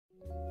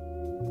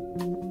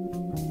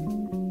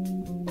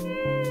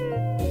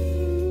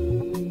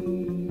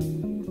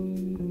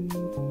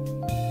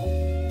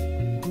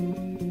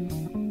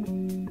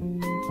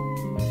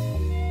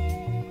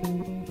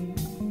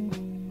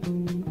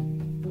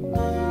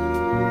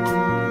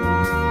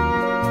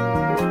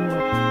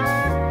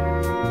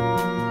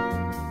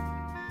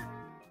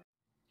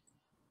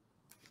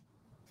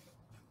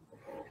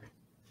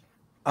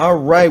All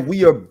right,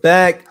 we are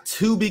back.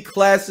 Tubi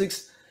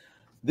Classics.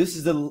 This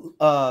is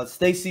the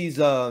Stacy's.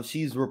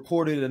 She's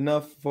reported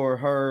enough for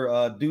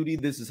her duty.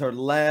 This is her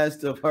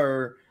last of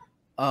her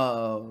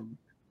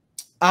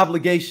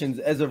obligations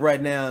as of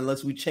right now,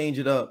 unless we change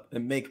it up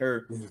and make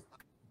her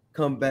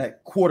come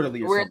back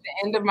quarterly. We're at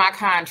the end of my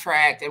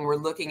contract, and we're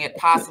looking at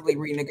possibly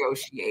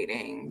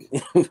renegotiating.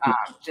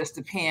 Just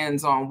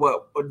depends on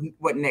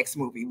what next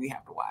movie we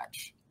have to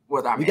watch.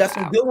 We got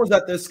some good ones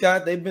out there,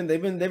 Scott. They've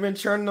been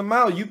churning them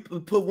out. You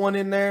put one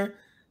in there.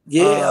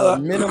 Yeah,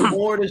 Menace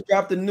just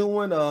dropped a new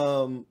one.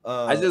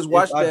 I just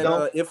watched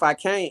that. If I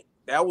Can't,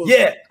 that was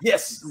that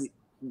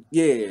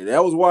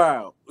was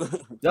wild.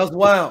 That was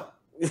wild.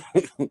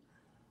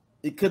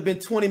 It could have been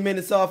 20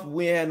 minutes off if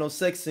we had no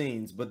sex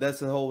scenes, but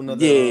that's a whole nother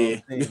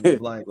thing.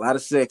 Like, a lot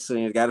of sex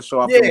scenes. Got to show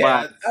off the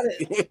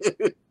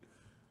body.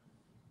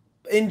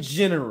 In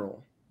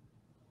general,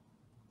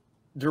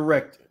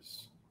 directors,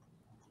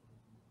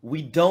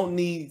 we don't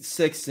need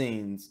sex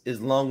scenes as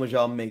long as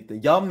y'all make them.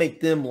 Y'all make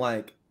them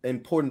like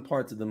important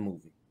parts of the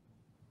movie.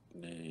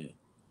 Yeah.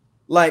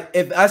 Like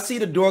if I see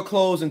the door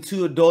closed and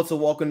two adults are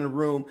walking in the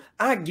room,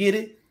 I get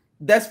it.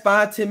 That's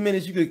 5-10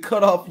 minutes you could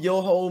cut off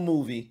your whole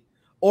movie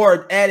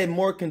or added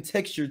more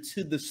contexture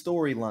to the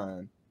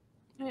storyline.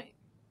 Right.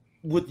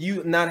 With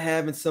you not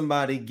having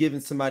somebody giving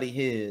somebody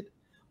head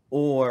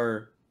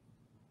or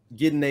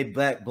getting their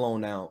back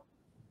blown out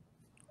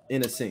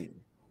in a scene.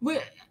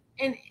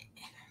 And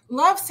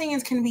love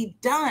scenes can be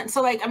done.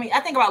 So, like, I mean, I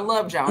think about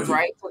Love Jones,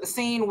 right? So the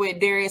scene with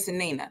Darius and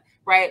Nina,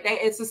 right?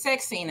 It's a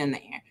sex scene in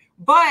there,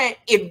 but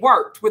it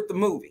worked with the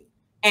movie,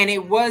 and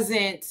it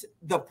wasn't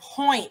the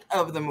point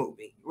of the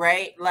movie,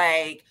 right?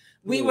 Like,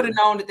 we would have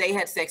known that they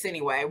had sex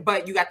anyway,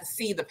 but you got to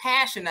see the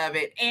passion of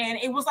it, and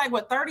it was like,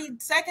 what, 30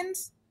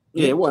 seconds?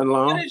 Yeah, it wasn't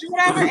long.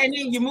 Whatever, and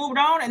then you moved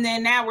on, and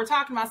then now we're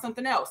talking about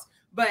something else.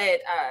 But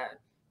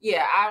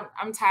yeah,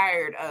 I'm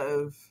tired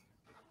of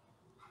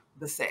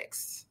the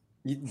sex.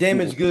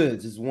 Damaged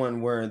Goods is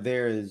one where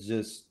there is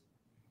just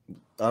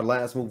our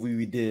last movie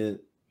we did.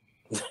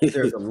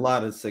 There's a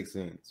lot of sex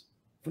scenes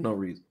for no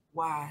reason.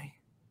 Why?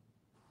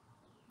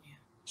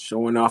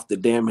 Showing off the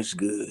damaged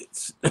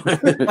goods. That's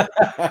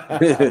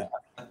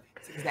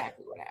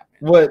exactly what happened.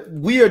 What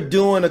we are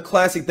doing a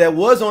classic that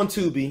was on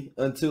Tubi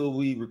until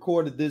we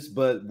recorded this,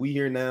 but we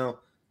here now.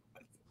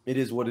 It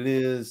is what it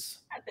is.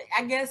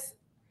 I guess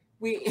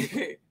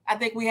I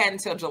think we had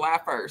until July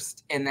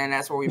 1st, and then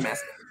that's where we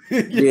messed up.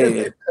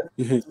 Yeah,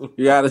 you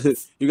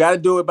gotta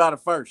do it by the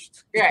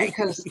 1st. Right,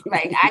 because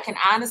like I can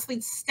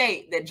honestly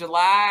state that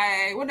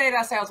July. What day did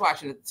I say I was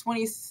watching it? The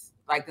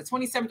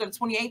 27th or the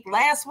 28th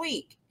last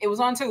week. It was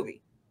on Tubi.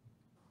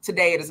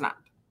 Today it is not.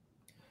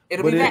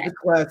 It'll be back. It's a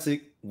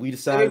classic. We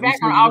decided it'll be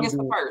back on August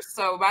the 1st.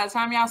 So by the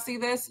time y'all see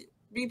this,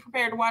 be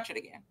prepared to watch it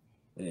again.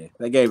 Yeah,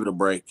 they gave it a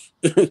break.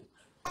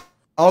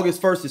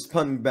 August 1st is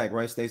coming back,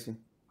 right, Stacey?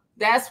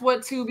 That's what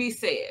Tubi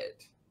said.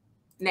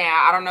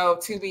 Now, I don't know if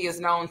Tubi is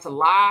known to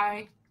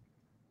lie.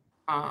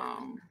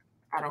 I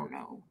don't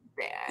know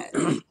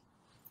that.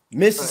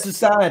 Miss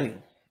Society,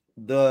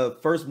 the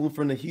first movie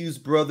from the Hughes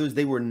brothers.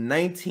 They were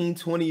 19,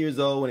 20 years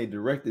old when they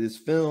directed this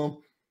film.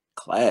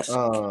 Classic.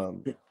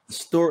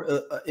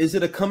 Story is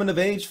it a coming of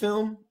age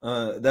film?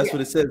 That's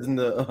what it says in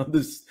the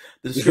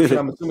description.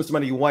 I'm assuming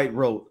somebody white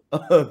wrote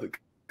the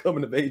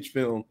coming of age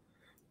film.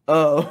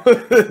 I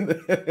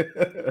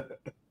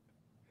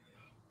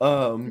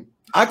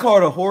call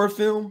it a horror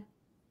film.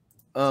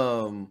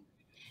 A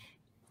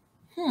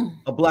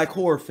black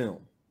horror film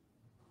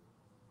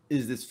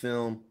is this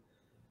film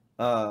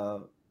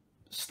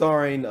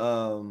starring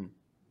hold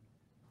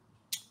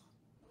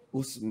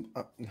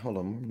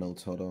on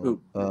notes, hold on.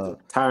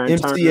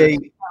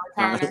 MCA,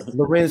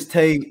 Lorenz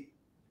Tate,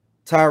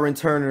 Tyron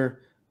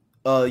Turner,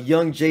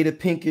 young Jada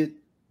Pinkett,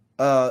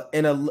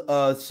 and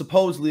a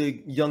supposedly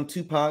a young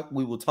Tupac.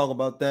 We will talk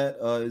about that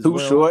as Too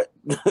well. Short.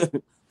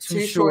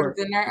 Too short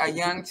dinner, a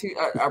young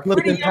a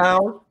Clifton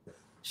Powell.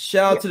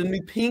 Shout out to the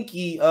new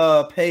Pinky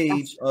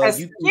page.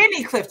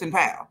 Skinny Clifton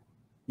Powell.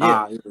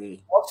 Yeah.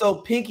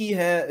 Also,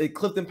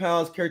 Clifton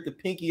Powell's character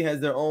Pinky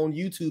has their own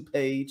YouTube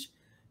page.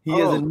 He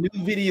has a new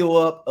video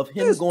up of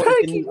him going to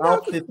the new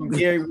outfit from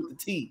Gary with the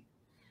T.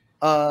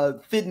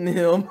 Fitting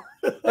him.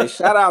 Hey,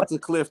 shout out to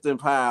Clifton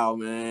Powell,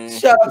 man.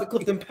 Shout out to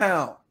Clifton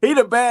Powell. He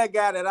the bad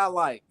guy that I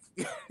like.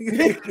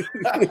 Hey,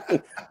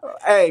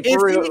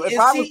 for real. If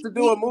I was to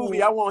do a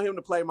movie, I want him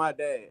to play my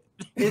dad.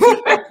 Is he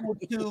equal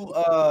to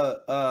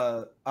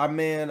our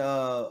man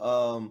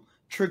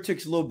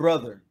Trick's little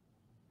brother?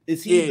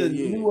 Is he the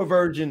newer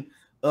version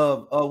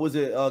of was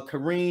it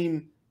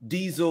Kareem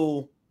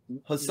Diesel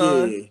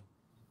Hassan?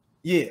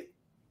 Yeah.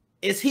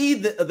 Is he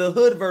the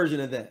hood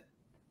version of that?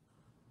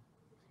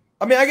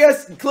 I mean, I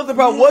guess Clifton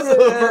Powell was the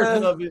hood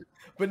version of it,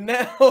 but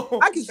now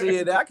I can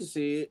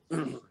see it.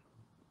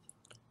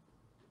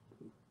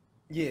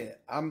 Yeah,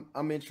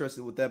 I'm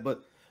interested with that,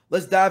 but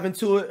let's dive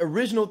into it.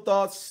 Original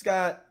thoughts,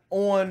 Scott,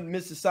 on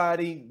Miss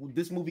Society.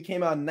 This movie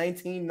came out in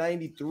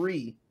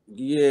 1993.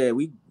 Yeah,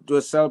 we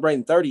were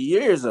celebrating 30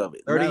 years of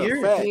it. 30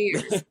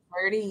 years.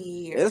 30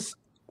 years.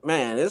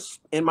 It's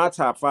in my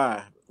top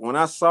 5. when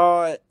I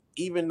saw it,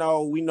 even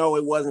though we know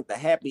it wasn't the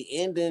happy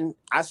ending,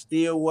 I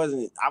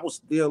was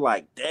still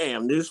like,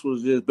 damn, this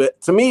was just,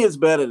 but to me, it's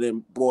better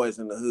than Boys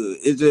in the Hood.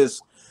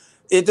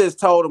 It just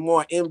told a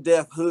more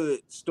in-depth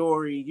hood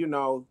story. You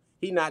know,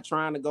 he not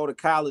trying to go to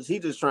college. He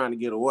just trying to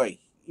get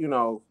away,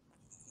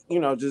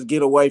 just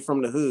get away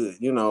from the hood,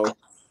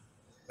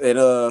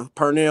 and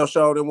Purnell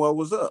showed him what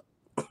was up.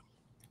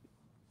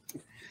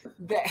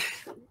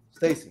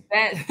 Stacey.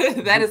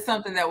 That is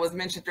something that was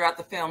mentioned throughout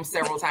the film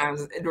several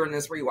times during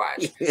this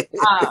rewatch.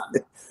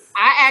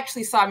 I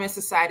actually saw Menace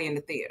Society in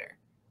the theater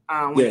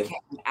when it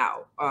came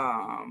out.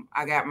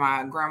 I got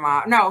my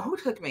grandma. No, who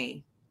took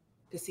me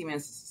to see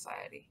Menace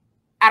Society?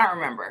 I don't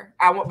remember.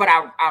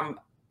 I'm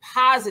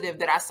positive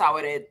that I saw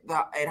it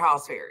at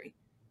Halls Ferry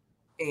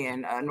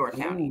in North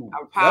County.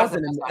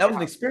 That was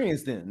an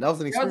experience then. That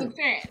was an experience.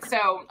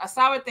 So I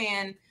saw it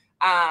then.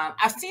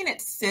 I've seen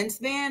it since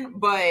then,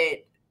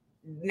 but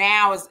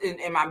now is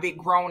in my big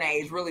grown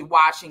age, really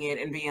watching it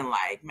and being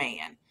like,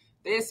 man,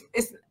 it's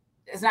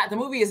not, the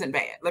movie isn't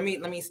bad. Let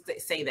me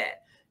say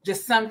that.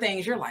 Just some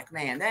things you're like,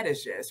 man, that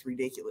is just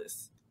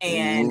ridiculous.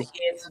 And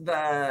it's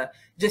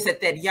just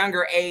at that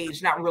younger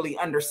age, not really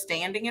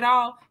understanding it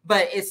all,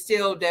 but it's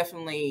still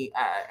definitely,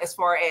 as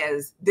far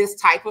as this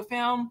type of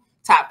film,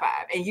 top 5.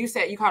 And you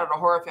said you called it a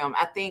horror film.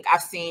 I think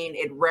I've seen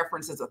it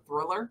referenced as a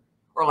thriller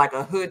or like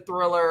a hood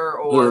thriller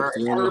or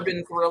an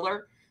urban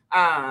thriller.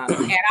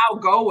 And I'll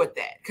go with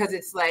that because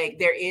it's like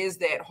there is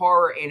that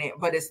horror in it,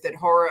 but it's that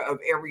horror of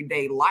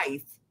everyday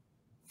life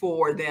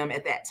for them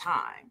at that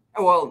time.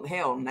 Well,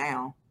 hell,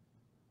 now.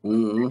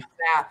 Now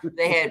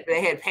they had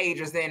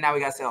pagers then, now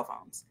we got cell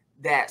phones.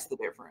 That's the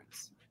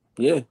difference.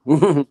 Yeah.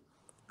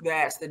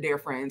 That's the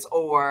difference.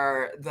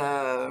 Or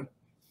the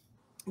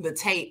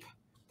tape,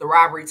 the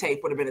robbery tape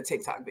would have been a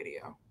TikTok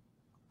video.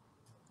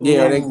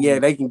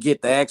 They can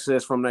get the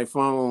access from their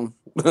phone.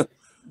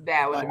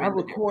 That would I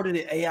recorded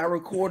it. Hey, I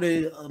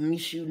recorded me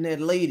shooting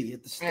that lady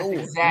at the store.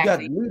 Exactly. You got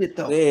to read it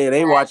though. Yeah,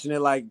 they watching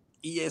it like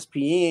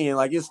ESPN,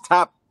 like it's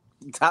top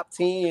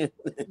 10.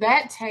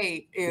 That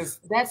tape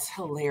that's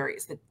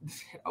hilarious.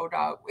 Oh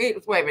dog. Wait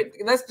a minute.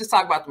 Let's just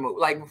talk about the movie.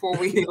 Like before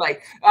we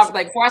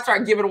before I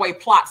start giving away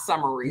plot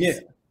summaries. Yeah.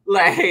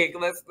 Like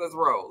let's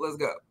roll. Let's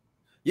go.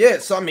 Yeah,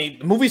 so I mean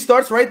the movie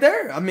starts right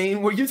there. I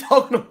mean, what are you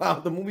talking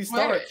about? The movie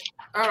starts.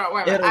 Wait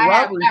a minute.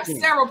 I have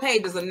several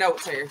pages of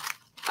notes here.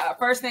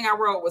 First thing I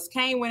wrote was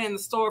Kane went in the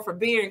store for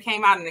beer and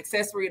came out an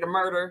accessory to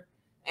murder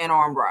and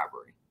armed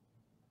robbery.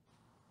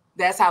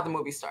 That's how the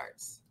movie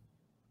starts,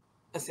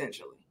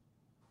 essentially.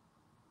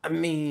 I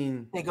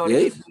mean, they go to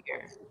get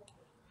beer.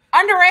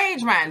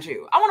 Underage, mind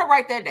you. I want to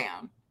write that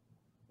down.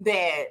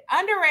 That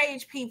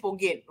underage people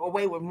get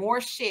away with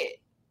more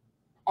shit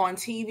on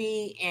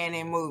TV and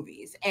in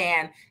movies.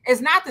 And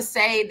it's not to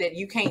say that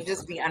you can't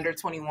just be under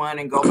 21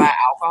 and go buy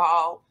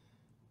alcohol,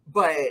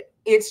 but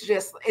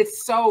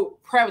it's so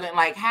prevalent.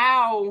 Like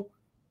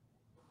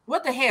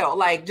what the hell?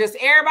 Like just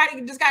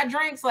everybody just got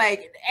drinks.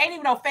 Like ain't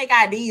even no fake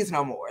IDs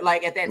no more.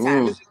 Like at that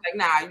time, it's just like,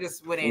 nah, you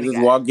just went in. You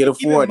just walk, get a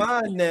 40. Keep in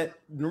mind that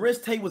Menace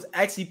Tate was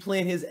actually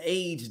playing his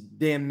age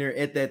damn near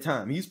at that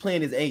time. He was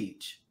playing his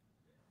age.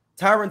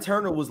 Tyron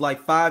Turner was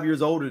like 5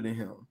 years older than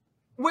him.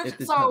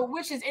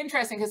 Which is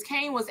interesting because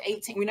Kane was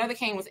 18. We know that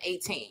Kane was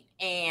 18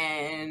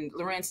 and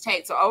Lorenz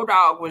Tate. So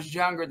O-Dog was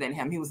younger than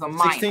him. He was a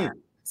minor. 16.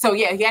 So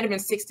yeah, he had to been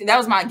 16. That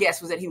was my guess,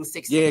 was that he was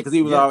 16. Yeah, because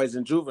he was always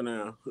in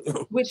juvenile.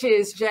 Which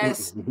is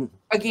just,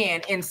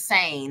 again,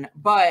 insane.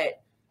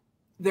 But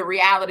the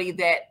reality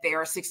that there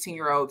are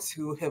 16-year-olds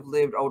who have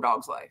lived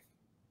O-Dog's life.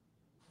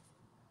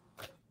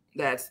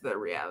 That's the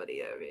reality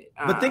of it.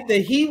 But think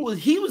that he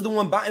was the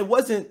one it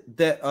wasn't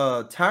that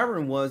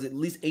Tyron was at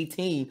least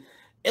 18.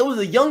 It was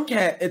a young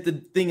cat at the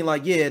thing,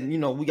 like, yeah,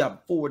 we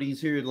got 40s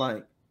here,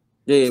 like.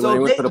 Yeah, so when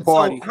they went to the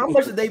party. So how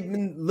much have they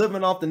been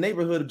living off the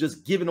neighborhood of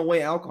just giving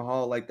away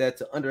alcohol like that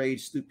to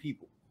underage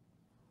people?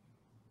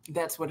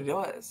 That's what it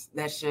was.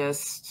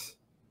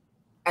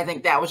 I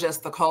think that was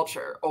just the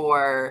culture,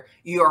 or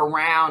you're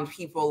around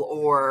people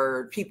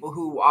or people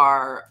who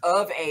are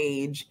of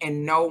age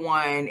and no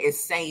one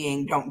is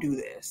saying, don't do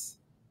this.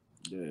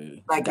 Yeah,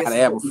 like gotta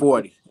have a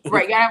 40.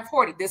 Right, you gotta have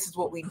 40. This is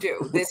what we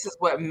do. This is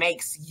what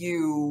makes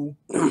you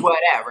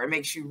whatever. It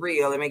makes you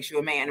real. It makes you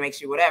a man. It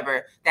makes you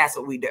whatever. That's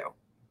what we do.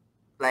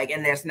 Like,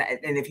 and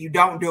if you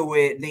don't do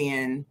it,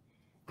 then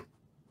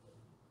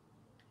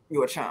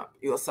you're a chump,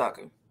 you're a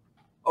sucker.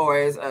 Or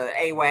as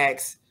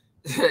AWACS,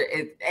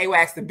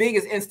 AWACS, the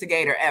biggest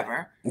instigator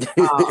ever.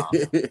 All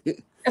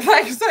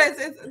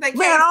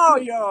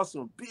y'all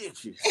some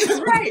bitches.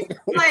 Right.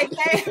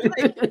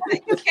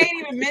 Kane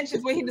even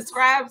mentions when he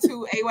described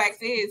who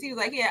AWACS is. He was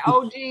like, yeah,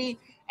 OG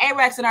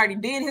AWACS had already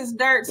did his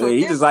dirt. So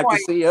he just like to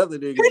see other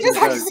niggas. He just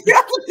like to see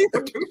other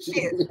people do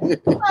shit.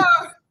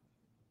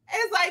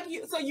 It's like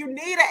you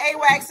need an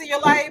AWACS in your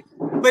life,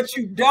 but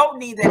you don't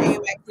need that AWACS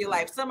in your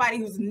life. Somebody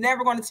who's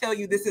never going to tell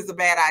you this is a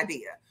bad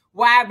idea.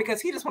 Why? Because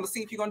he just want to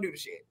see if you're going to do the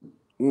shit.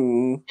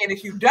 And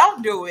if you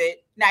don't do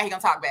it, now he's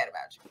going to talk bad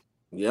about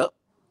you. Yep.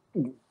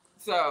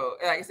 So,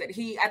 like I said,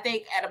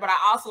 but I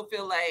also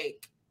feel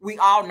like we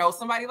all know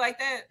somebody like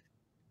that.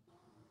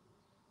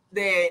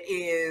 that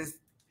is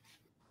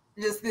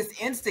just this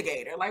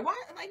instigator. Like, why?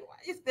 Like,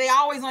 they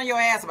always on your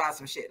ass about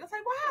some shit. It's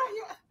like,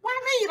 why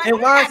me? Like,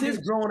 and why is this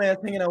grown ass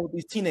hanging out with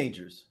these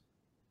teenagers?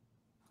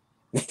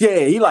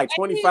 Yeah, he like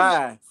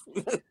 25.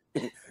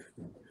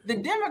 The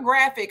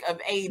demographic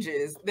of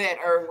ages that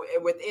are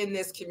within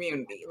this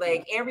community,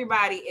 like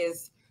everybody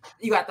is,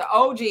 you got the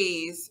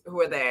OGs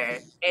who are there,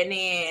 and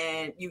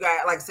then you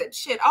got, like I said,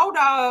 shit, old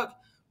dog.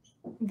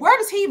 Where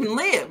does he even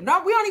live?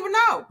 No, we don't even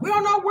know. We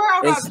don't know where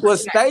old dog is. Well,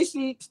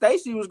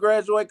 Stacy was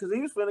graduating because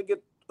he was finna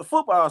get a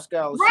football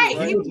scholarship.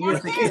 Right? He was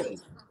going to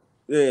Kansas.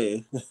 Yeah.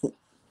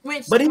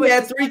 But he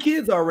had 3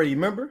 kids already,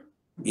 remember?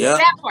 Yeah.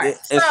 That part. And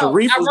so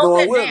Sharif was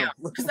going with him.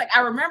 Because like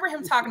I remember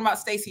him talking about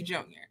Stacy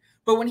Jr.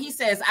 But when he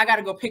says, I got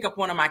to go pick up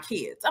one of my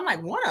kids, I'm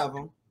like, one of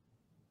them?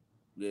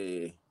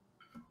 Yeah.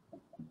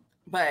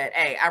 But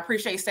hey, I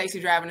appreciate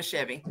Stacy driving a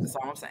Chevy. That's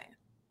all I'm saying.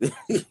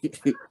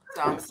 That's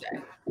all I'm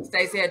saying.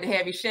 Stacy had the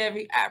heavy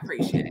Chevy. I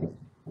appreciate it.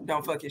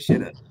 Don't fuck your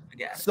shit up, I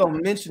guess. So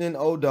mentioning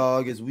old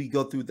dog as we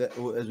go through that,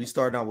 as we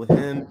start out with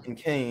him and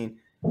Kane,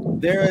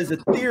 there is a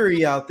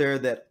theory out there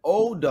that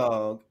old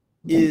dog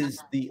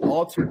is the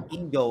alter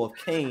ego of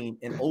Kane,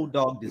 and old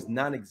dog does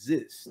not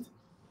exist.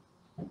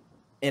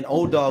 And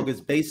old dog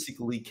is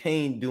basically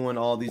Kane doing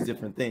all these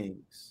different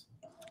things.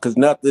 Because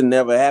nothing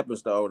never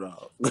happens to old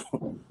dog.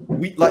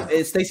 We, like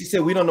as Stacey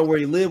said, we don't know where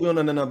he lived. We don't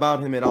know nothing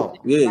about him at all.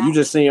 Yeah, you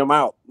just see him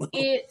out.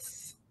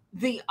 It's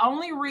the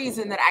only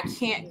reason that I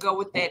can't go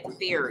with that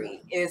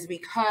theory is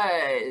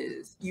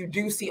because you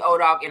do see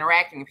old dog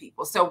interacting with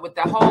people. So with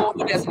the whole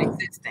he doesn't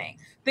exist thing,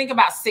 think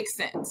about Sixth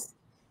Sense.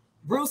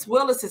 Bruce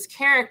Willis's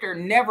character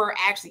never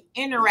actually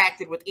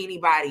interacted with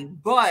anybody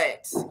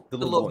but the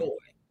little boy.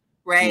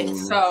 Right?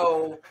 Mm-hmm.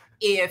 So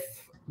if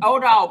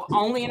old dog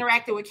only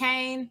interacted with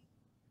Kane,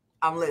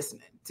 I'm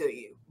listening to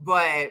you.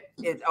 But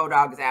old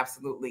dog is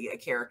absolutely a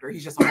character.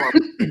 He's just a horrible.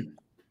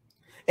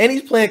 And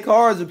he's playing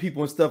cards with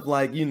people and stuff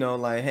like, you know,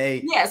 like,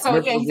 hey. Yeah, so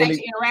yeah, he's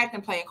actually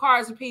interacting, playing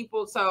cards with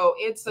people. So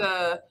it's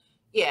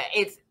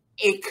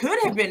it could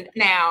have been,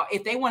 now,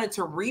 if they wanted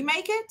to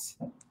remake it,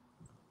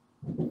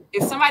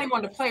 if somebody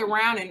wanted to play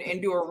around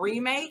and do a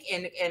remake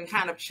and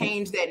kind of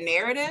change that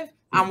narrative,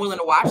 I'm willing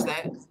to watch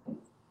that.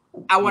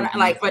 I want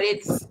to but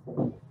it's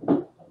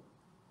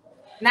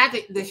not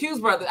the Hughes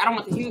brothers. I don't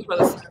want the Hughes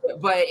brothers to do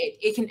it, but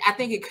it can. I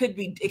think it could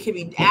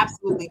be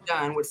absolutely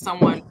done with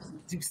someone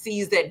who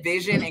sees that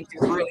vision and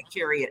can really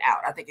carry it out.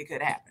 I think it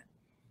could happen.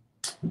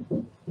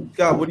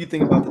 Scott, what do you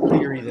think about the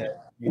theory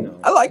that, you know?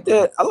 I like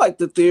that. I like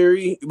the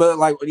theory, but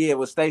like, yeah,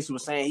 what Stacey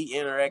was saying, he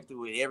interacted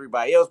with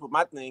everybody else. But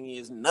my thing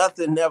is,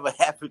 nothing never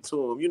happened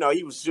to him. You know,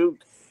 he was shooting.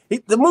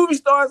 The movie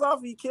starts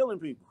off, he killing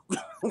people.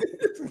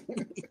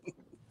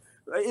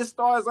 It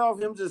starts off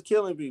him just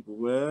killing people,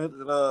 man.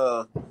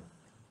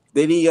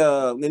 Then he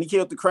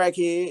killed the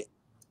crackhead.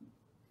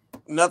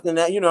 Nothing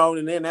that, you know,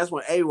 and then that's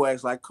when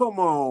AWAC's like, come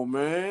on,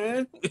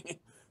 man.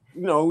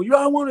 You know,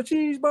 y'all want a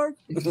cheeseburger?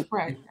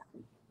 Right.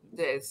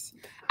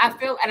 I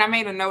feel, and I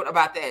made a note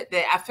about that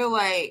I feel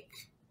like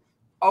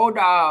old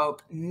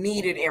dog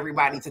needed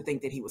everybody to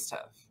think that he was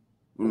tough.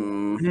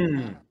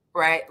 Mm-hmm.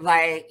 Right?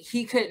 Like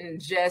he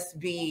couldn't just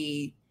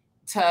be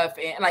tough,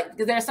 and like,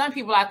 because there are some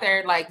people out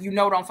there, like, you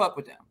know, don't fuck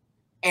with them.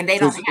 And they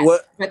don't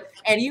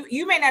and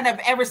you may not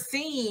have ever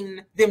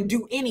seen them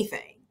do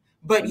anything,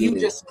 but you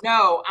just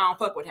know I don't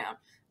fuck with him.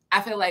 I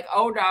feel like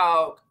old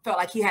dog felt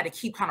like he had to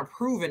keep kind of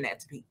proving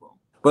that to people.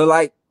 But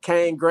like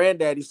Kane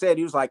granddaddy said,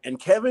 he was like, and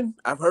Kevin,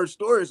 I've heard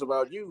stories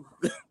about you.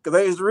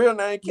 Because his real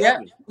name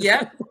Kevin.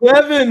 Yep.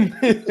 Kevin.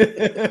 Wait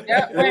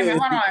a minute,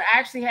 hold on. I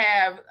actually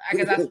have, I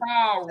guess I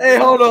saw. Hey,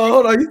 hold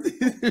on.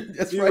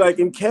 That's right. Like,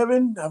 and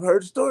Kevin, I've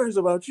heard stories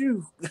about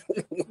you.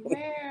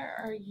 Where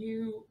are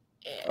you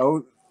at?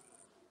 Oh,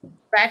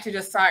 I actually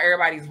just saw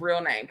everybody's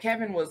real name.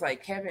 Kevin was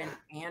like Kevin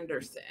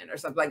Anderson or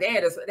something. Like they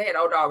had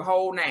old dog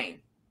whole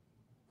name.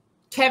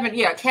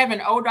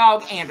 Kevin old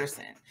dog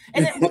Anderson.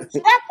 And then to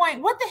that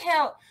point, what the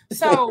hell?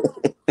 So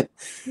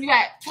you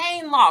got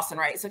Kane Lawson,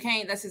 right? So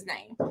Kane, that's his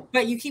name.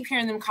 But you keep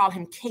hearing them call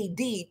him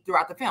KD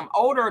throughout the film.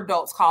 Older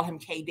adults call him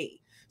KD.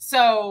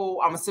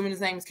 So I'm assuming his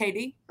name is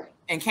KD,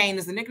 and Kane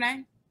is the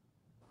nickname.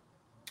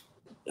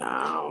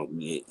 Oh,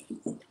 yeah.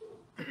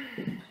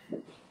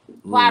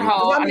 Plot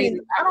hole. I mean,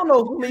 I don't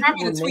know who many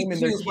people naming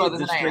their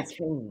kids straight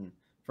Kane.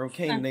 From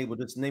Kane, and they were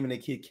just naming their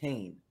kid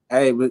Kane.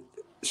 Hey, but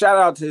shout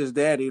out to his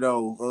daddy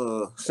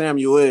though,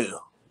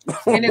 Samuel.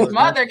 And his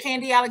mother,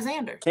 Candy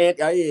Alexander.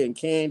 And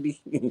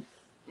Candy.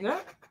 Yeah.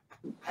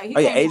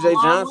 AJ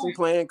Johnson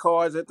playing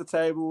cards at the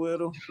table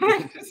with him.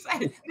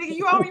 Nigga,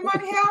 you owe me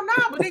money? Hell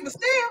no, but nigga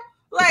still.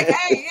 Like,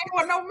 hey, ain't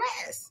want no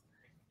mess.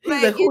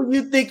 Like, who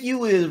you think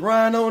you is,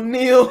 Ryan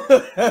O'Neal?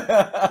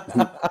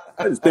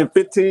 I spent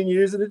 15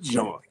 years in the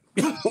joint.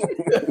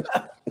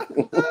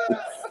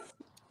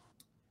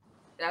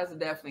 That was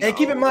definitely. And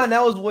keep in mind,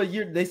 that was what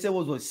year they said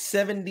was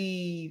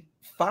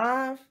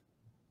 75?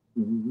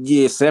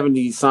 Yeah,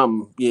 70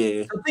 something.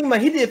 Yeah. So think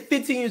about, he did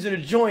 15 years of the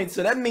joint,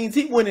 so that means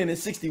he went in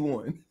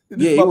 61.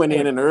 Yeah, he went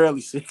in the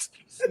early 60s.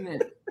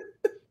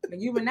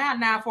 You been out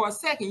now for a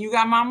second. You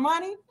got my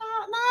money? No,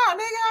 nigga,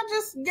 I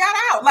just got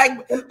out.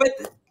 Like,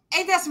 but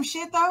ain't that some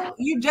shit though?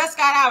 You just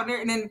got out there,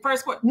 and then the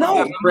first question,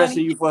 no, pressure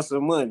you for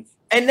some money,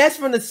 and that's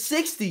from the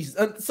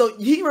 60s. So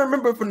he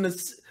remember from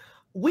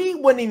we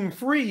wasn't even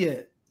free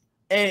yet,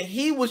 and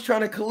he was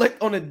trying to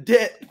collect on a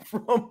debt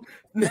from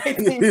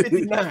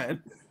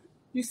 1959.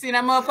 You see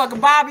that motherfucker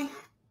Bobby?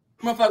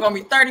 Motherfucker gonna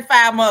be $35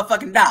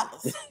 motherfucking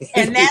dollars,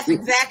 and that's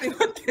exactly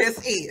what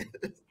this is.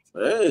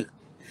 Hey.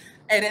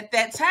 And at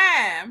that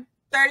time,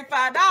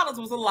 $35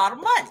 was a lot of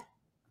money.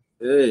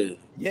 Hey.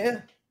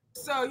 Yeah.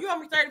 So you owe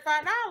me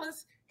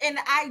 $35, and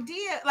the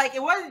idea, like,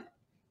 it wasn't.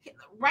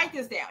 Write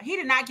this down. He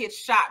did not get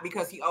shot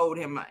because he owed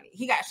him money.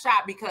 He got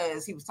shot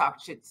because he was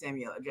talking shit to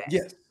Samuel L.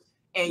 Jackson. Yes.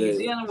 And you're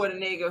dealing with a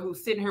nigga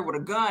who's sitting here with a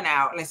gun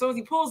out, and as soon as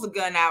he pulls the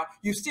gun out,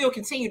 you still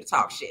continue to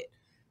talk shit.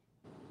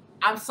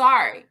 I'm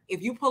sorry.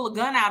 If you pull a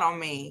gun out on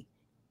me,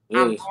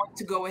 I'm going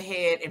to go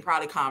ahead and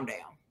probably calm down.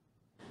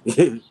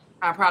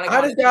 I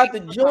just got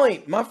the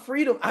joint. My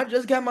freedom. I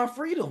just got my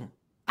freedom.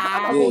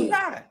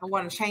 I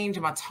want to change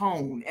my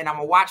tone, and I'm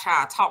going to watch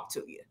how I talk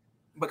to you.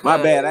 Because my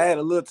bad. I had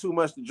a little too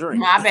much to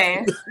drink. My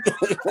bad.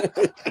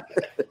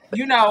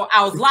 You know,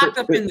 I was locked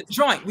up in the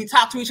joint. We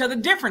talk to each other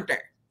different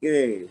there.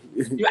 Yeah.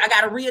 I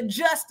got to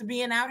readjust to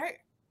being out here.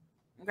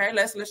 Okay,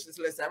 let's all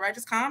right,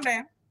 just calm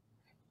down.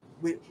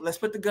 Let's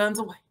put the guns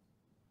away.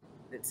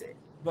 That's it.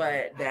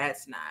 But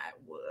that's not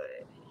what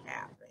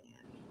happened.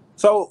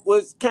 So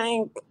was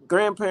Kane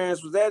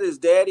grandparents, was that his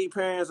daddy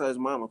parents or his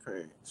mama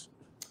parents?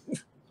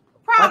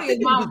 Probably his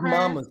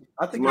mama.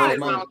 I think it was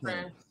mama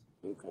parents.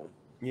 Okay.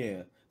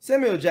 Yeah.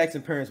 Samuel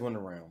Jackson parents went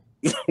around.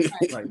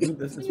 Like,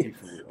 let's just be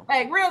for real.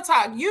 Like, real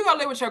talk, you go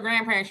live with your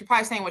grandparents, you're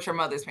probably staying with your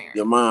mother's parents.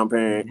 Your mom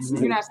parents.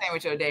 You're not staying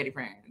with your daddy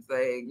parents.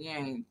 Like, you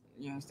ain't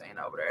staying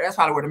over there. That's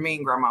probably where the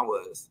mean grandma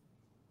was.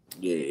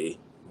 Yeah.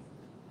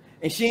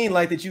 And she ain't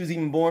like that you was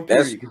even born,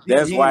 period.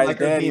 That's why his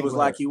daddy was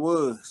like he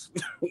was.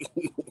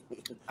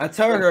 I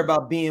told her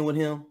about being with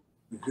him.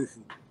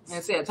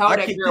 That's it.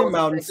 I kicked him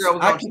out in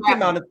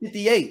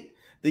 58.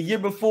 The year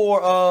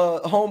before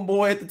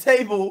homeboy at the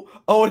table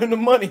owed him the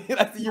money.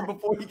 That's the year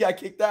before he got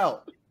kicked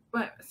out.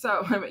 But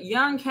so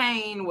young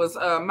Kane was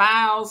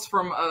Miles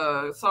from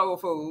Soul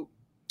Food.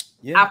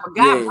 Yeah. I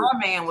forgot her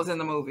man was in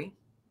the movie.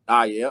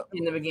 Yeah.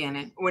 In the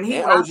beginning. When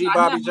he OG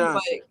Bobby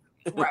Johnson.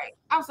 Right.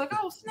 I was like,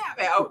 oh snap.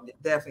 Oh,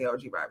 definitely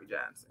OG Bobby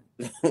Johnson.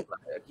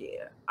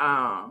 Yeah.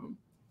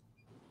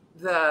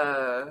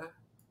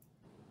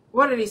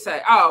 What did he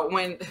say? Oh,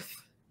 when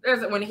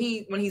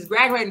he's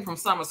graduating from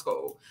summer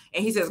school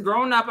and he says,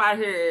 growing up out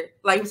here,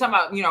 like he was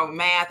talking about,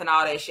 math and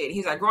all that shit.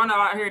 He's like, growing up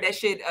out here, that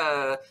shit,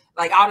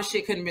 like all the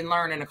shit couldn't been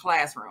learned in the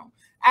classroom.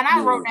 And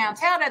I wrote down,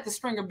 tell that to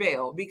Stringer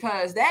Bell,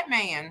 because that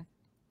man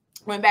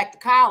went back to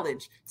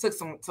college, took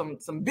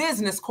some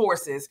business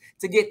courses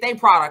to get their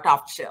product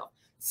off the shelf.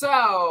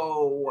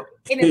 So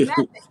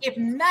if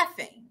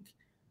nothing,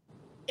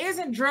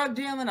 isn't drug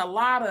dealing a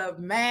lot of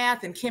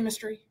math and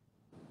chemistry?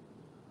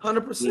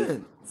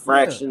 100%.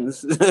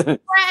 Fractions.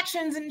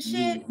 Fractions and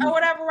shit or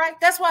whatever, right?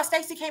 That's why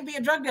Stacey can't be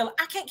a drug dealer.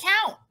 I can't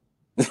count.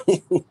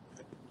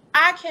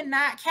 I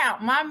cannot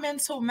count. My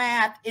mental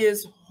math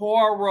is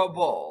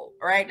horrible,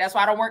 right? That's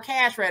why I don't work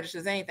cash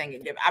registers,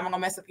 anything. I'm going to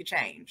mess up your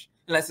change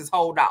unless it's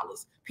whole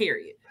dollars,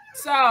 period.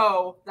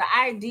 So the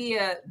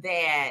idea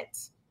that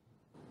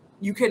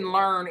you couldn't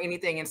learn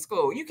anything in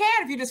school, you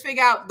can if you just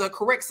figure out the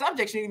correct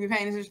subjects you need to be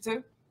paying attention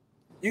to.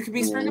 You could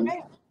be Stringer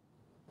Bell.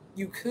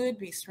 You could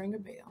be Stringer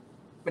Bell.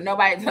 But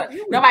nobody tells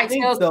him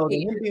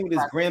being with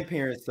his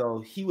grandparents, though,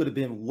 he would have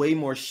been way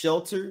more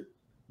sheltered.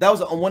 That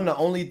was one of the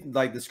only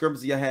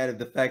discrepancy I had of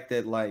the fact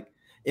that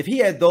if he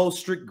had those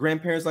strict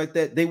grandparents like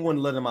that, they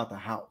wouldn't let him out the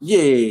house.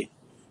 Yeah,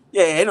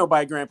 ain't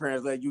nobody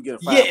grandparents let you get a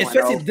 5.0. Yeah,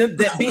 especially them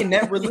that being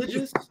that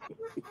religious,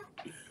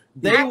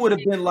 they would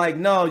have been like,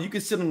 no, you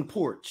can sit on the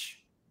porch.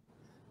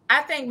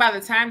 I think by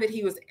the time that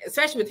he was,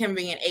 especially with him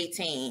being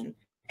 18.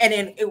 And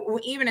then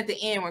even at the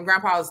end, when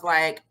Grandpa was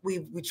like,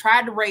 we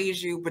tried to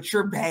raise you, but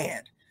you're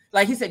bad.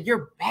 Like he said,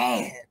 you're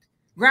bad.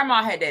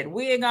 Grandma had that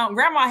wig on.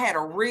 Grandma had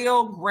a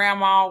real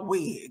grandma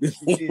wig.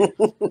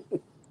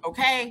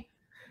 Okay?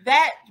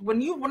 That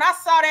when I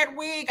saw that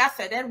wig, I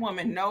said, that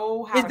woman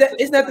know how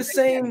Isn't that the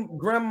same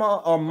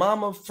grandma or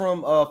mama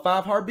from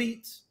 5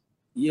 Heartbeats?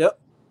 Yep.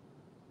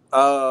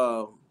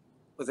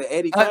 Was it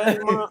Eddie Kane?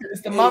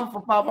 It's the mama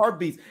from 5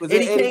 Heartbeats. Was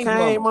it Eddie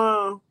Kane,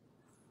 mom?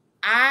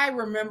 I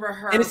remember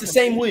her, and it's the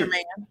same wig.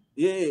 Man.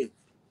 Yeah,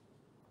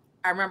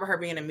 I remember her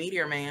being a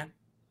Meteor Man.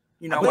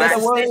 She brought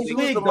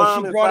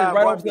it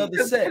right off the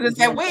other set. It's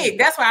that wig.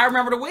 That's why I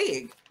remember the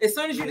wig. As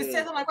soon as you just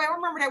said, I'm like, wait, I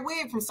remember that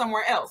wig from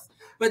somewhere else.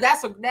 But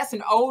that's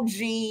an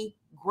OG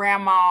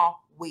grandma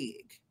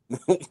wig.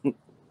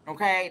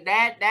 Okay,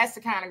 that's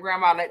the kind of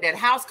grandma that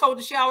house coat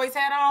that she always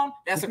had on.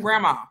 That's a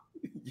grandma.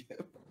 Yeah.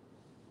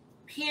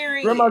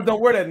 Period. Grandmas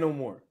don't wear that no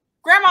more.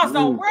 Grandmas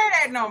don't wear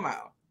that no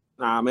more.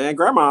 Nah, man,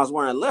 grandma's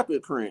wearing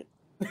leopard print.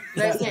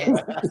 That's it.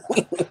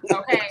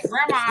 Okay,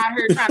 grandma out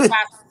here trying to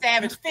buy some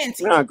Savage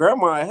Fenty. Nah,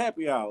 grandma a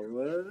happy hour,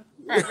 man.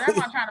 Right,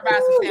 grandma trying to buy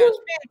some Savage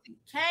Fenty.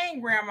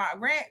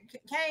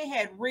 Kane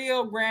had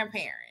real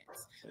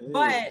grandparents,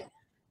 but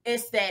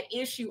it's that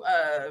issue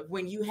of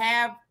when you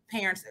have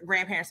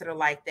grandparents that are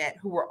like that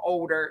who were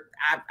older.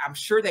 I'm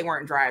sure they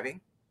weren't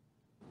driving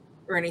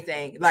or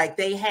anything. Like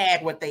they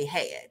had what they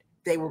had.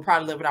 They were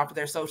probably living off of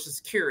their Social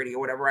Security or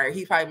whatever, right?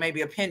 He probably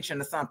maybe a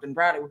pension or something.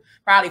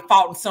 Probably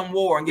fought in some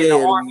war and getting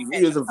an army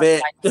pension. He was a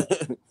vet. Like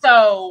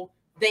so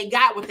they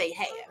got what they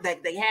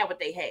had. They had what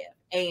they had.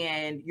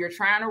 And you're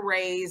trying to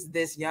raise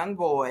this young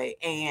boy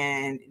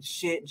and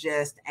shit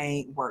just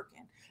ain't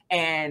working.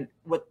 And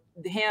with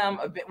them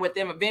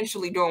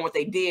eventually doing what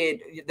they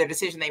did, the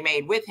decision they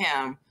made with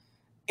him,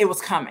 it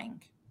was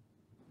coming.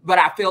 But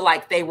I feel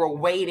like they were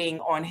waiting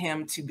on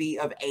him to be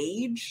of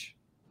age.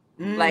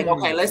 Like,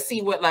 okay, let's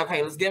see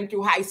let's get him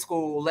through high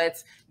school.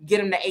 Let's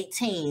get him to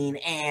 18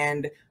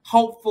 and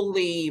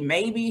hopefully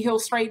maybe he'll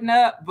straighten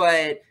up.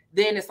 But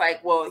then it's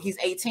like, well, he's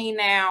 18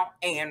 now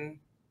and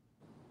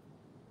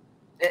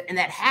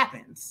that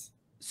happens.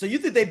 So you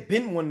think they've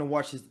been wanting to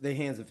wash their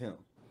hands of him?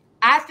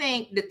 I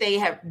think that they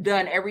have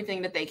done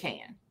everything that they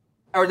can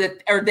or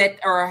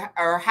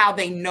how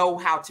they know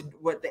how to,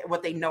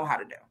 what they know how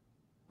to do.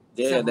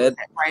 Yeah, so that's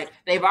right.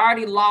 They've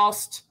already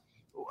lost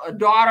a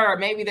daughter or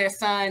maybe their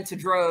son to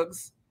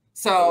drugs.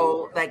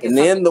 So like, and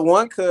then the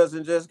one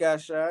cousin just got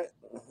shot.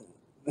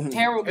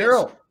 Harold.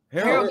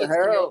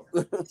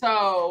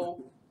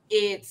 So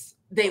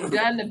they've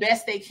done the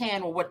best they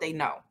can with what they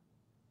know.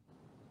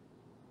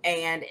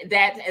 And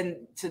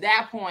to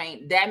that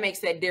point, that makes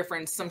that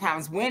difference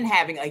sometimes when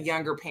having a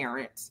younger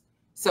parent.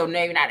 So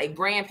maybe not a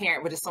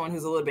grandparent, but just someone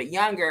who's a little bit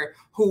younger,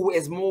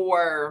 whose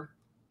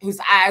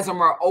eyes are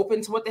more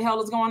open to what the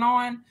hell is going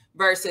on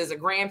versus a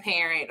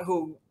grandparent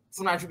who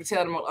sometimes you can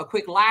tell them a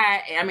quick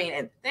lie. I mean,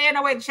 and they had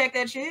no way to check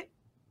that shit.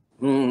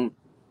 At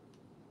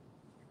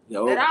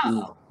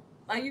all.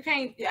 Like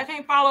I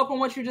can't follow up on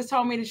what you just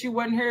told me that you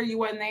wasn't here, you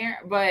wasn't there.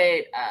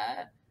 But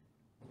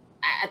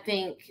I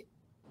think,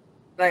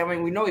 like, I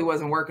mean, we know he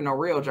wasn't working no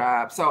real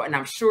job. So, and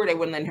I'm sure they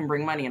wouldn't let him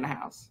bring money in the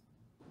house.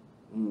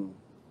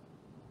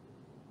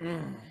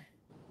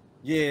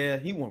 Yeah,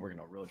 he wasn't working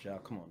no real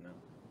job. Come on now.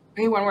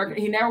 He wasn't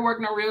working. He never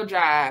worked no real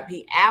job.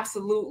 He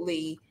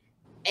absolutely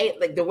ate,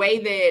 like the way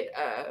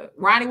that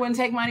Ronnie wouldn't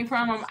take money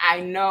from him. I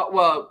know.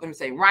 Well, let me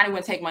say Ronnie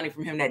wouldn't take money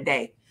from him that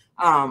day.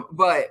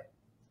 But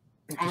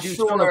I'm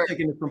sure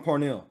taking it from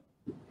Parnell.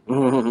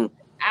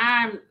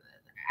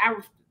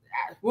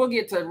 We'll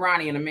get to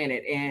Ronnie in a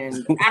minute,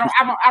 and I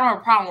don't have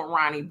a problem with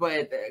Ronnie,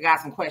 but I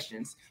got some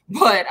questions.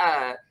 But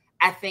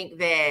I think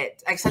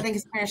that, like, I think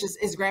his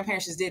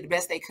grandparents just did the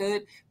best they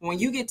could. When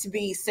you get to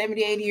be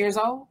 70, 80 years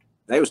old,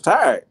 they was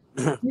tired.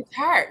 You're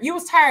tired. You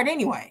was tired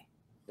anyway.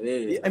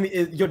 Yeah. I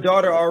mean, your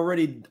daughter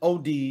already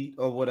OD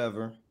or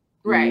whatever,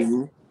 right?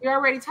 Mm-hmm. You're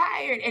already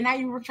tired, and now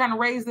you were trying to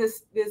raise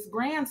this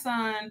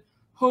grandson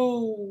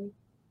who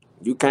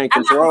you can't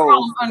control. I'm not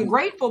calling him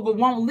ungrateful, but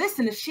won't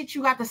listen to shit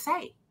you got to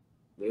say.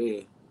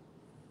 Yeah.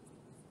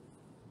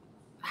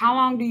 How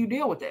long do you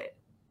deal with that?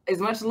 As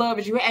much love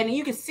as you had, and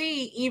you can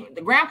see even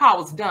the grandpa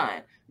was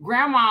done.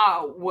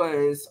 Grandma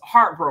was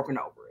heartbroken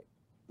over it.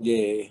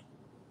 Yeah.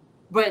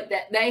 But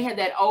that they had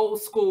that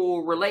old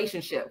school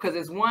relationship because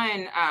it's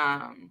one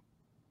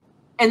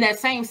and that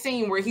same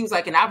scene where he was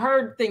like, and I've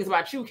heard things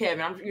about you,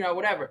 Kevin. I'm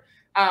whatever.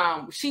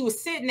 She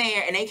was sitting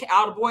there and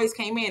all the boys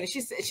came in and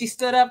she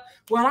stood up.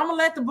 Well, I'm gonna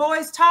let the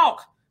boys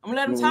talk. I'm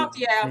gonna let them talk to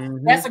you.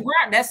 Mm-hmm.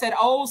 That's that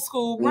old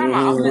school grandma.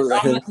 Mm-hmm. I'm gonna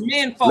let the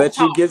men folk let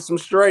talk. You get some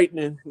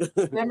straightening.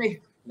 let me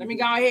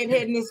go ahead and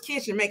head in this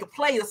kitchen, make a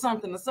plate or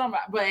something or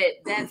somebody.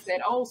 But that's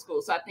that old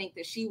school. So I think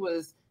that she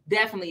was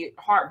definitely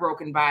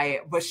heartbroken by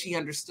it, but she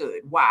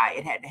understood why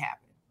it had to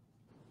happen.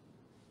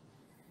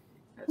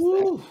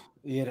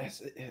 Yeah,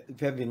 that's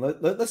heavy.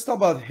 Let's talk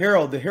about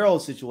Harold, the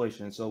Harold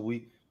situation. So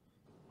we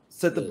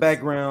set the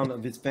background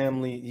of his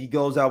family. He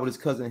goes out with his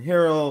cousin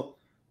Harold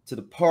to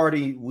the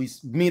party. We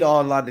meet a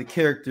lot of the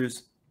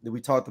characters that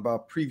we talked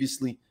about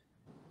previously.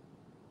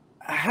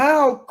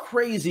 How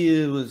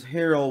crazy it was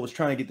Harold was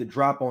trying to get the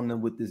drop on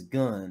them with this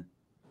gun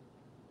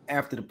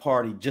after the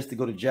party just to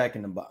go to Jack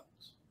in the Box.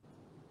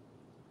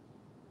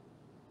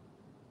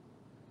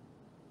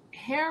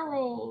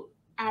 Harold,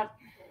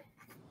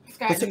 was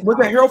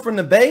that Harold from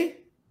the Bay?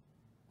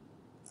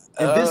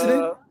 And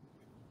visiting?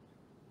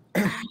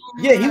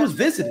 Yeah, he was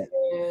visiting.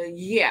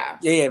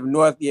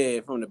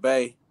 From the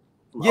Bay.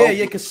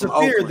 Because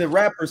Saphir, the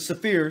rapper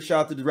Saphir,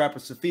 shout out to the rapper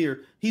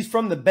Saphir, he's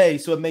from the Bay,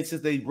 so it makes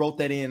sense they wrote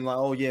that in like,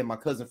 oh yeah, my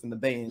cousin from the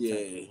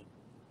Bay.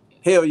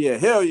 Hell yeah.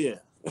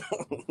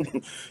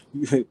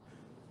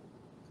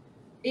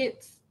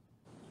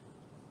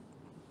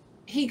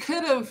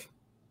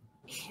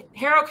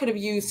 Harold could have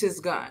used his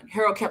gun.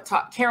 Harold kept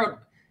talking.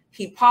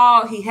 He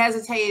paused, he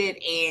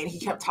hesitated, and he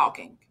kept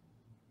talking.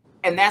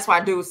 And that's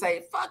why dude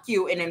say, fuck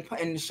you,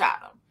 and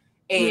shot him.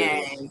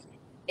 And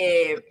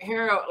if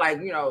Harold,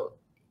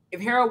 if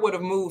Harold would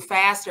have moved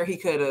faster, he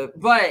could have.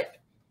 But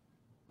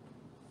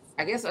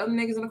I guess other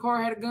niggas in the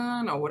car had a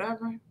gun or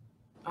whatever.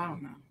 I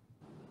don't know.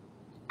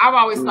 I've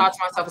always thought to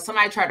myself, if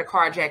somebody tried to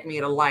carjack me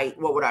at a light,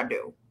 what would I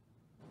do?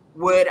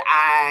 Would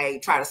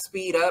I try to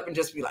speed up and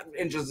just be like,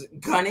 and just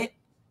gun it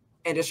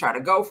and just try to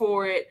go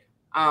for it?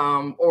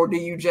 Or do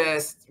you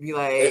just be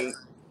like,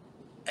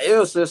 it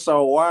was just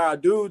so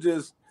wild. Dude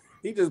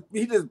he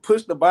just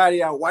pushed the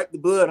body out, wiped the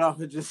blood off,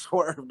 and just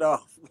swerved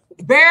off.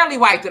 Barely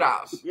wiped it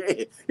off.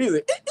 Yeah, he's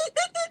like,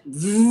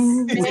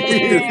 barely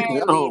wiped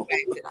it off.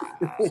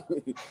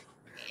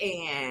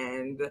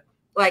 And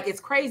like, it's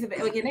crazy that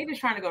like, and they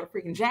just trying to go to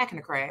freaking Jack in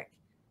the Crack.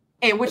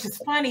 And which is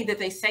funny that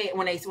they say it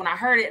when I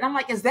heard it, and I'm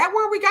like, is that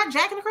where we got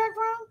Jack in the Crack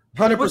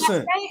from?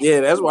 100%.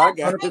 Yeah, that's where I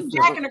got it.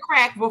 Jack in the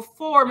Crack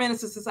before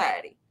Menace to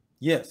Society.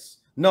 Yes.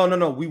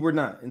 No. We were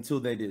not until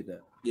they did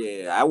that.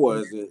 Yeah, I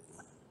wasn't.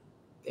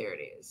 There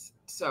it is.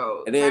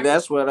 So and then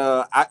that's what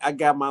I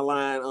got my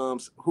line.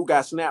 Who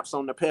got snaps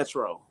on the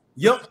petrol?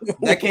 Yep,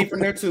 that came from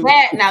there too.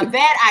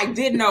 That I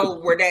did know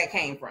where that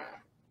came from.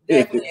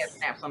 Definitely had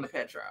snaps on the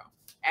petrol.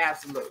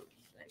 Absolutely.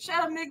 Shut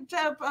up, nigga.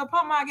 Shut up,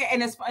 pump my gas.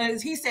 And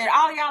as he said,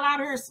 all y'all out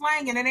here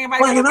slanging and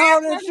anybody slanging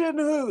all that shit in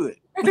the hood.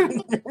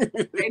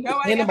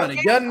 Ain't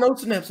nobody got no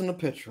snaps on the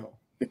petrol.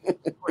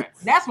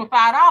 That's when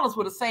 $5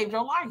 would have saved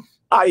your life.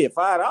 Oh yeah,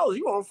 $5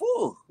 you on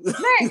full.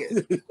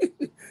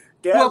 Nigga.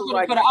 Well,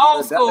 for the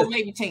old school,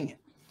 maybe 10.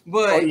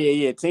 But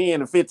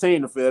 10 and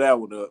 15 to fill that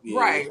one up. Yeah.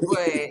 Right,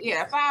 but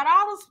yeah,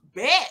 $5,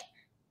 bet.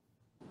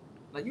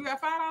 Like you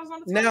got $5 on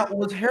the table. Now,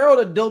 was Harold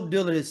a dope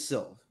dealer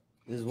himself?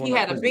 He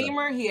had a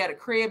Beamer, he had a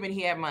crib, and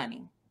he had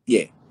money.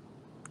 Yeah,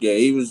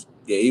 he was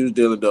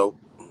dealing dope.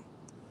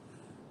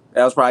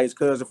 That was probably his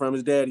cousin from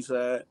his daddy's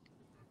side.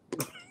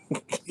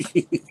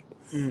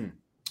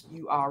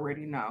 You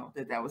already know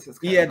that was his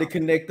cousin. He had to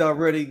connect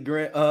already.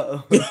 Good.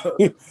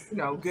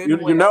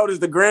 You notice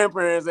the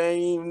grandparents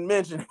ain't even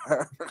mentioned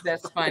her.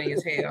 That's funny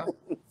as hell.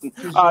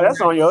 Oh, that's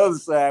on your other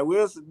side.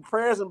 Wilson,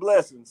 prayers and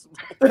blessings.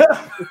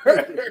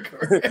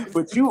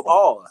 But you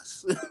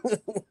ours.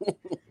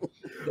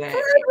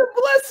 Prayers and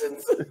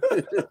blessings.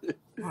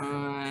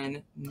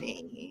 Funny.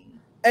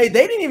 Hey,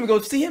 they didn't even go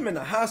see him in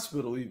the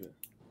hospital even.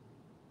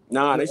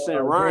 Nah, they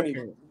sent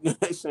Ronnie.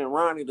 They sent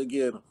Ronnie to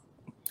get him.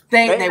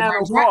 They were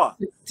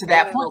to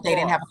that point. They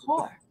didn't have a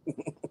car.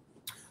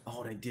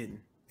 Oh, they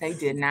didn't. They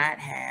did not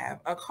have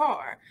a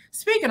car.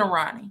 Speaking of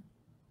Ronnie,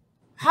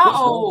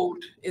 how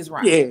old is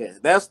Ronnie?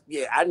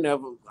 I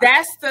never.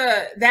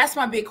 That's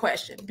my big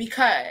question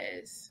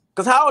because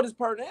how old is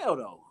Purnell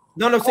though?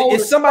 No,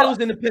 it's somebody who's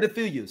in the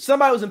pedophilia.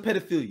 Somebody was in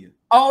pedophilia.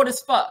 Old as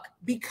fuck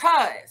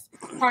because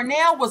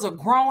Purnell was a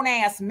grown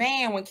ass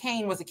man when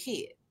Kane was a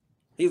kid.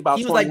 He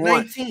was like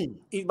 19.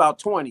 He's about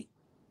 20.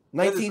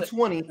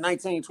 1920.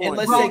 1920. And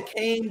let's say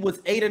Kane was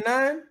 8 or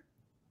 9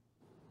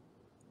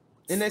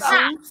 in that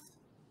series.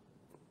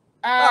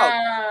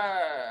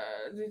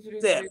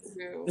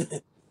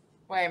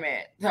 Wait a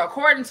minute. So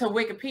according to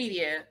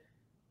Wikipedia,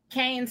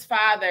 Kane's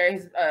father,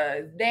 his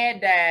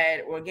dad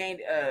died or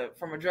gained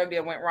from a drug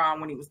deal went wrong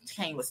when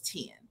Kane was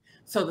 10.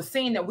 So the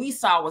scene that we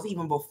saw was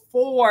even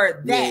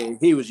before that. Yeah,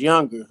 he was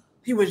younger.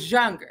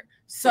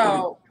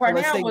 So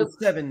Purnell was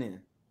 7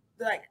 then.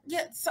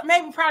 So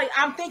maybe probably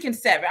I'm thinking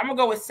 7. I'm gonna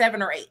go with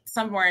 7 or 8,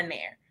 somewhere in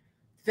there.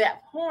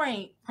 That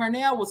point,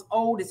 Purnell was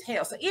old as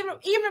hell. So even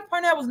if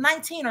Purnell was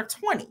 19 or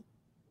 20,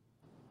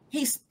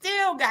 he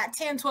still got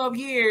 10, 12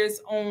 years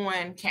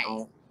on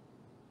Kane.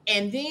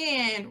 And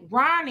then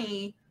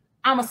Ronnie,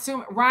 I'm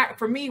assuming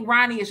for me,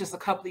 Ronnie is just a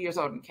couple of years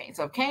older than Kane.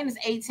 So if Kane is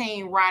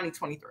 18, Ronnie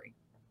 23.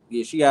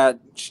 Yeah, she got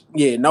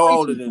no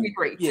older than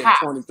 23. Yeah,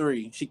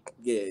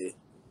 23.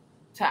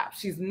 Top.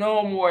 She's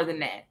no more than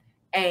that.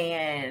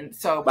 And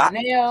so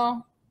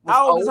Purnell.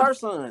 How old is her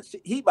son?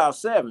 He about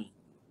 7.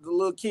 The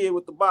little kid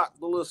with the box,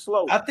 the little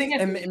slope. I think,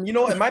 and you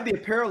know, it might be a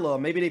parallel.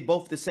 Maybe they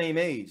both the same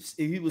age.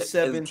 If he was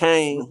 7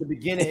 Kane at the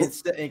beginning,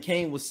 and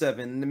Kane was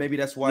 7, and maybe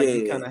that's why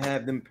you kind of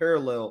have them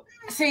parallel.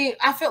 See,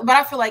 I feel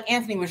like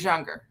Anthony was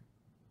younger.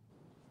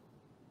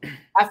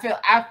 I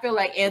feel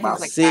like Anthony was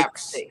like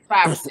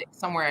 5 or 6,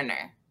 somewhere in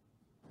there.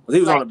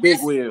 He was on a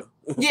big wheel.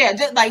 Yeah,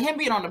 just like him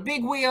being on the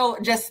big wheel,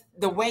 just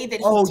the way that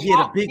he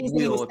the big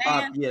wheel.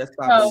 That's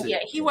 5 or 6. Yeah,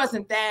 he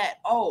wasn't that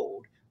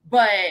old,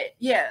 but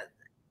yeah,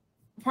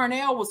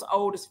 Purnell was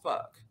old as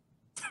fuck.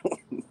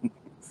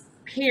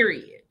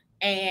 Period.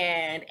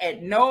 And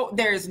at no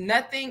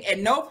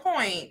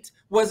point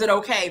was it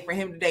okay for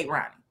him to date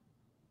Ronnie.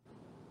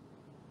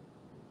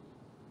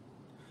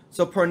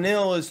 So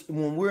Purnell is,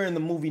 when we're in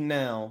the movie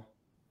now,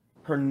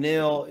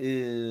 Purnell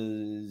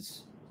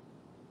is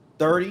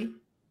 30.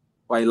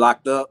 Why he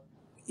locked up?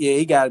 Yeah,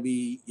 he got to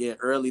be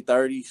early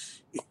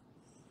 30s.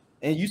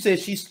 And you said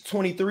she's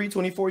 23,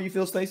 24, you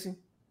feel, Stacey?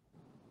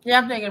 Yeah,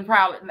 I'm thinking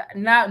probably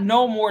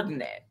no more than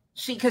that.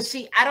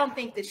 I don't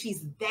think that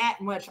she's that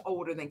much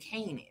older than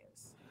Kane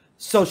is.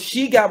 So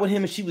she got with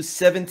him and she was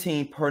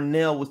 17.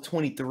 Purnell was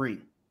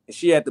 23. And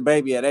she had the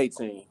baby at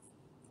 18.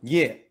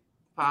 Yeah.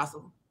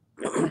 Possible.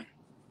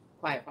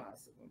 Quite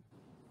possible.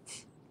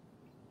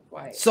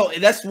 Quite. So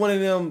that's one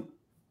of them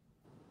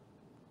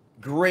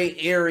gray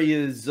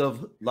areas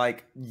of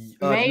like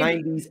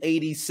 90s,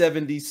 80s,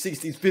 70s,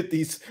 60s,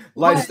 50s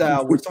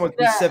lifestyle where someone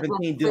can be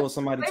 17 deal with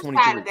somebody 23.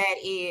 The side of that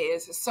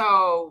is,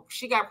 so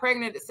she got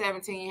pregnant at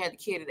 17, had the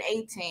kid at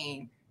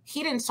 18.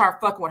 He didn't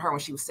start fucking with her when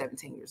she was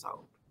 17 years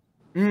old.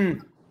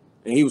 And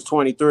he was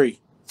 23.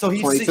 So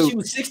she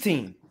was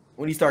 16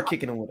 when he started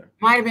kicking him with her.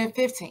 Might have been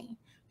 15.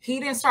 He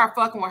didn't start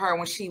fucking with her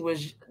when she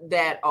was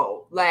that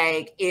old.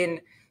 Like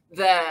in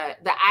the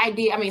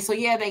idea, I mean, so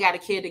yeah, they got a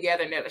kid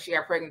together, and she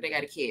got pregnant, they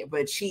got a kid,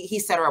 but he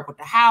set her up with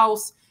the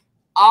house,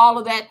 all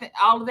of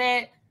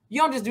that. You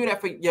don't just do that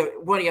for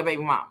one of your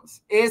baby mamas.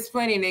 There's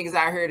plenty of niggas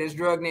out here that's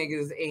drug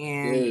niggas,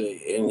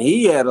 and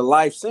he had a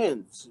life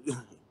sentence,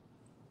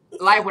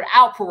 life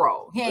without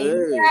parole. He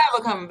ain't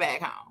never coming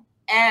back home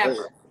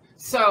ever.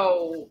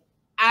 So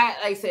like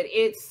I said,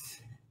 it's.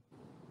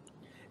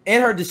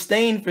 And her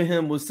disdain for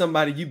him was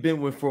somebody you've been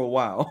with for a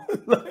while.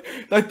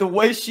 Like the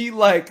way she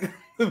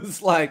it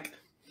was like,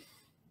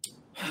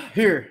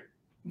 here.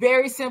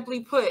 Very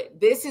simply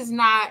put, this is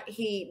not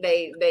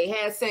they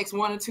had sex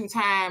 1 or 2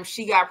 times.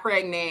 She got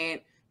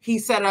pregnant. He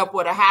set up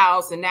with a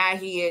house, and now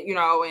he, in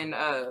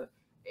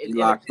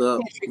locked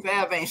up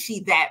forever, and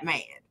she that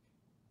mad.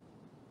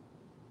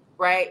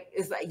 Right?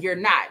 It's like you're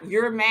not.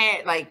 You're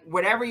mad. Like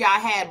whatever y'all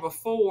had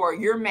before,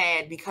 you're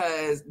mad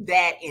because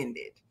that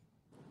ended.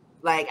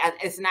 Like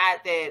it's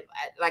not that.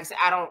 Like I said,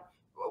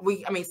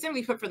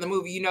 simply put, for the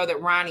movie, you know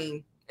that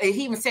Ronnie.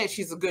 He even said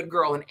she's a good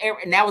girl, and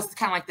that was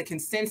kind of like the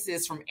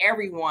consensus from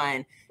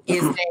everyone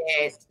is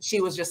that she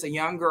was just a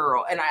young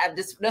girl, and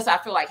that's what I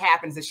feel like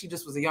happens, that she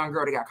just was a young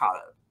girl that got caught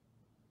up.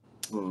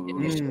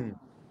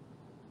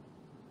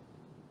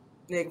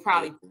 Nigga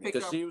probably picked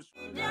up. And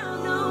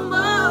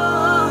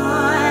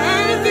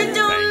if you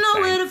don't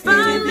know where to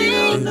find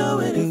me,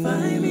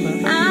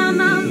 I'm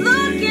not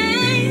looking.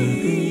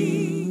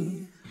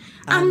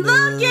 I'm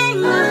looking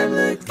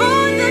for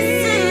the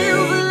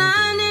silver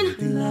lining.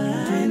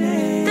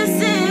 The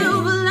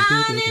silver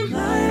lining.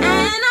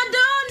 And I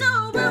don't know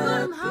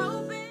where I'm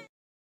hoping.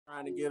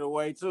 Trying to get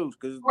away too,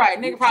 because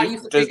nigga probably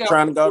used to just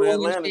trying to go to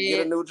Atlanta and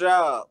get a new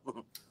job.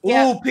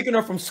 Ooh, picking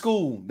her from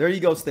school. There you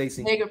go,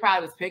 Stacey. Nigga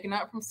probably was picking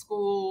up from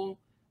school.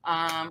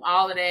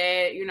 All of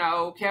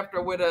that, kept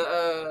her with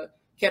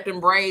kept them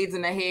braids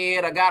in the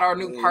head. I got her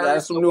new purse.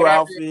 Got some new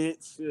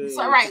outfits.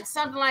 So,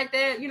 something like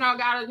that.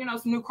 Got her,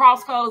 some new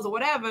cross codes or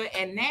whatever.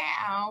 And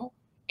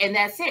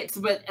that's it. So,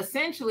 but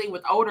essentially,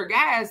 with older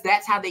guys,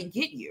 that's how they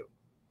get you.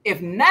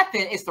 If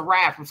nothing, it's the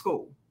ride from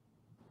school.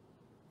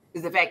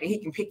 Is the fact that he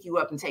can pick you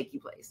up and take you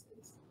places.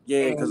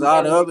 Yeah, because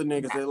all the other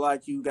niggas that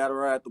like you got to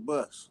ride the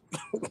bus.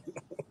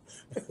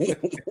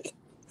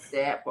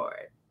 That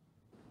part.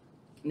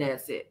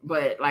 That's it.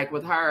 But like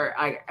with her,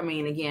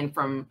 again,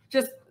 from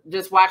just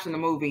watching the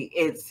movie,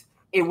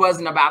 it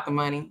wasn't about the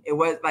money. It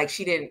was like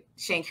she didn't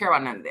care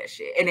about none of that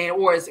shit. And then,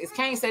 or as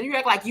Kane said, you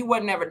act like you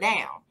wasn't ever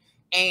down.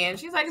 And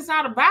she's like, it's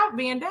not about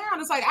being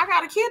down. It's like, I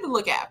got a kid to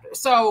look after.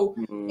 So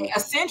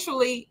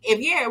essentially,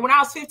 when I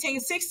was 15,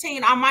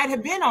 16, I might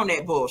have been on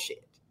that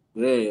bullshit.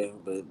 Yeah,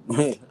 but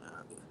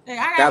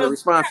I got a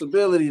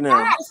responsibility now.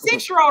 I got a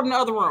 6-year-old in the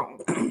other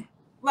room.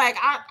 Like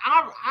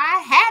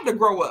I had to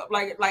grow up.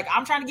 Like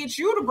I'm trying to get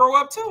you to grow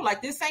up too.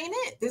 Like this ain't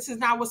it. This is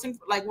not what's in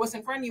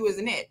front of you,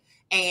 isn't it?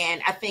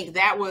 And I think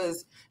that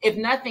was, if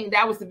nothing,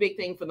 that was the big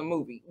thing for the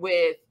movie.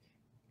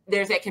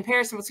 There's that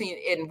comparison between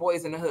it and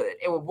Boys in the Hood.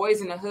 And with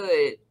Boys in the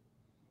Hood,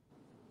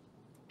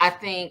 I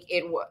think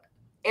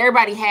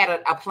everybody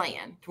had a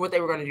plan to what they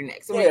were going to do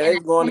next. Yeah, they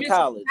were going to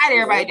college. Not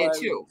everybody did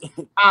too.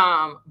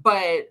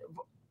 But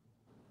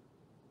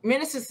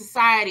Menace to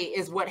Society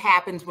is what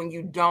happens when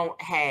you don't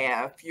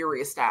have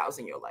Furious Styles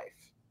in your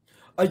life.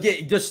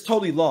 Yeah, just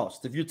totally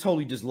lost. If you're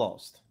totally just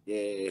lost.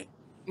 Yeah.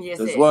 Yes,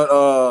 that's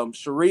what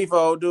Sharif,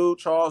 old dude,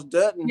 Charles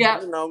Dutton,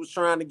 was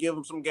trying to give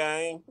him some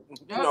game.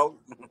 Yep.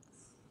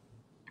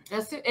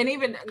 That's it. And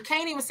even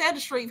Kane even said to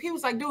Sharif, he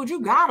was like, dude, you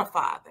got a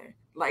father.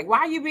 Like,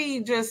 why you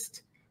be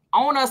just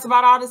on us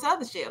about all this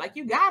other shit? Like,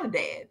 you got a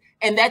dad.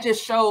 And that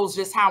just shows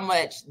just how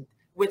much,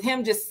 with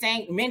him just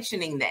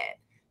mentioning that,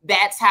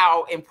 that's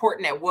how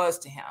important that was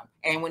to him.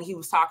 And when he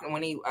was talking,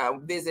 when he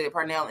visited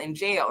Parnell in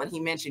jail, and he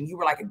mentioned, you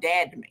were like a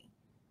dad to me.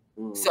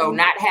 Mm-hmm. So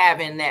not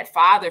having that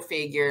father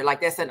figure, like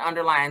that's an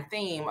underlying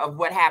theme of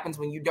what happens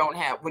when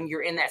when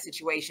you're in that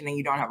situation and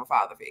you don't have a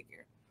father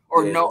figure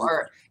or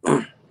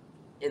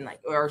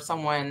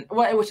someone.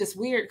 Well, it was just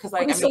weird because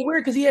so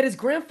weird because he had his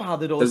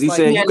grandfather though. Because he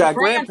said you got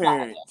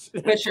grandparents,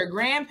 but your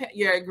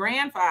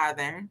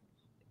grandfather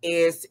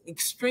is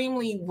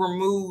extremely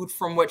removed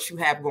from what you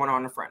have going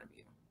on in front of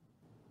you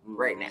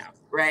right now,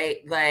 right?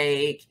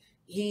 Like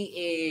he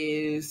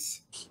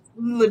is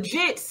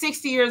legit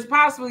 60 years,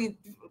 possibly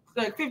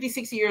like 50,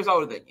 60 years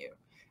older than you,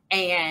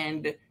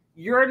 and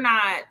you're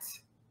not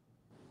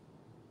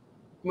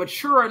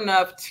mature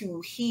enough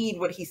to heed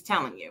what he's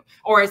telling you.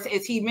 Or as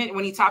he meant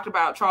when he talked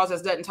about Charles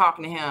S. Dutton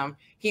talking to him,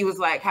 he was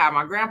like, how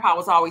my grandpa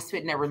was always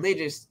spitting that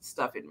religious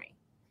stuff in me.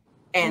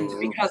 And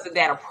because of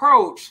that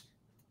approach,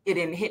 it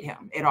didn't hit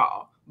him at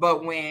all.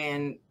 But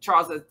when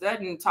Charles S.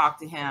 Dutton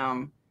talked to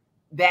him,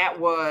 that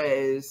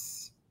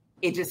was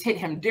it just hit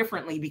him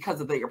differently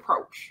because of the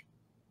approach.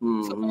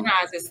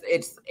 Sometimes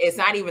it's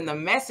not even the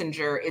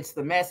messenger, it's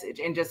the message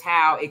and just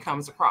how it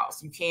comes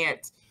across. You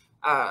can't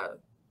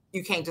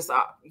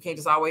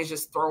just always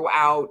just throw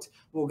out,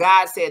 well,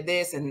 God said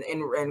this and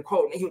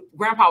quote.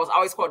 Grandpa was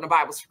always quoting the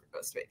Bible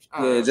speech.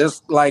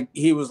 Just like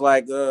he was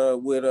like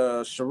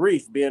with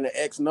Sharif being an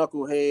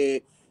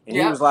ex-knucklehead, and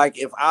he was like,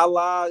 if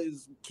Allah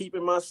is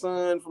keeping my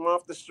son from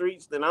off the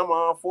streets, then I'm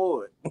all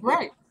for it.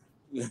 Right.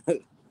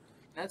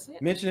 That's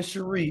it. Mentioning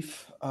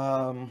Sharif,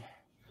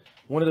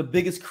 one of the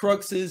biggest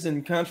cruxes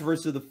and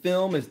controversy of the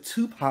film is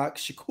Tupac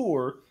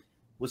Shakur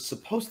was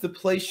supposed to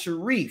play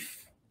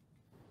Sharif.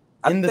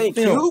 I think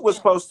Cube was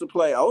supposed to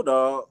play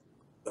O-Dog,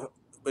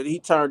 but he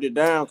turned it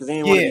down because he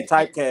didn't want to be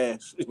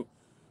typecast.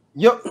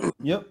 Yep.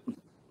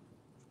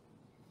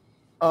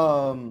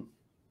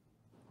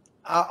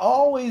 I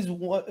always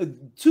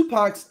want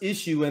Tupac's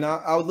issue, and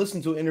I would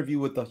listen to an interview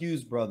with the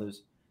Hughes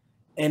brothers,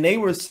 and they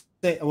were saying,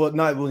 he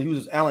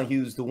was Alan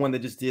Hughes, the one that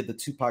just did the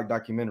Tupac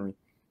documentary,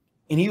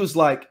 and he was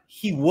like,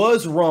 he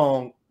was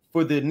wrong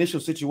for the initial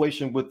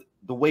situation with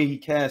the way he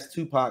cast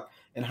Tupac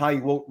and how he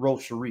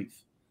wrote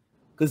Sharif.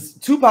 Because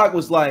Tupac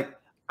was like,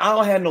 I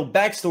don't have no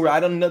backstory. I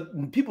don't know.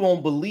 People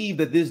won't believe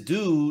that this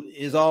dude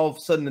is all of a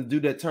sudden the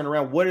dude that turned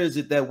around. What is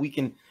it that we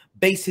can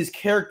base his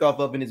character off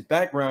of in his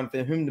background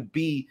for him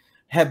to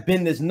have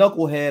been this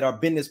knucklehead or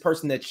been this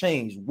person that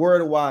changed? Where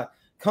do I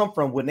come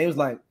from? When they was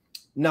like,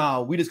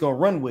 nah, we just gonna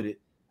run with it.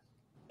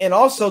 And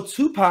also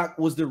Tupac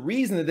was the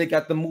reason that they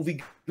got the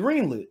movie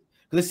greenlit.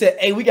 Because they said,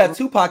 hey, we got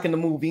Tupac in the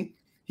movie.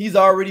 He's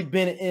already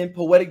been in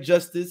Poetic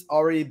Justice,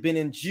 already been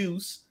in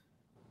Juice.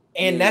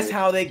 And that's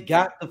how they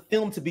got the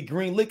film to be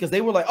greenlit, because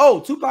they were like,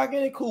 oh, Tupac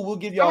in it, cool, we'll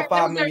give y'all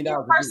 $5 million.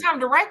 First-time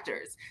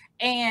directors.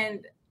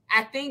 And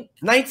I think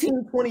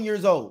 19, 20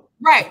 years old.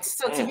 Right.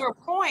 So to your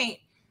point,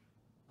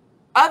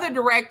 other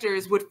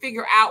directors would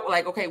figure out,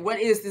 like, okay, what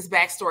is this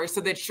backstory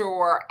so that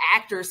your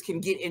actors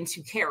can get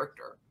into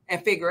character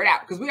and figure it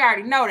out. Because we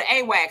already know that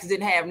AWACS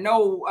didn't have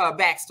no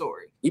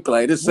backstory. He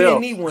played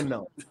himself. He didn't need one,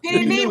 though. He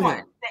didn't need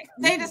one.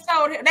 They just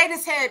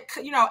had,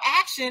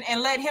 action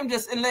and let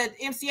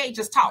MCA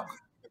just talk.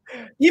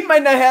 He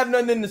might not have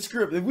nothing in the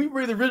script. If we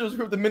read the original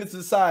script of Menace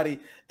Society,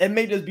 it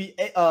may just be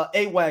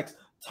AWACS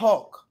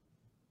talk.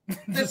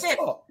 Just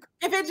talk.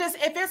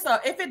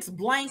 If it's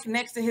blank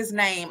next to his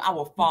name, I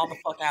will fall the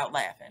fuck out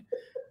laughing.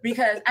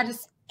 Because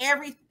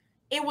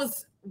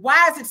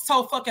why is it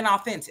so fucking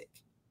authentic?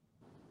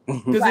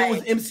 Because it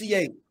was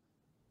MCA.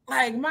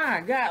 Like,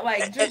 my God,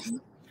 like just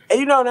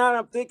and now that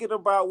I'm thinking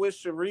about with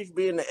Sharif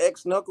being the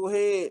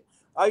ex-knucklehead,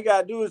 all you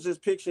gotta do is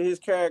just picture his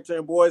character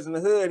in Boys in the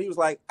Hood. He was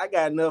like, I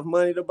got enough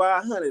money to buy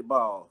 100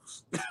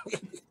 balls.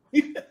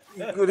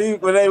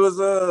 when they was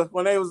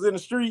in the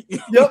street.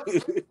 Yep.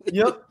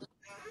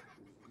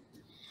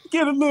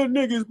 Get a little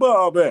nigga's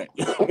ball back.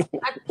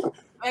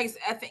 I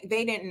think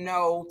they didn't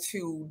know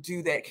to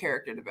do that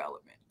character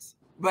development.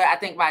 But I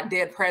think by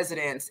Dead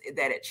Presidents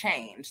that it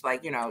changed.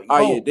 Like,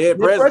 Dead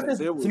Presidents.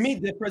 To me,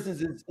 Dead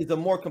Presidents is a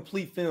more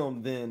complete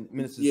film than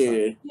Menace.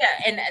 Yeah,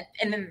 and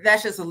then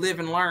that's just a live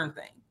and learn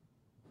thing.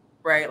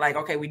 Right? Like,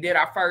 okay, we did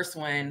our first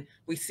one.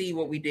 We see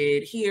what we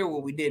did here,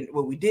 what we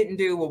didn't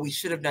do, what we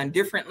should have done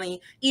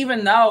differently,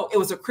 even though it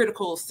was a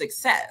critical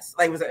success.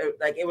 Like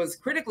it was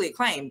critically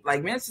acclaimed.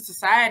 Like Menace to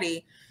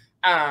Society,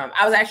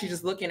 I was actually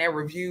just looking at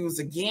reviews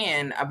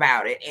again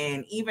about it.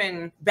 And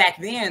even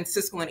back then,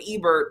 Siskel and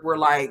Ebert were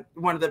like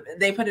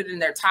they put it in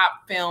their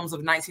top films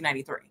of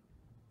 1993.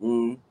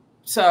 Mm.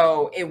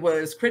 So it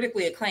was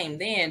critically acclaimed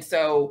then.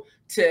 So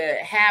to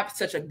have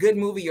such a good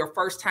movie your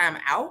first time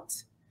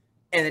out,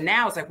 and then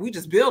now it's like, we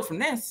just build from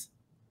this.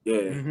 Yeah.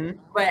 Mm-hmm.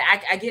 But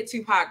I get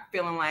Tupac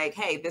feeling like,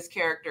 hey, this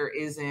character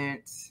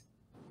isn't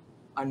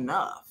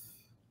enough.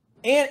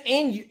 And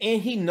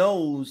he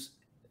knows,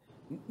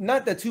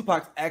 not that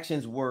Tupac's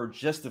actions were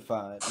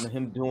justified and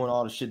him doing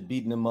all the shit,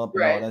 beating him up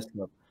and all that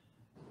stuff.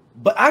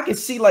 But I can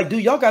see, like,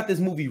 dude, y'all got this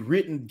movie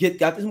written,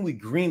 got this movie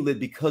greenlit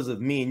because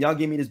of me, and y'all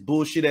gave me this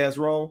bullshit ass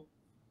role.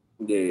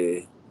 Yeah.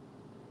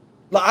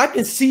 Like, I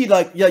can see,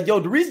 like,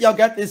 the reason y'all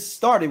got this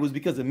started was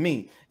because of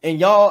me. And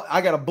y'all,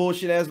 I got a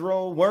bullshit ass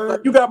role. Word.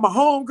 Like, you got my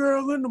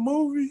homegirl in the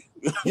movie.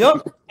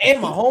 Yep.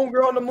 And my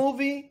homegirl in the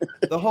movie.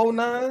 The whole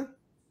nine.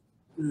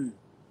 How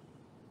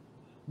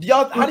do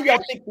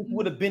y'all think this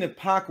would have been if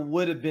Pac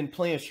would have been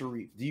playing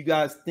Sharif? Do you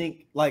guys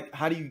think,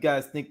 how do you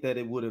guys think that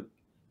it would have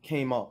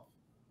came off?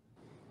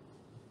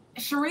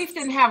 Sharif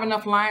didn't have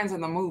enough lines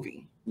in the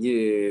movie.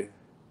 Yeah.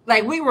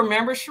 Like, we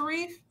remember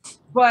Sharif,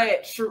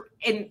 but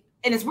and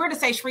it's weird to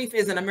say Sharif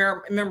isn't a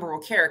memorable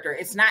character.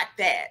 It's not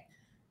that.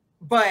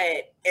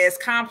 But as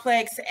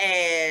complex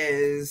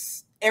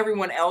as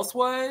everyone else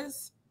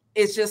was,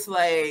 it's just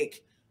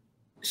like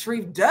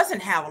Sharif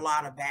doesn't have a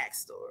lot of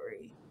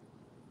backstory.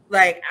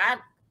 Like,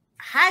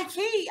 high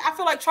key, I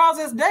feel like Charles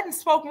S. Dutton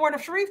spoke more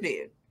than Sharif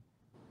did.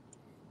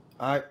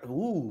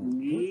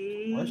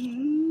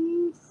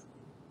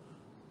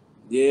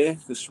 Yeah,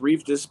 the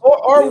Sharif just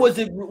or was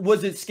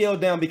it scaled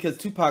down because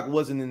Tupac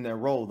wasn't in that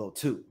role though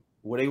too,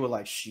 where they were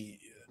like, shit,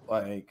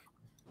 like,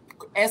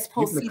 as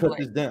you can cut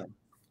this down.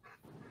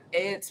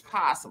 It's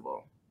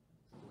possible.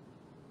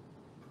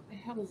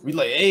 We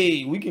like,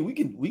 hey, we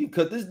can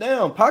cut this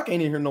down. Pac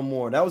ain't in here no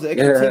more. That was an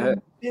extra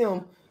 10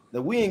 film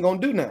that we ain't gonna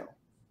do now.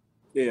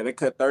 Yeah, they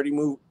cut 30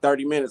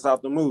 minutes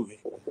off the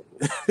movie.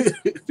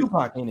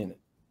 Tupac ain't in it.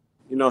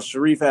 You know,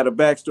 Sharif had a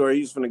backstory.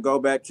 He's gonna go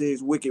back to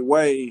his wicked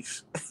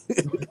ways.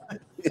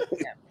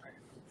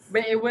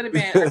 But it would have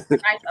been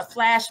a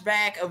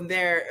flashback of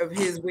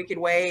his wicked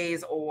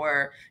ways,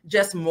 or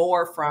just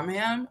more from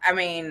him. I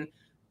mean,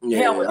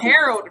 hell, with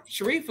Harold,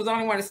 Sharif was the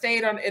only one that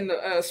stayed in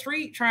the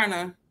street trying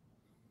to.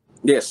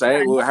 Yeah,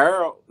 same with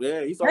Harold.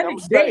 Yeah, he's like, I'm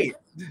staying.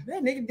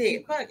 That nigga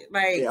dead. Fuck it.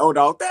 Like, yeah, old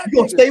dog. You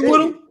gonna stay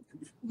with him?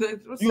 You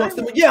gonna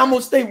stay with? Yeah, I'm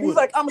gonna stay with him. He's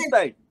like, I'm gonna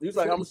stay. He's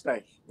like, I'm gonna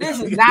stay. This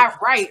is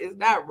not right. It's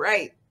not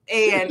right.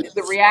 And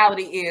the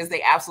reality is,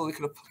 they absolutely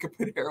could have fucking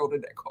put Harold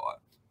in that car.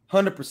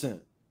 100%.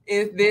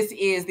 If this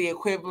is the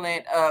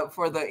equivalent of,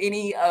 for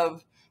any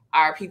of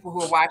our people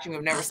who are watching who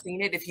have never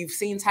seen it, if you've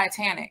seen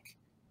Titanic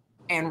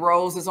and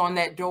Rose is on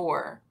that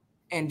door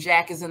and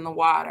Jack is in the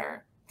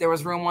water, there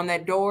was room on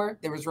that door,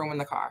 there was room in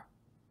the car.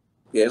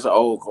 Yeah, it's an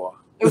old car.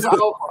 It was an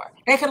old car.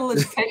 They could have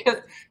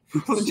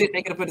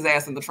put his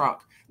ass in the trunk.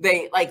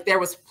 There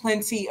was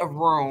plenty of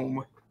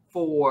room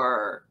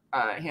for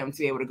him to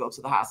be able to go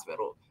to the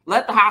hospital.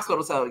 Let the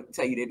hospital tell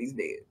you that he's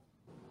dead.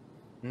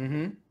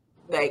 Mm-hmm.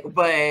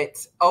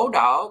 But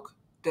O-Dog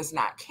does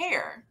not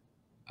care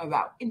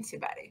about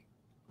anybody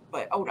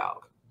but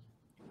O-Dog.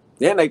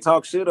 Then they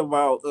talk shit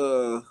about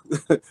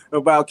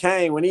about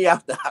Kane when he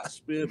out the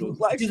hospital.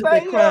 Like, he's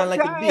crying like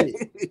a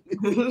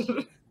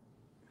bitch.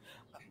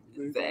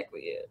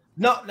 Exactly it.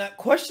 No,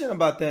 question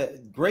about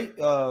that. Great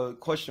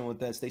question with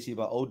that, Stacey,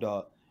 about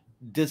O-Dog.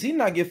 Does he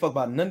not give a fuck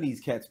about none of these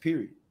cats,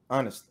 period?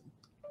 Honestly.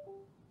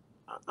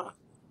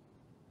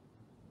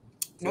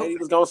 Nope. He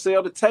was gonna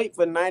sell the tape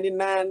for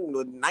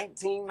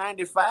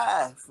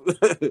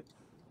 $19.95.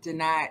 Did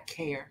not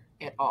care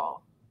at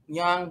all.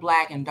 Young,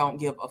 black, and don't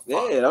give a fuck.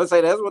 Yeah, I would say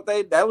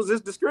that was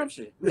his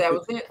description. That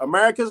was it.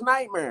 America's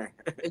nightmare.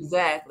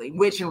 Exactly.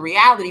 Which in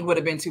reality would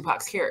have been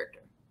Tupac's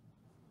character.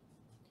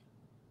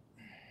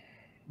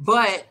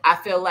 But I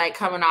feel like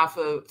coming off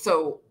of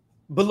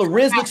But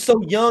Lorenz looks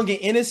so young and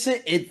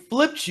innocent, it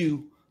flipped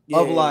you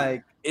of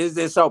like, is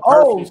this so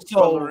perfect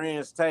for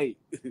Lorenz tape?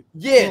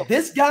 Yeah,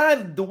 this guy,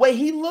 the way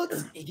he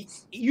looks,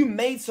 you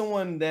made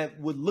someone that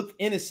would look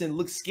innocent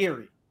look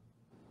scary.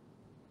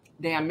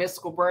 Damn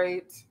mystical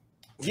braids.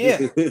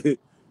 Yeah. Because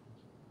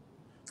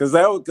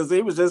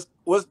he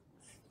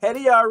had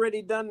he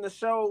already done the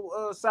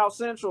show South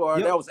Central, or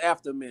that was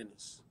after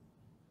Menace?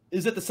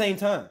 Is it the same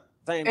time?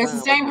 It's the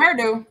same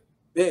hairdo.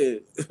 Yeah.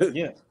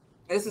 Yeah.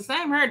 It's the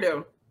same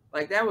hairdo.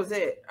 Like, that was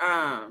it.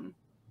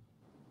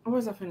 What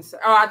was I finna say?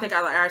 Oh, I think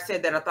I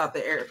said that I thought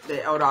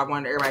the O-Dog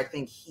wanted everybody to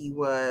think he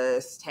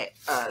was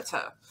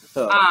tough.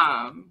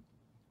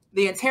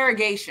 The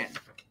interrogation.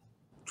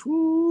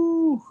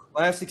 Woo.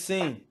 Classic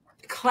scene.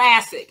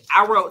 Classic.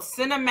 I wrote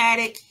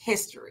cinematic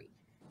history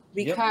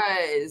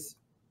because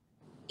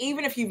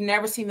even if you've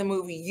never seen the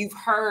movie, you've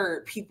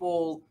heard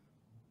people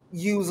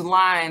use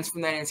lines from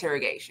that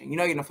interrogation. You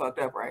know you're fucked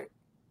up, right?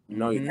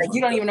 No,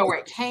 you don't even know where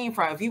it came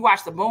from. If you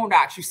watched the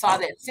Boondocks, you saw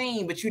that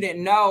scene, but you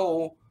didn't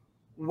know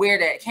where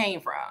that came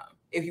from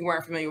if you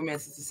weren't familiar with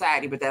Menace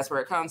Society, but that's where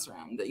it comes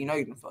from. That you know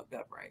you done fucked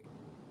up, right?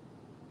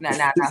 Now,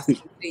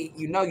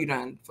 you know you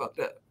done fucked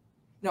up.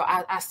 No,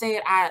 I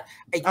said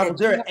Was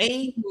there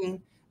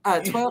an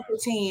 12,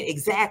 15,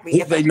 exactly.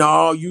 He said,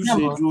 no, you said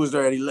you was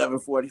there at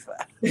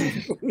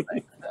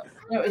 11:45.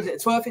 No, it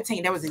was 12,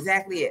 15. That was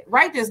exactly it.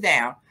 Write this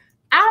down.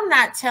 I'm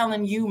not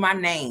telling you my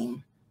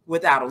name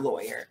without a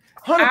lawyer.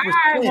 100%.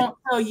 I won't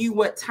tell you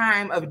what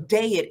time of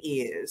day it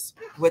is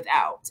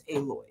without a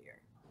lawyer.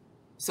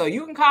 So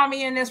you can call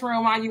me in this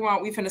room all you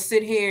want. We finna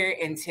sit here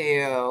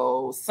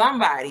until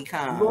somebody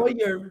comes.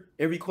 Lawyer.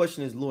 Every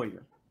question is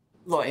lawyer.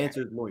 Lawyer. The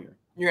answer is lawyer.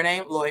 Your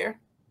name? Lawyer.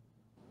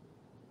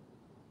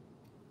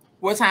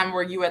 What time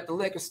were you at the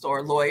liquor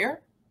store?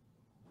 Lawyer.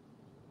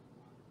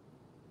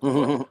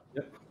 Yep.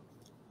 Can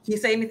you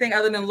say anything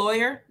other than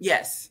lawyer?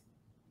 Yes.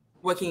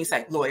 What can you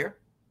say? Lawyer.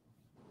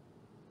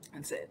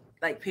 That's it.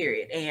 Like,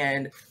 period.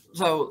 And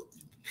so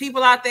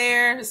people out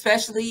there,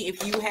 especially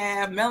if you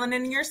have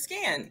melanin in your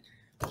skin,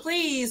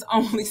 please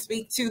only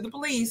speak to the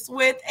police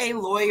with a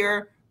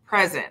lawyer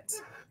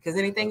present. Because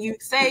anything you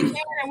say can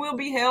and will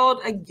be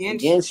held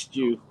against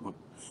you.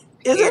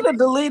 Is it a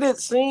deleted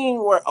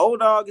scene where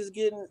O-Dog is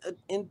getting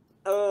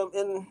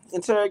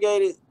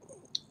interrogated?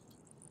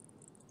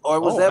 Or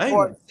was that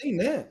part? I seen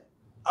that.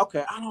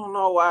 Okay, I don't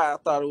know why I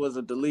thought it was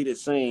a deleted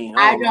scene.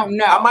 I don't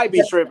know. I might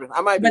be tripping.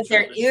 But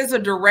there is a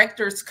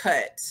director's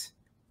cut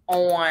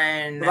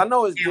on. I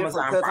know it's different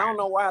Amazon because Prime. I don't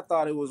know why I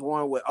thought it was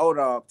one with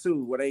O-Dog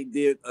too, where they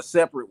did a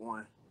separate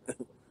one.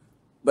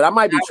 But I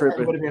might be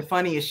tripping. Would have been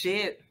funny as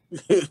shit.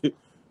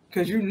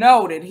 Because you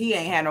know that he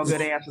ain't had no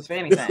good answers for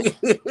anything.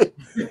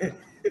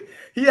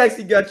 He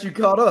actually got you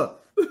caught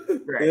up.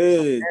 Right.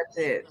 So that's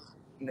it.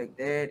 Like,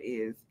 that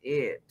is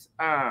it.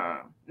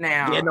 Now,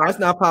 yeah, no, it's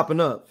not popping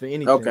up for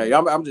anything. Okay,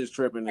 I'm just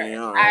tripping.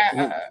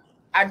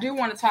 I do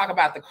want to talk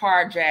about the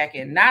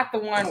carjacking, not the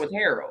one with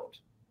Harold,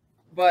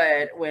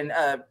 but when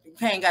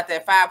Kane got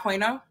that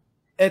 5.0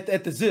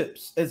 at the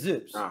Zips, at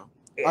Zips. Oh.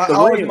 Yeah. The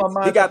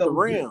rims. He got the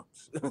rims.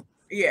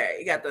 Yeah,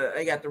 he got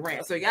the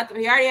rim. So he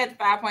already had the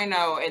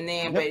 5.0, and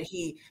then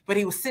but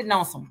he was sitting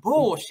on some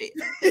bullshit.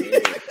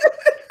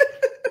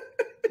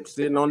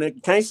 Sitting on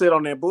that, can't sit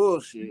on that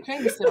bullshit. You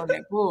can't sit on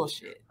that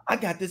bullshit. I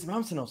got this, but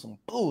I'm sitting on some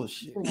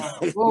bullshit.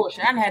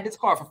 Bullshit. I done had this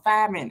car for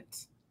 5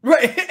 minutes.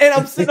 Right, and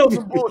I'm sitting on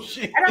some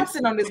bullshit. And I'm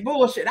sitting on this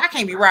bullshit. I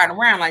can't be riding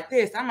around like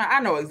this. I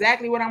know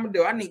exactly what I'm gonna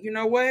do. I need, you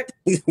know what?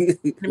 Let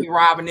me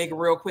rob a nigga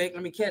real quick.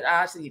 Let me catch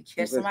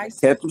somebody.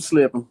 Catch him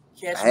slipping.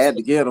 I had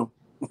to get him.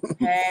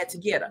 Had to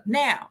get him.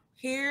 Now,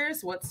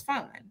 here's what's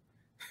fun.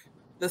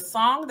 The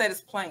song that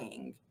is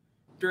playing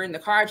during the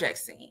carjack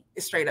scene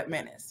is straight up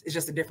Menace. It's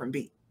just a different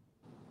beat.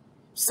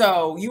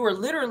 So you are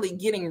literally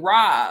getting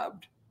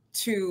robbed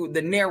to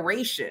the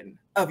narration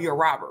of your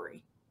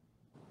robbery.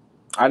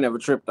 I never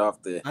tripped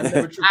off that.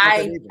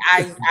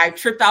 I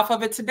tripped off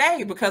of it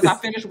today because I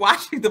finished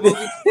watching the movie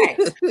today.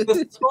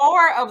 The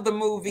score of the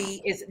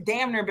movie is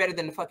damn near better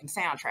than the fucking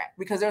soundtrack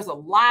because there's a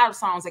lot of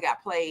songs that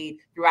got played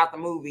throughout the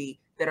movie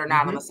that are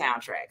not on the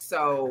soundtrack.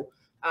 So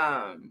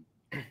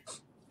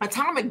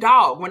Atomic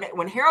Dog,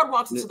 when Harold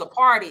walks into the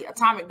party,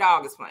 Atomic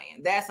Dog is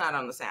playing. That's not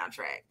on the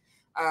soundtrack.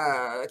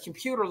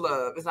 Computer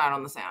Love is not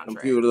on the soundtrack.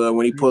 Computer Love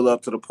when he pull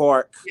up to the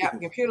park. Yeah,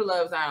 Computer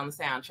Love is not on the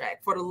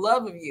soundtrack. For the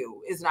Love of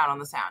You is not on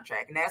the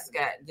soundtrack, and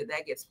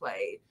that gets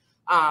played.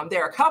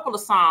 There are a couple of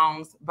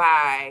songs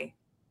by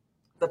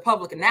the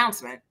Public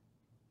Announcement.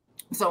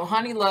 So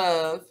Honey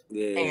Love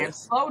and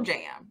Slow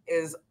Jam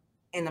is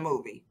in the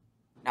movie,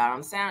 not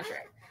on the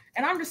soundtrack.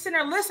 And I'm just sitting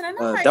there listening.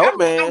 Dope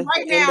Man,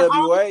 right now,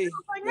 NWA.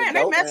 Like, man,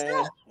 they messed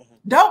up.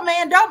 Dope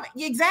Man,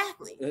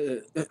 exactly.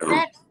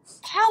 That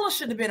hella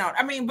should have been on.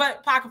 I mean,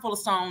 but Pocket Full of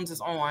Stones is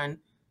on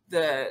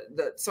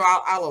the so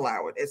I'll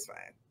allow it. It's fine.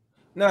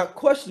 Now,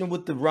 question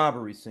with the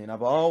robbery scene.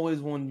 I've always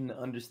wanted to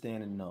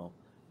understand and know.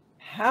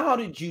 How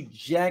did you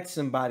jack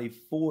somebody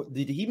for?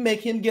 Did he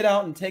make him get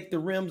out and take the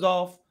rims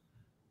off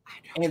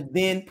and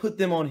then put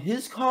them on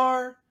his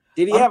car?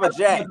 Did he have a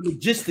jack? The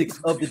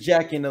logistics of the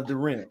jacking of the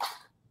rim.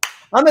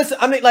 I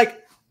mean,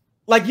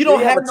 like you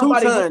don't have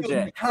nobody with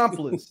an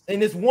accomplice,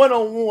 and it's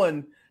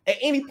one-on-one. At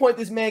any point,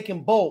 this man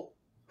can bolt.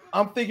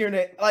 I'm figuring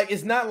that like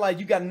it's not like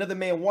you got another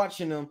man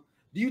watching him.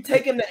 Do you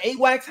take him to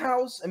AWAC's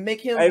house and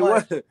make him? Hey,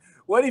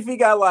 what if he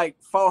got like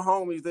 4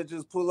 homies that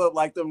just pull up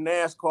like them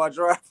NASCAR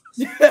drivers?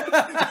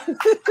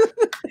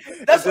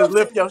 That's just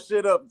lift your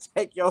shit up, and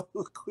take your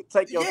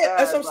yeah.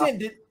 That's what I'm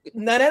saying.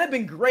 Now that'd have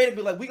been great. It'd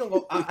be like we gonna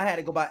go. I had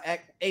to go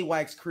by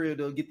AWAC's crib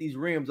to get these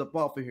rims up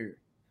off of here.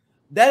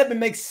 That even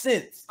makes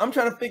sense. I'm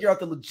trying to figure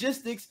out the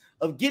logistics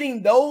of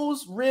getting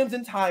those rims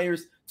and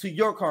tires to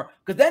your car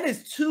because that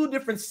is 2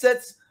 different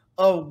sets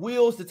of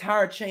wheels to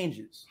tire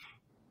changes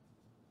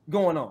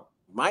going on.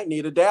 Might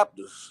need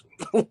adapters.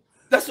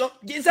 That's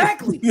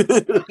exactly.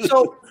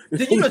 So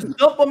did you just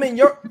dump them in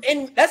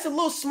and that's a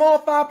little small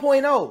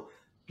 5.0.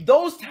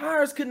 Those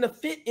tires couldn't have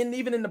fit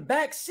even in the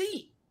back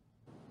seat.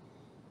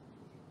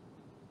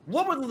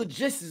 What were the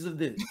logistics of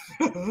this?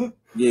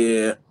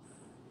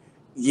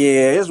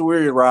 Yeah, it's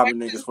weird robbing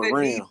niggas for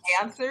real.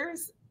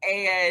 Answers,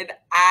 and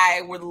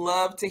I would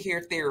love to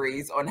hear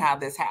theories on how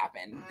this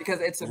happened because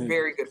it's a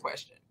very good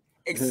question.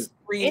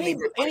 Extremely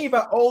good question. Any of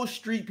our old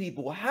street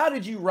people, how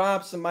did you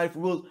rob somebody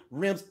for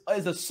rims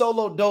as a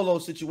solo dolo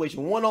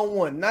situation,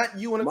 one-on-one, not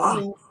you and a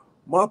crew?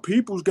 My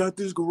people's got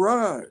this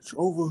garage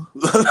over.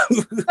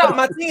 No,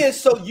 my thing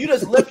is, so you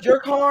just left your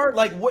car?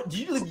 Like, what? Do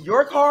you leave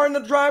your car in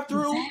the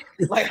drive-through?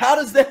 Like, how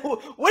does that?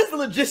 What is the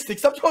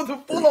logistics? I'm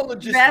talking full-on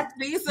logistics.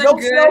 These are no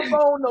good. cell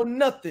phone, no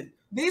nothing.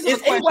 These are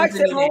is AWAC's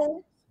at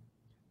home?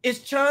 Is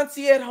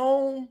Chauncey at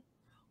home?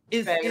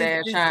 Is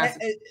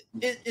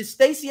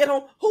Stacy at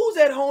home? Who's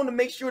at home to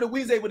make sure that we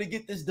was able to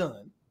get this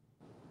done?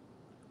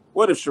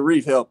 What if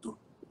Sharif helped him?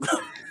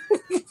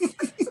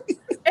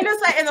 And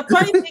it's like, and the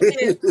funny thing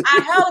is, I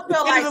hella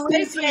feel like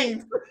Stacey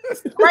ain't.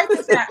 Break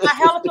this down. I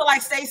hella feel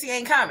like Stacey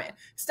ain't coming.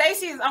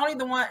 Stacey is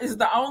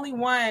the only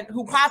one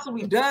who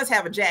possibly does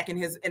have a jack in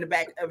the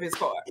back of his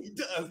car. He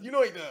does. You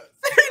know he does.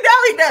 You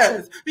know he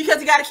does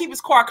because he got to keep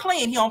his car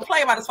clean. He don't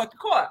play about his fucking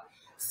car.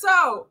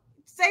 So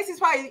Stacey's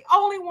probably the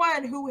only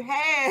one who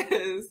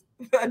has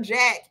a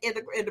jack in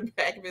the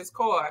back of his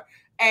car,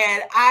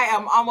 and I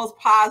am almost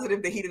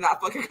positive that he did not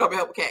fucking come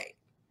help Kate.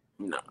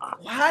 No.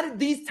 How did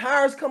these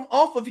tires come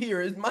off of here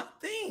is my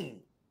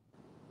thing.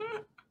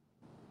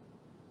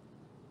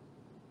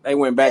 They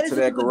went back to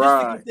that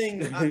garage.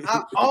 Thing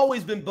I've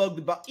always been bugged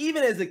about.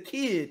 Even as a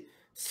kid,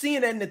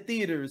 seeing that in the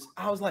theaters,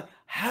 I was like,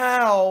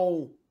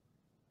 how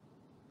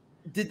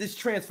did this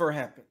transfer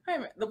happen? Wait a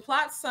minute. The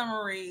plot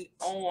summary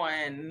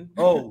on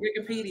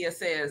Wikipedia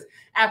says,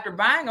 after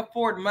buying a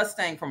Ford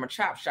Mustang from a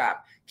chop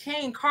shop,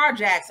 Kane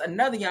carjacks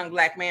another young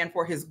black man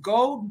for his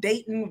gold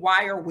Dayton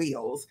wire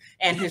wheels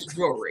and his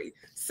jewelry.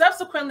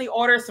 Subsequently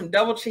orders some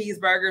double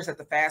cheeseburgers at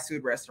the fast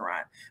food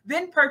restaurant.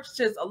 Then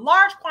purchases a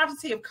large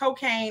quantity of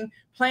cocaine,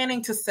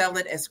 planning to sell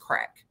it as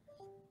crack.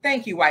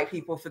 Thank you, white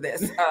people, for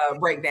this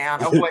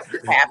breakdown of what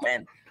just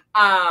happened.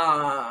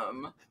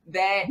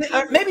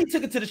 That maybe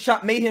took it to the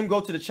shop, made him go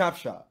to the chop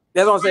shop.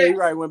 That's what I'm saying. He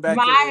right went back.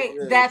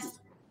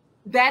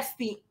 That's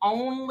the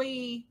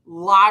only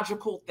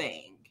logical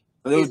thing.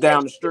 It was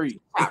down the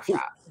street. Chop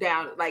shop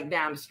down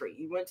the street.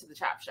 You went to the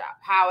chop shop.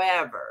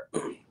 However,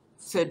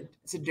 to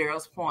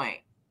Daryl's point,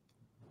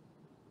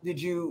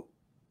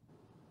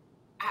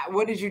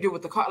 what did you do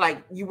with the car?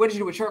 Like, what did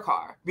you do with your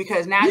car?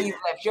 Because now you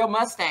left your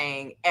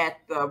Mustang at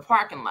the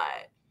parking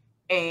lot.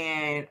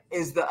 And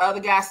is the other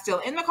guy still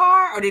in the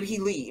car, or did he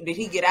leave? Did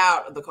he get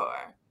out of the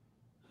car?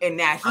 And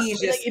now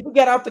he's just... If you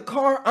get out the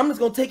car, I'm just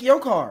going to take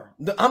your car.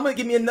 I'm going to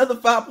give me another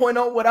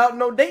 5.0 without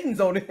no datings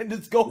on it and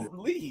just go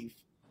leave.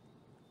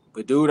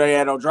 But dude, they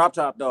had no drop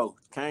top, though.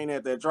 Kane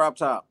had that drop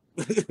top.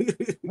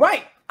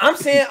 Right. I'm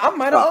saying I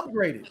might have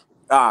upgraded.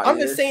 I'm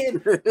just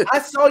saying, I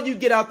saw you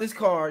get out this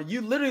car.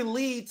 You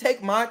literally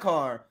take my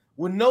car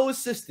with no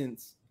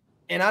assistance,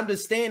 and I'm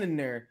just standing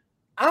there.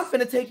 I'm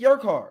finna take your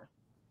car.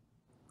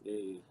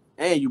 Yeah.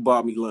 And you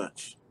bought me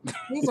lunch.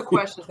 These are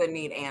questions that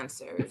need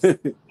answers.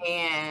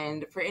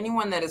 And for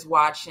anyone that is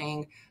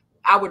watching,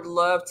 I would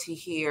love to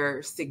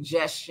hear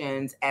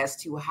suggestions as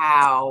to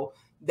how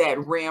that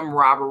rim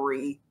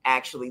robbery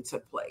actually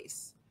took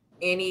place.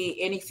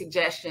 Any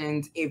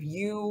suggestions? If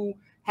you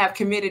have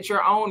committed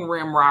your own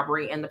rim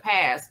robbery in the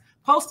past,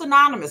 post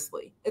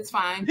anonymously. It's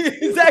fine.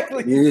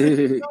 Exactly.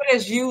 Do it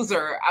as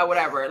user or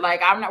whatever.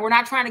 Like, we're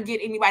not trying to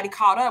get anybody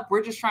caught up.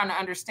 We're just trying to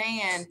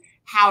understand,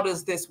 how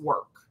does this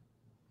work?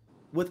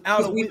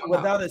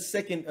 Without a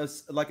second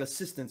like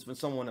assistance from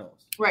someone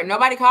else. Right.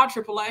 Nobody called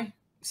AAA.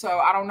 So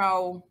I don't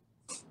know.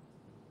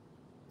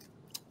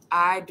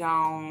 I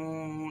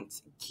don't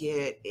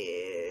get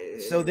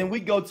it. So then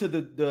we go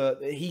to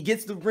he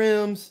gets the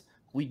rims.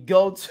 We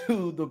go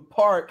to the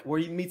park where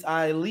he meets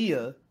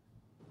Alina.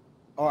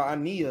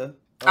 At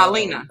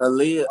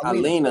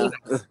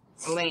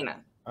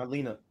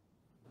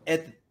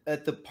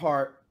the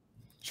park.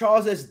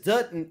 Charles S.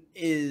 Dutton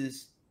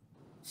is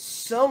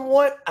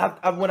somewhat.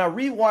 When I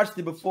rewatched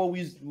it before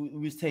we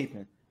was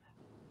taping,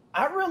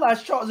 I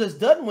realized Charles S.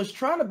 Dutton was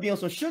trying to be on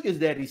some Sugar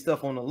Daddy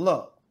stuff on the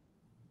low.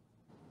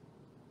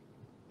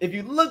 If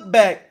you look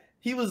back,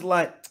 he was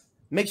like,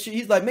 make sure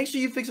you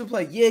fix a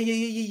plate.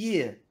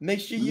 Yeah. Make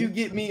sure you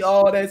get me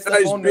all that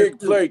stuff on big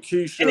plate,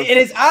 Keisha. And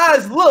his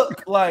eyes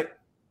look like,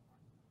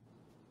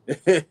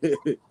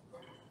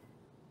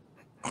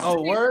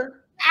 oh, word.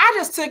 I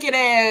just took it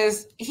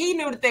as he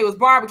knew that they was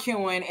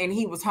barbecuing and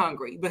he was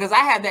hungry, because I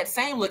had that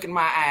same look in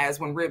my eyes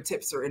when rib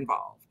tips are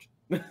involved.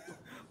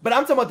 But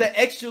I'm talking about that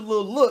extra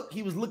little look.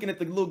 He was looking at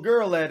the little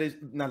girl not a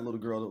little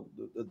girl,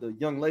 the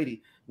young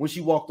lady when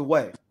she walked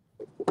away.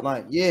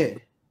 Like, yeah,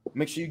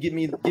 make sure you give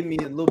me a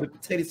little bit of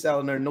potato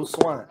salad in there, no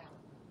swine.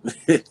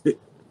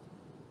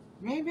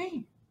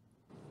 Maybe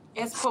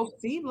it's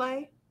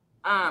possible.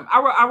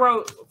 I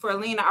wrote for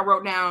Alina. I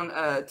wrote down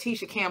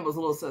Tisha Campbell's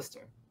little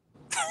sister.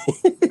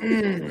 Because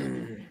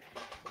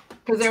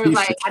there was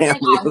like, I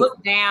think I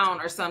looked down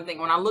or something.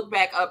 When I look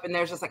back up, and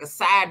there's just like a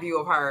side view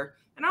of her,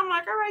 and I'm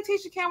like, all right,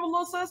 Tisha Campbell,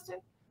 little sister.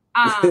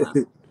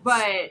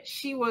 But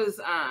she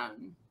was,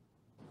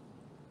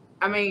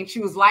 she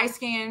was light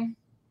skinned.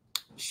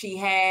 She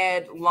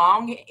had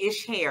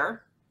long-ish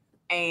hair,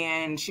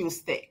 and she was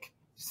thick.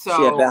 So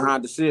she had that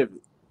Honda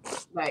Civic.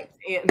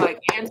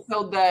 And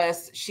so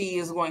thus she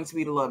is going to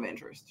be the love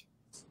interest.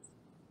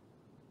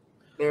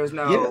 There's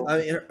no.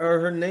 Yeah,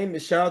 her name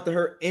is, shout out to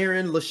her,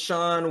 Erin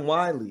LaShawn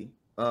Wiley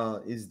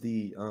is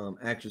the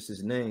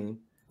actress's name.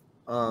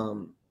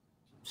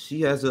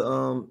 She has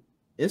a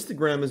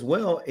Instagram as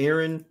well.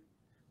 Erin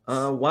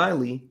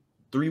Wiley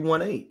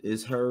 318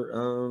 is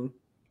her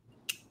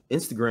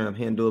Instagram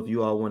handle. If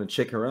you all want to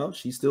check her out,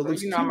 she still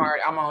looks.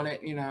 I'm on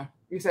it. You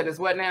said it's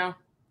what now?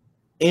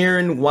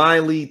 Erin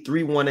Wiley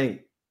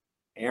 318.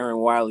 Erin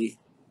Wiley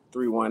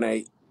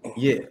 318.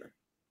 Yeah.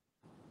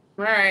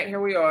 All right,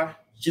 here we are.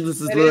 She looks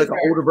like an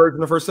older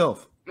version of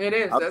herself. It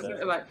is. That's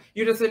like,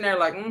 you're just sitting there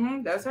like,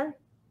 that's her.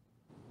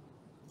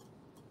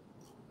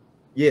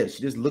 Yeah,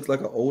 she just looks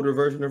like an older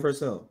version of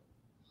herself.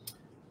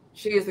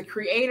 She is the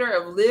creator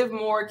of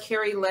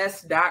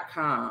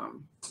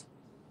LiveMoreCarryLess.com.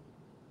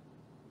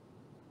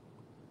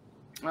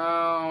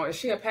 Oh, is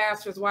she a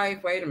pastor's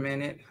wife? Wait a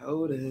minute.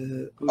 Hold up.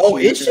 Oh,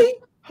 is she?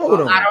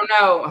 Hold on. I don't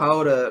know.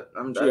 Hold up.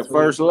 I'm just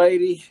first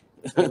lady.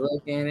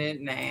 Looking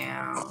it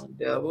now.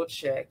 Double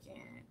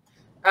checking.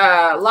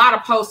 A lot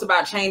of posts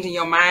about changing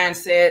your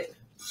mindset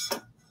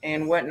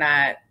and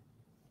whatnot.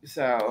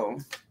 So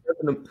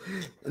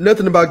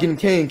nothing about getting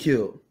Kane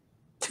killed.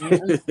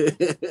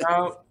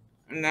 No.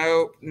 I'm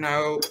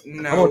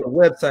on the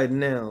website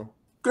now.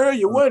 Girl,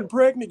 you wasn't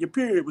pregnant. Your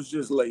period was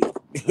just late.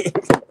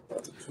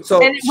 So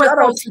shout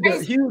out to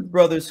the Hughes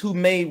brothers, who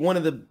made one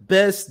of the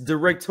best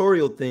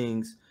directorial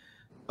things.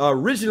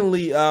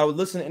 Originally, I was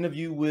listening to an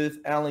interview with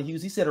Alan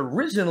Hughes. He said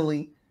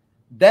originally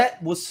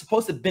that was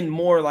supposed to have been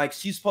more like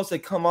she's supposed to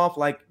come off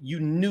like you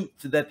knew,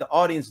 so that the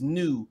audience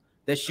knew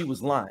that she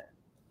was lying.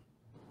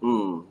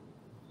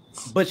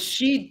 But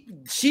she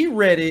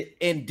read it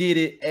and did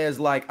it as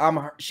like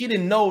she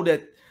didn't know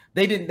that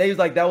they was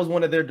like that was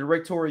one of their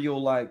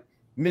directorial like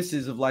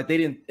misses of like they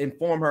didn't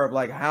inform her of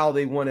like how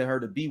they wanted her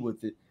to be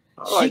with it.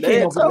 She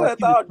came up with like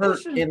she was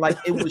hurt and like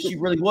she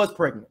really was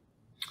pregnant.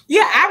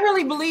 Yeah,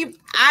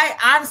 I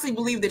honestly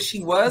believe that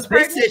she was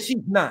pregnant. They said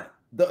she's not.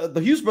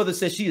 The Hughes brothers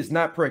said she is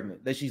not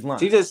pregnant, that she's lying.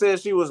 She just said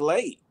she was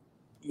late.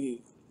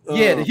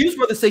 Yeah, the Hughes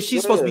brothers say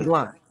she's supposed to be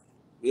lying.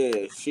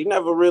 Yeah, she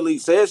never really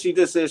said, she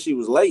just said she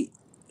was late.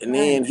 And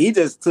then he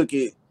just took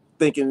it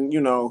thinking,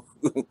 you know,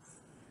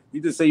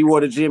 you just say you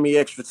wore the Jimmy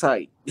extra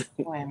tight.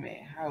 Wait a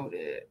minute, hold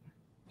it.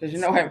 Because you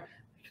know him.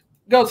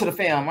 Go to the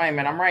film. Wait a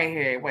minute, I'm right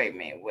here. Wait a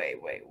minute, wait.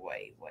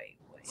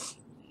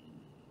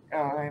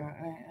 Oh,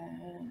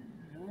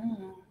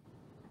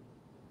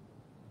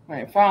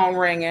 wait, phone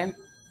ringing.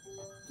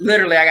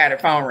 Literally, I got her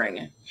phone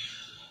ringing.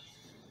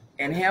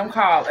 And her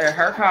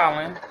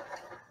calling.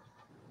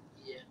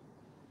 Yeah.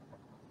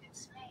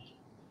 It's me.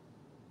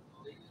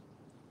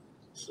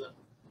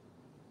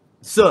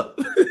 Sup?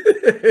 I'm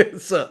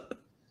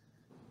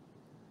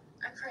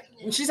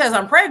pregnant. And she says,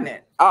 I'm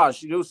pregnant. Oh,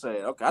 she do say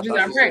it. Okay, I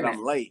thought she said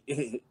I'm late.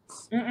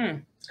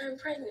 I'm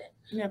pregnant.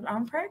 Yeah,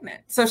 I'm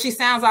pregnant. So she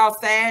sounds all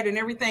sad and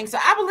everything. So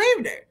I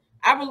believed her.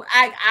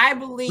 I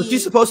believe. But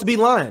she's supposed to be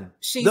lying.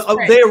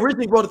 They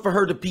originally wrote it for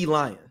her to be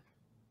lying.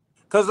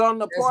 Because on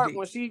the part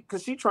when she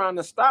trying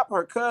to stop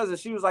her cousin,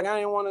 she was like, I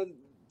didn't want to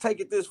take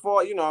it this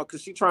far, you know,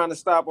 because she trying to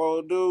stop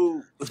old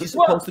dude. She's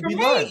supposed to be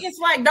lying. It's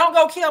like, don't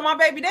go kill my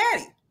baby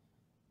daddy.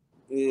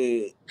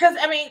 Yeah.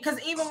 Because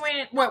even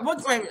when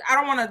I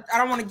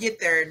don't want to get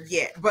there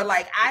yet, but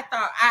like I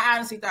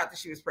honestly thought that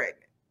she was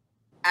pregnant.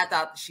 I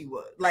thought that she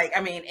would. Like,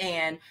 I mean,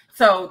 and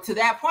so to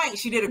that point,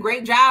 she did a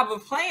great job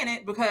of playing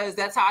it because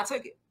that's how I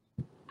took it.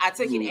 I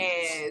took it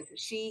as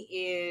she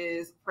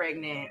is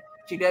pregnant.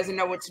 She doesn't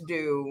know what to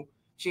do.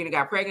 She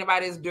got pregnant by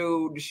this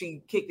dude.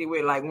 She kicked it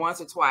with like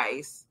once or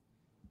twice.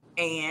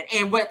 And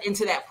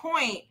to that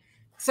point,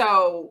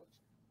 so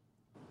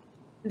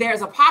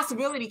there's a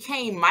possibility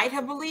Kane might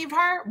have believed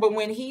her, but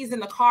when he's in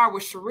the car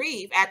with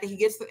Sharif after he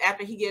gets the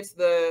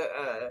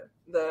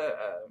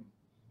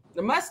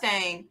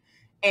Mustang,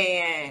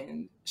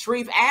 and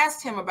Sharif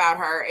asked him about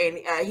her,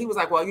 and he was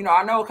like, "Well, you know,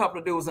 I know a couple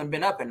of dudes have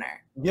been up in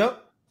there."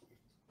 Yep.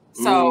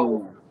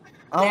 So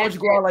I don't want you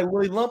to go out like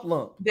Willie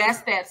Lump.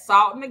 That's that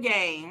salt in the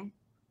game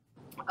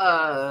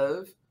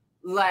of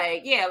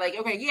like, yeah, like,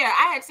 okay, yeah,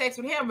 I had sex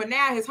with him, but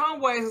now his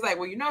homeboys is like,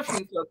 well, you know, she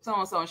can fuck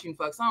so-and-so and she can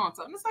fuck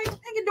so-and-so. And it's like,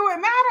 nigga, do it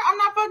matter? I'm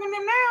not fucking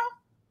them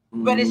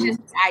now. But it's just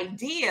this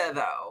idea,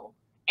 though.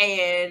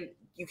 And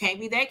you can't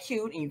be that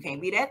cute and you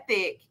can't be that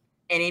thick.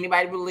 And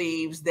anybody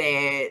believes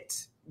that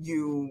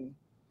you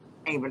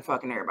ain't been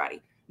fucking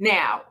everybody.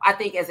 Now, I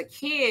think as a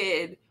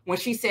kid, when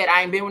she said,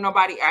 I ain't been with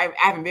nobody, I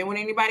haven't been with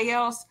anybody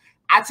else,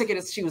 I took it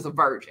as she was a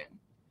virgin.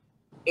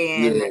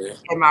 And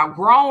in my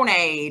grown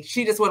age,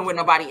 she just wasn't with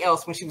nobody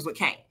else when she was with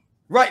Kane.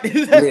 Right.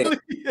 Exactly.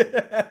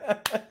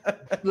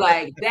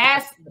 Like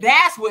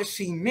that's what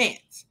she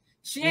meant.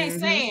 She ain't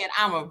saying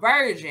I'm a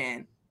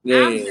virgin.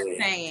 I'm just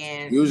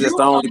saying you was just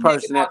the only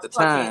person at the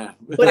time.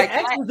 But like, it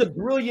actually was a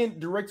brilliant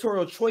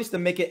directorial choice to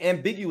make it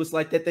ambiguous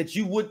like that. That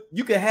you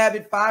could have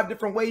it 5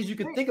 different ways you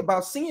could think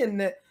about seeing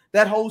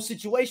that whole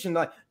situation.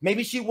 Like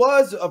maybe she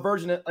was a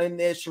virgin and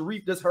that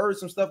Sharif just heard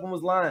some stuff and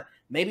was lying.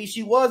 Maybe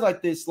she was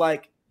like this,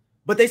 like.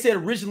 But they said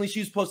originally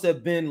she was supposed to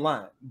have been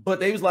lying. But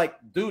they was like,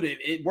 dude,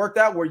 it worked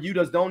out where you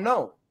just don't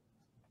know.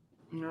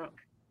 Yeah.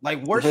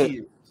 Like where she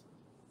is.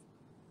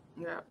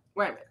 Yeah.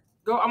 Wait a minute.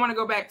 I want to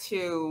go back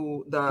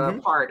to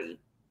the party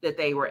that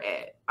they were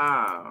at.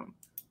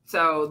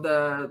 So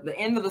the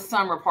end of the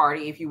summer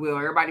party, if you will,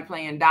 everybody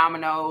playing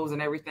dominoes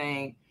and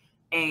everything.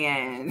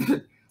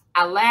 And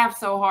I laughed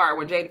so hard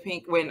when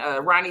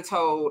Ronnie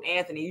told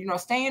Anthony, you know,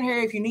 stay in here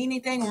if you need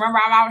anything. Remember,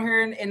 I'm out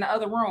here in the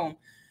other room.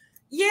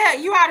 Yeah,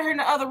 you out here in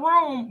the other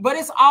room, but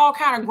it's all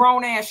kind of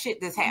grown ass shit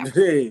that's happening.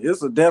 Hey,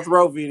 it's a death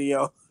row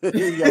video. And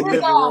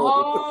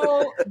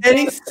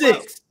he's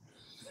 6.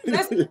 No,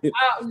 it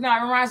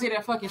reminds me of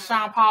that fucking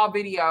Sean Paul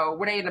video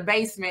where they in the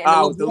basement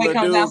and the little boy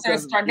comes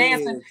downstairs and start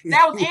dancing.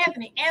 That was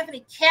Anthony.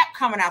 Anthony kept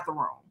coming out the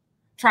room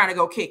trying to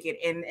go kick it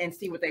and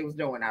see what they was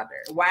doing out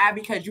there. Why?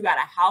 Because you got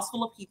a house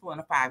full of people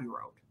and a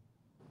 5-year-old.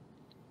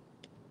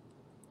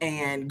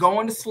 And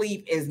going to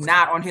sleep is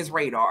not on his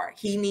radar.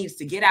 He needs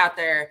to get out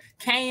there.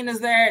 Kane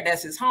is there.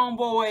 That's his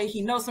homeboy.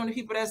 He knows some of the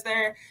people that's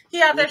there.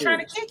 He out there trying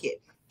to kick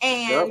it.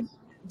 And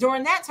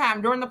during that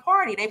time, during the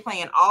party, they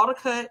playing all the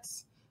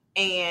cuts.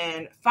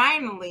 And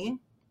finally,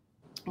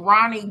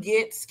 Ronnie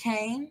gets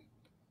Kane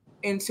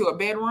into a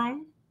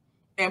bedroom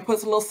and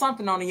puts a little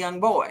something on the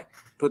young boy.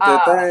 Put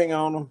that thing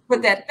on him.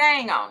 Put that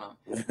thing on him.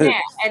 Yeah.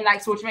 And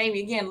like, so which made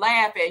me again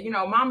laugh at, you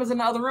know, Mama's in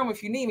the other room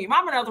if you need me.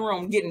 Mama in the other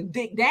room getting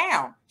dick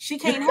down. She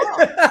can't help.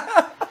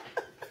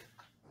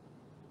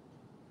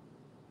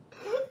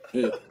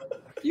 She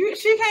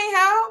can't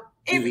help.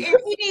 If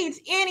he needs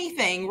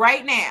anything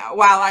right now,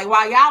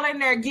 while y'all in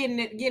there getting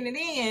it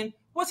in,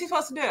 what's he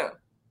supposed to do?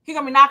 He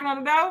gonna be knocking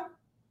on the door?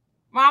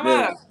 Mama.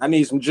 Yeah, I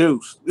need some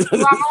juice. I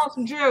want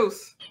some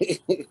juice.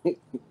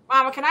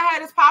 Mama, can I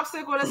have this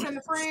popsicle that's in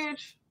the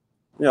fridge?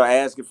 You know,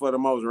 asking for the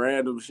most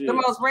random shit. The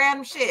most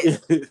random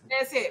shit.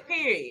 That's it,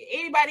 period.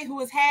 Anybody who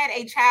has had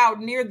a child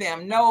near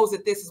them knows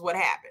that this is what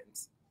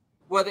happens.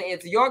 Whether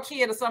it's your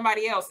kid or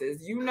somebody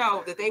else's, you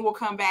know that they will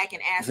come back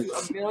and ask you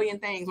a million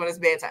things when it's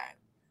bedtime.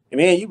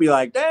 And then you be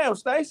like, damn,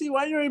 Stacy,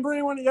 why you ain't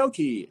bring one of your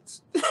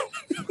kids?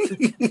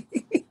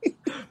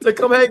 To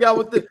come hang out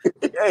with the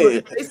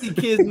Stacy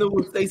kids knew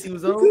what Stacy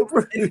was on.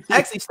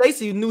 Actually,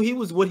 Stacy knew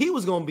what he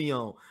was gonna be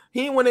on.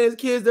 He ain't one of his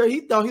kids there.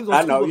 He thought he was on.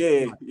 I know,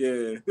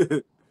 yeah.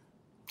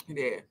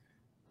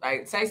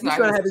 Like Stacy, he's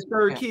trying to have his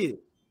third kid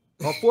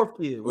or fourth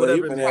kid,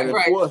 whatever.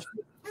 Right.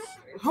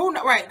 Who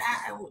know? Right,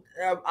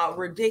 a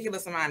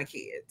ridiculous amount of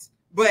kids.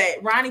 But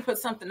Ronnie put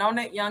something on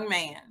that young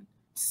man,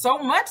 so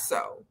much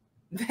so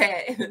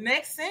that in the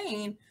next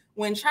scene,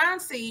 when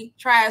Chauncey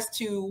tries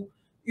to,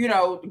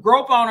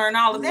 grope on her and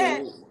all of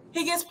that,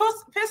 he gets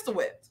pistol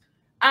whipped.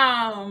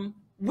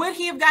 Would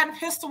he have gotten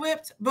pistol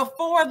whipped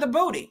before the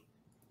booty?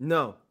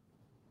 No,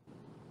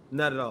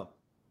 not at all.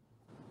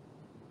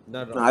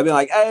 Not at all. I'd be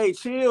like, hey,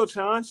 chill,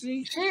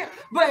 Chauncey. Chill.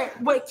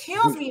 But what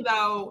kills me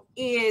though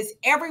is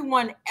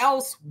everyone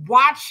else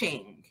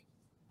watching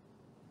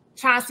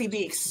Chauncey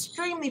be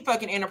extremely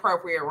fucking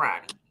inappropriate,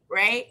 Ronnie,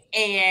 right?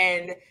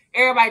 And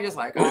everybody just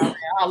like, oh,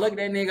 look at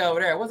that nigga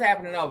over there. What's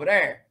happening over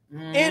there?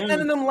 Mm-hmm. And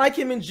none of them like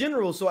him in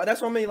general. So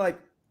that's what I mean. Like,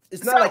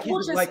 it's not like he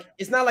was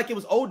it's not like it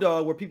was Old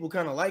Dog where people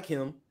kind of like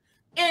him.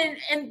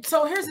 And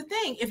so here's the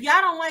thing: if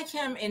y'all don't like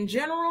him in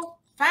general,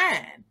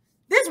 fine.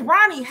 This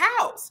Ronnie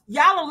house,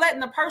 y'all are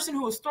letting the person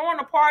who is throwing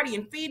the party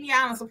and feeding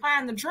y'all and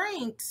supplying the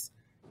drinks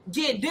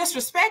get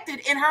disrespected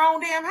in her own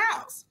damn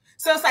house.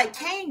 So it's like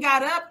Kane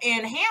got up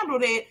and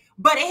handled it,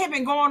 but it had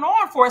been going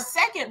on for a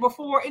second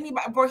before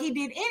he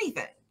did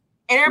anything.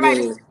 And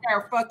everybody just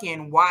there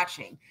fucking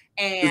watching.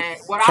 And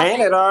what Kane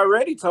had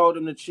already told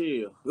him to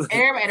chill.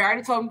 Everybody had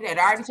already told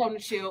him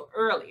to chill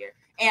earlier.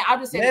 And I'll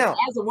just say now, this,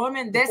 as a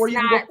woman, that's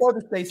not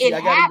further, Stacey,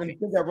 I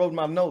wrote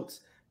my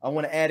notes. I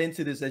want to add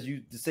into this as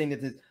you saying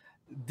that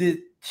did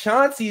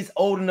Chauncey's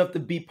old enough to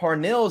be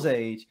Parnell's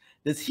age?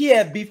 Does he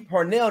have beef with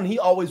Parnell and he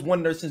always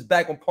wanted her since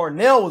back when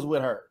Parnell was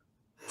with her?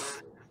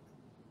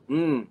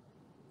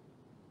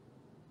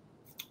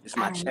 It's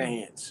my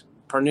chance.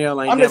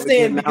 Parnell ain't. I'm just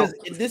saying because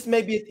this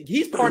may be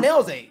he's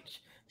Parnell's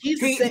age.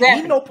 He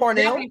know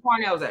Parnell.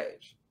 Parnell's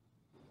age.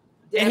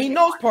 And he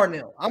knows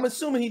Parnell. I'm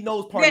assuming he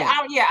knows Parnell.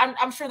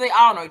 I'm sure they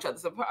all know each other.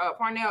 So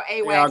Parnell,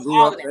 AWAX,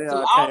 all of them.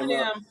 So all of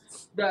them,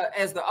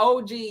 as the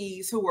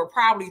OGs who were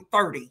probably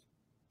 30,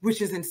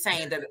 which is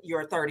insane that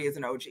you're 30 as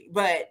an OG.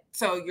 But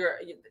so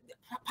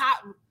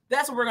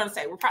that's what we're gonna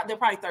say. They're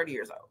probably 30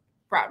 years old.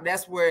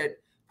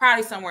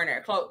 Probably somewhere in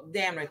there, close,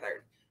 damn near 30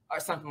 or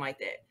something like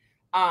that.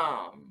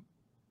 I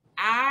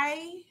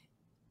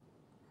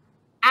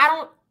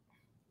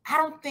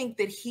don't think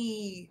that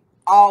he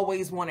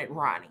always wanted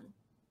Ronnie.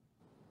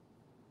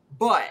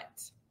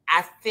 But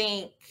I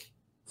think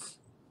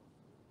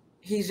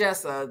he's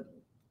just a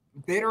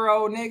bitter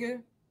old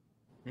nigga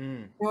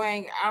who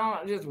ain't,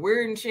 just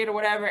weird and shit or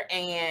whatever,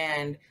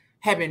 and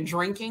have been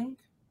drinking.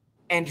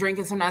 And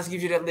drinking sometimes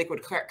gives you that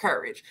liquid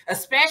courage,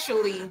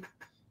 especially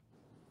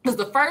because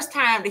the first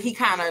time that he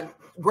kind of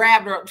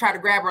tried to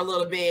grab her a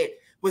little bit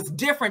was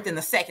different than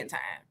the second time.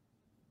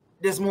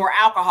 There's more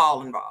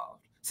alcohol involved.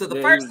 So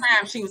the first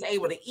time she was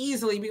able to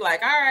easily be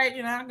like, all right,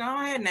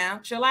 go ahead now,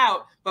 chill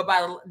out. But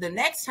by the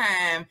next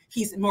time,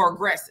 he's more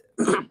aggressive.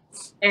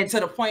 And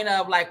to the point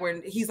of like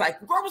when he's like,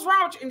 what was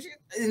wrong with you?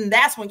 And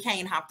that's when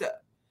Kane hopped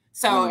up.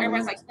 So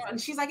everybody's like, and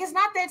she's like, it's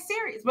not that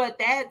serious. But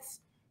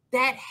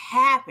that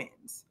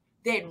happens.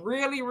 That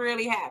really,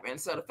 really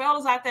happens. So the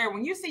fellas out there,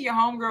 when you see your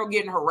homegirl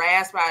getting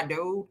harassed by a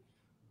dude,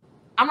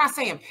 I'm not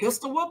saying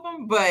pistol whoop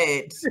him,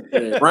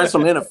 but run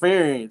some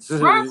interference.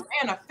 Run some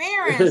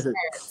interference or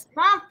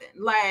something.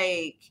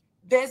 Like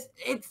this,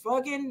 it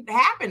fucking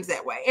happens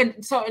that way.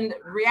 And so, and the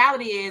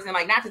reality is, and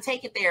like not to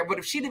take it there, but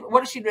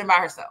what if she been by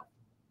herself?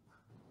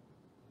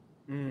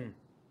 Yeah.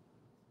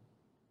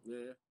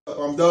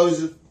 I'm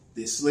Doja.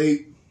 They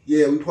sleep.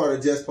 Yeah, we part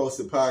of Just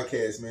Posted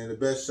Podcast, man. The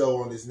best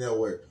show on this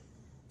network.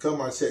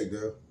 Come on, check,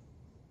 girl.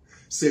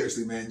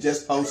 Seriously, man.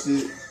 Just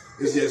Posted.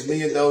 It's just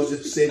me and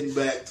Doja sitting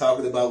back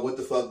talking about what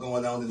the fuck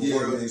going on in the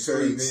world and the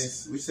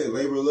streets. We said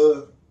labor of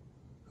love.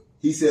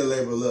 He said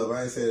labor of love.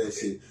 I didn't say that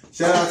shit.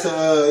 Shout out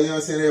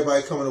to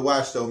everybody coming to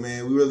watch though,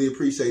 man. We really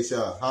appreciate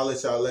y'all. Holla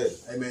at y'all later.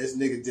 Hey man, this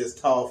nigga just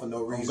tall for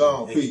no reason. I'm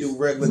gone. And he do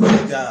regular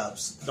day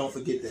jobs. Don't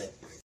forget that.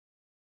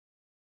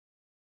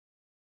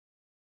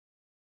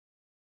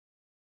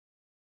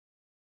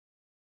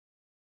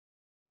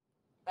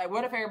 Like,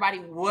 what if everybody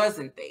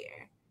wasn't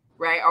there?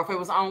 Right? Or if it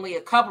was only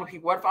a couple of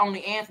people, what if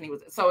only Anthony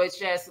was? So it's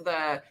just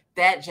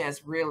that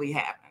just really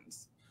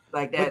happens.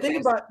 Like that. But think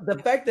about the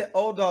fact that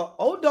Old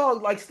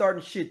Dog like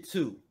starting shit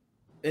too.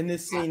 In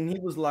this scene, he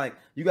was like,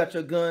 "You got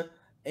your gun?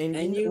 And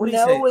you what he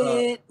know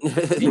say?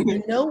 it.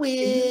 You know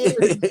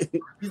it.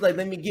 He's like,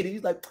 let me get it.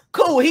 He's like,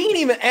 cool. He ain't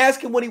even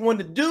asking what he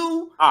wanted to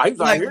do. He's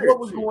like what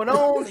was going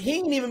on. He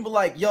ain't even be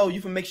like, yo,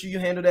 you can make sure you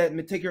handle that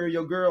and take care of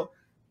your girl.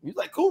 He's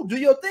like, cool, do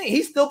your thing.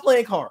 He's still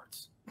playing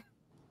cards.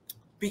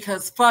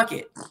 Because fuck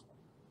it.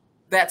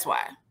 That's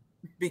why.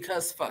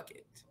 Because fuck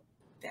it.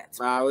 That's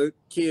why. It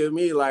killed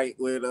me like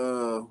with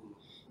the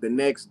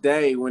next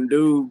day when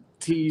dude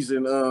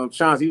teasing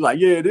Chauncey. He's like,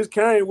 yeah, this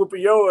Kane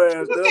whooping your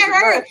ass. All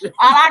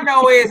I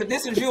know is if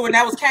this was you and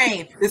that was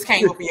Kane, this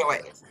Kane whooping your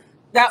ass.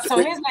 So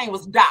his name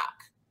was Doc.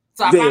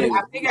 So I figured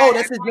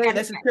that's his name.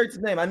 That's his character's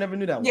name. I never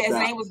knew that one. Yeah, his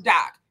name was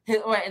Doc.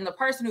 And the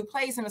person who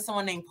plays him is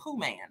someone named Pooh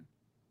Man.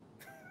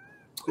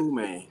 Pooh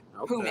Man.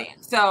 Okay. Pooh Man.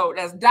 So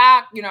that's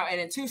Doc, and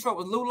then Too Short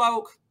was Lou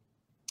Loke.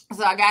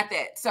 So I got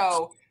that.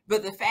 So,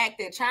 but the fact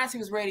that Chauncey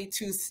was ready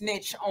to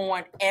snitch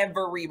on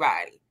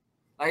everybody.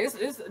 Like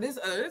this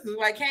is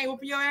like Kane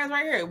whooping your ass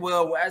right here.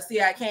 Well, I see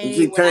I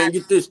can't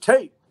get this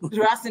tape.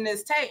 I send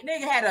this tape.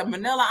 Nigga had a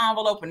manila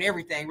envelope and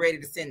everything ready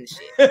to send the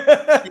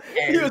shit.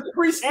 He was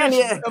and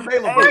he had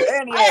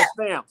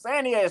stamps.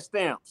 And he had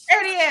stamps.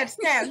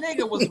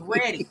 Nigga was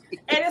ready.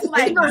 And it's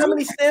like, you know how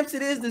many stamps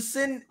it is to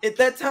send at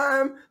that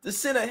time to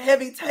send a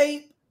heavy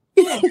tape?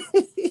 You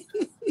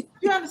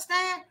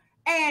understand?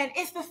 And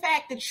it's the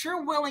fact that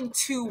you're willing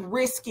to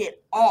risk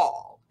it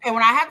all. And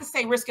when I have to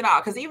say risk it all,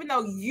 because even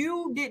though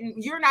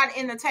you're not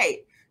in the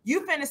tape,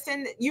 you finna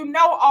send it,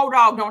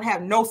 O-Dog don't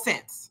have no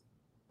sense.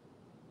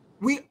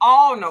 We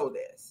all know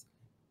this.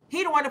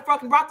 He the one that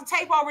fucking brought the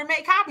tape over and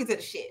made copies of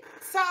the shit.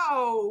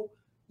 So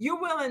you're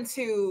willing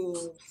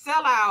to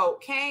sell out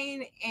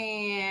Kane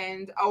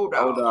and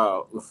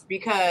O-Dog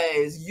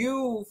because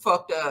you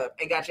fucked up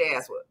and got your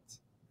ass whooped.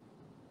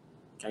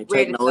 Can't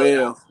take no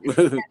L.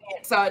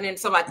 So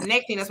like the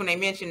next thing, that's when they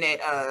mentioned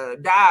that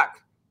Doc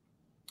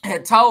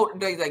had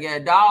told, he's like, yeah,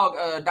 Doc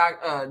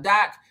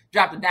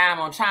dropped a dime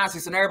on Chauncey,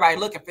 so everybody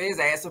looking for his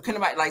ass. So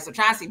so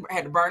Chauncey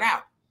had to burn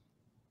out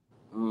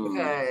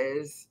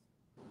because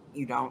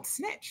you don't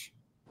snitch.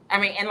 I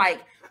mean, and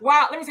like,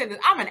 let me say this: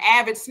 I'm an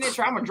avid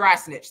snitcher. I'm a dry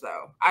snitch,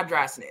 though. I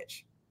dry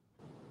snitch.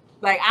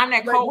 Like I'm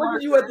that coworker.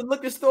 Wasn't you at the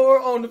liquor store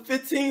on the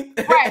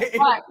 15th? Right.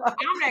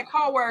 I'm that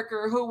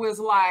coworker who was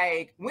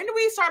like, when do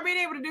we start being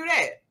able to do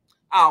that?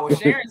 Oh, well,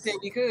 Sharon said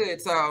we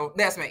could, so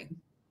that's me.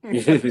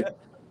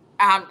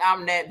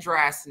 I'm that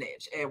dry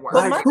snitch at work.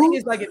 But my thing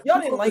is, like, if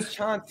y'all didn't like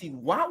Chauncey,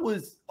 why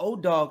was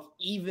O-Dog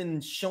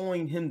even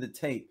showing him the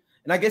tape?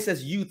 And I guess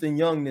that's youth and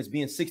youngness,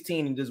 being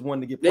 16 and just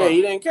wanting to get. Yeah,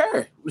 he didn't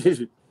care.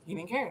 He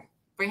didn't care,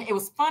 but it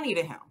was funny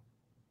to him.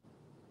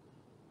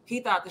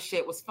 He thought the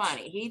shit was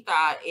funny. He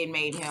thought it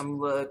made him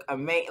look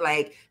amazing.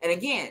 Like, and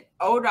again,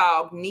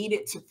 O-Dog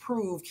needed to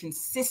prove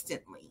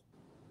consistently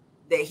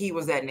that he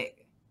was that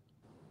nigga.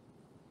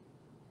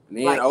 And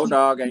then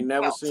O-Dog ain't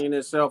never seen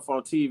himself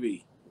on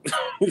TV.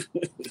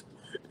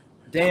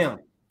 Damn.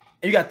 And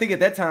you got to think at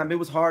that time, it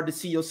was hard to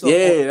see yourself.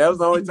 Yeah, that was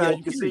the only time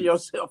you could see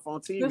yourself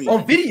on TV.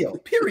 On video,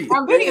 period.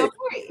 On video,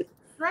 period.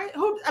 Right?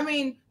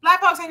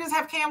 Black folks ain't just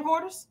have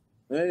camcorders.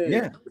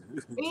 Yeah.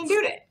 You didn't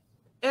do that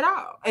at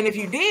all. And if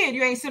you did,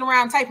 you ain't sitting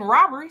around taping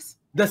robberies.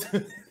 You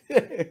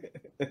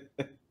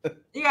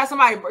got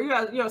somebody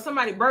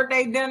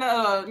birthday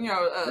dinner,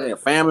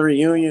 family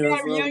reunion, or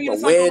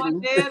something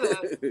like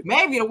that,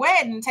 maybe the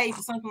wedding tape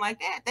or something like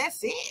that.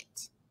 That's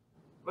it.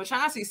 But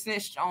Chauncey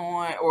snitched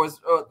on,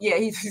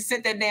 he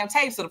sent that damn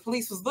tape, so the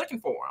police was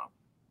looking for him.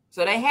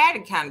 So they had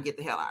to kind of get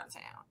the hell out of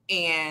town.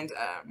 And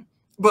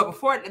but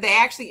before they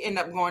actually end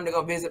up going to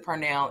go visit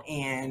Purnell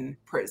in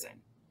prison.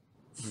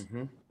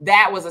 Mm-hmm.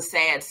 That was a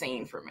sad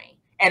scene for me.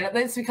 And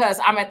it's because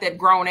I'm at that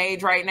grown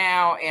age right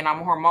now and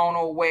I'm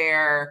hormonal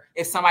where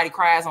if somebody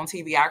cries on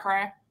TV, I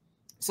cry.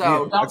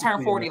 So don't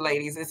turn 40,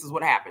 ladies. This is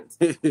what happens.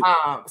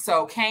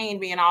 So Kane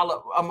being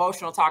all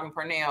emotional talking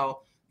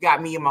Purnell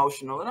got me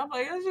emotional. And I'm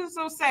like, it's just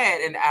so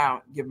sad. And I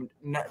don't give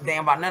a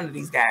damn about none of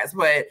these guys.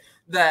 But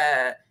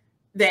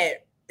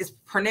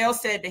Purnell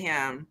said to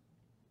him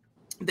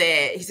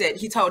that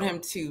he told him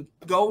to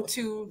go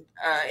to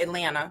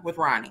Atlanta with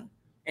Ronnie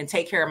and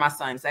take care of my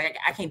son. He's like,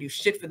 I can't do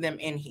shit for them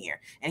in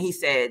here. And he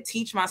said,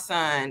 teach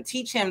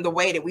him the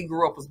way that we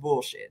grew up was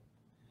bullshit,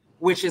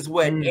 which is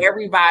what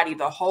everybody,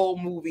 the whole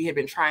movie had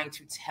been trying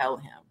to tell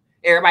him.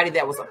 Everybody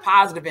that was a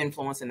positive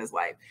influence in his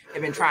life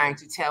had been trying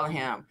to tell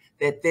him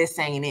that this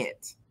ain't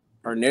it.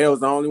 Purnell's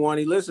the only one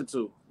he listened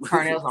to.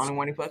 Purnell's the only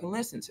one he fucking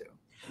listened to.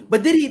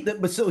 But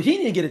so he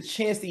didn't get a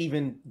chance to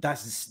even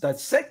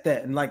dissect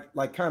that and like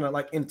kind of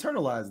like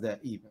internalize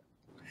that even.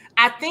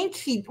 I feel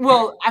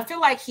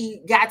like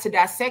he got to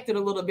dissect it a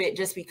little bit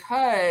just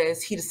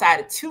because he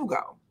decided to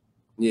go.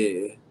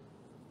 Yeah.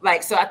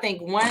 Like, so I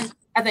think once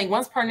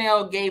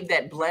Purnell gave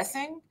that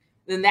blessing,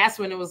 then that's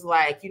when it was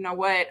like, you know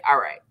what? All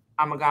right,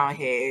 I'm gonna go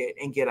ahead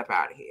and get up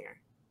out of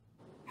here.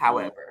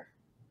 However,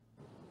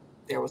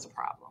 there was a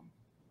problem.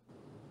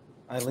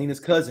 Eilena's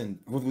cousin.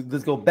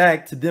 Let's go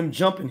back to them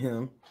jumping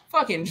him.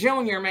 Fucking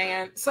Junior,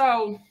 man.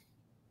 So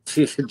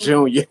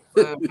Junior.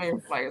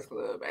 Favorite Players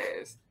Club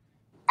ass.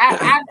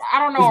 I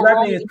don't know His a rap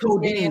role name is that he was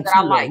in Codeine that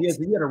I too. liked.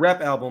 He had a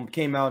rap album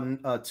came out in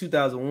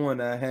 2001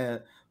 that I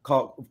had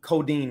called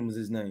Codeine was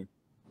his name.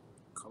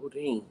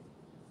 Codeine.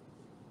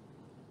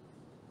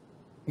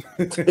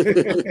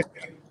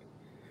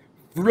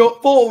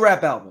 Full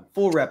rap album.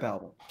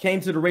 Came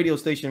to the radio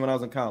station when I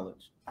was in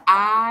college.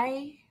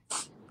 I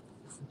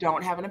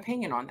don't have an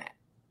opinion on that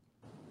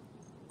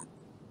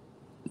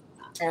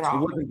at all.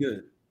 It wasn't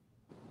good.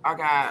 I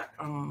got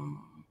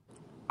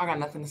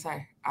nothing to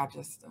say. I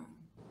just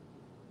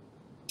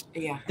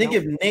yeah. I think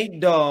if Nate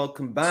Dogg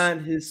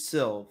combined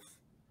himself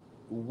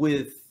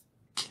with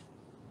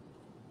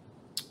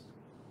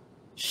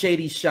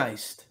Shady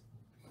Shiest,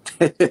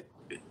 but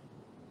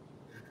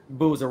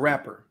was a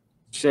rapper.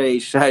 Shady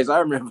Shiest. I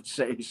remember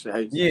Shady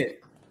Shiest. Yeah.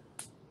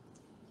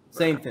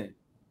 Same thing.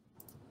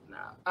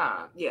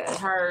 No. Yeah,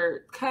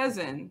 her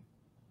cousin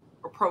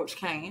approached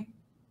Kane.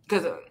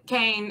 Because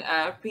Kane,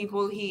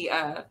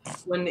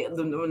 when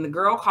the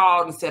girl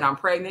called and said, I'm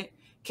pregnant,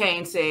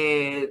 Kane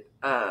said,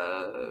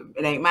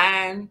 it ain't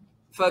mine.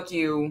 Fuck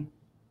you.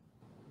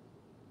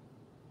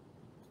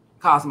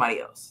 Call somebody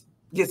else.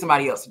 Get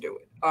somebody else to do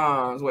it.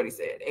 Is what he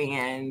said.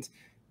 And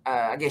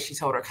I guess she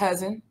told her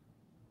cousin.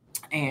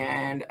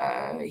 And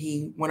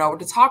he went over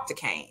to talk to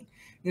Kane.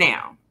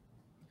 Now,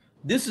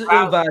 this is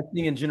ill-advised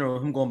thing in general,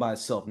 him going by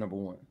himself, number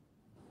one.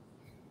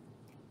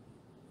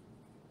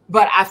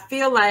 But I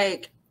feel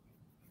like,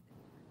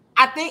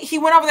 I think he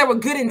went over there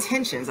with good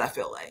intentions, I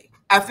feel like,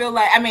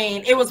 I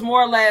mean, it was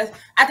more or less,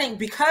 I think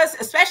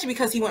especially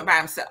because he went by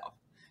himself.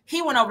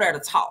 He went over there to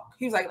talk.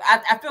 He was like,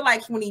 I feel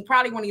like when he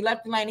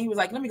left the lane, he was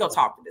like, let me go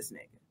talk to this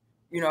nigga.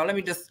 You know,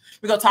 we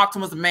go talk to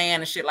him as a man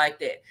and shit like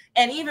that.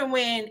 And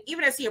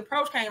even as he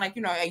approached Kane, like,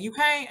 you know, hey, you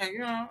Kane, you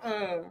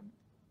know,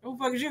 who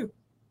the fuck is you?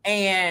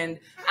 And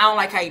I don't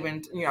like how you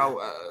been, you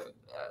know,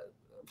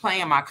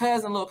 playing my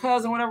little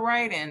cousin, whatever,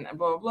 right? And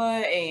blah, blah,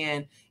 blah.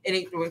 And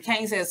when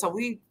Kane says, so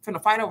we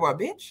finna fight over a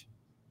bitch?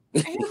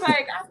 And he was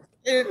like,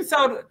 and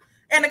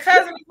the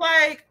cousin was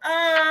like,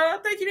 I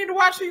think you need to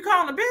watch who you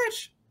calling a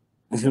bitch.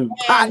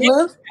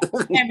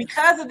 And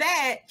because of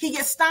that, he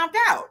gets stomped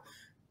out.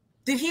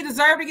 Did he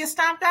deserve to get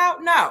stomped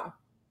out? No.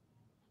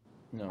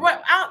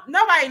 Well,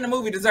 nobody in the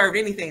movie deserved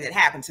anything that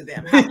happened to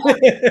them.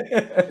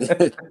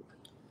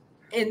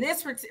 In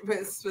this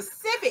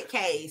specific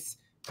case,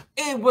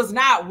 it was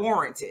not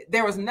warranted.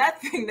 There was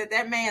nothing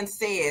that man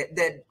said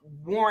that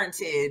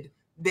warranted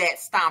that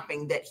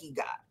stomping that he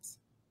got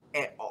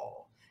at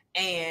all.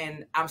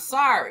 And I'm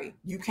sorry,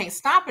 you can't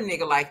stomp a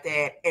nigga like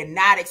that and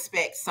not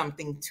expect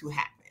something to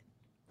happen.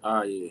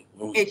 Oh, yeah.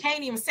 It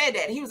can't even say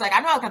that. He was like, I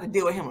know I was going to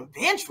deal with him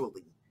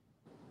eventually,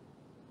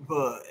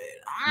 but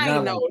I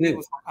didn't know he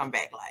was going to come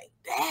back like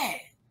that.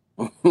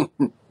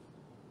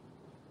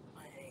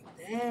 Like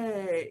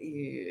that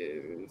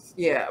is...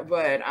 Yeah,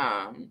 but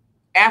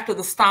after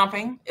the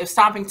stomping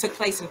took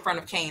place in front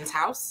of Kane's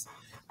house,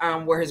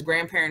 where his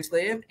grandparents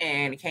lived,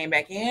 and he came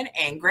back in,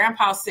 and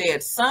Grandpa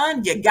said,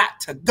 son, you got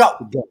to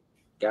go.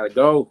 Gotta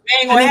go.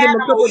 And in a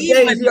couple of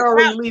days, he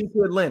already leaving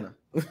to Atlanta.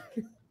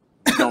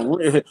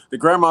 The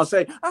grandma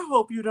say, I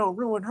hope you don't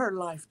ruin her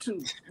life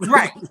too.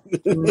 Right.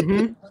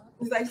 Mm-hmm.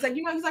 He's like,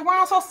 you know, where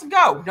am I supposed to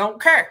go? Don't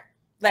care.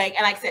 Like,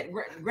 and like I said,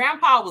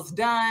 Grandpa was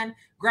done.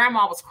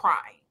 Grandma was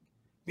crying.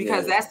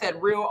 Because that's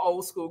that real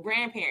old school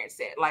grandparent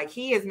said. Like,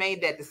 he has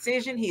made that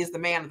decision. He is the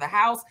man of the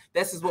house.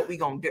 This is what we're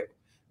going to do.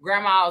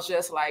 Grandma was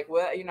just like,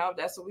 well, you know,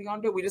 that's what we're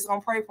going to do. We just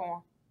going to pray for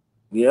him.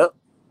 Yep.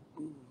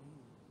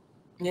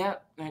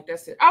 Yep. Like,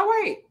 that's it.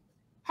 Oh, wait.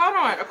 Hold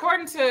on.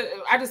 According to,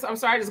 I just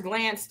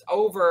glanced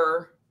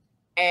over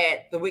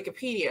at the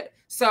Wikipedia.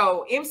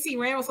 So, MC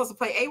Ren was supposed to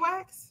play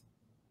AWACS?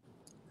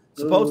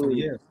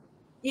 Supposedly, yeah.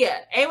 Yeah,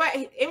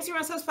 MC Ren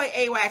was supposed to play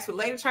AWACS, but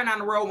later turned on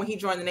the road when he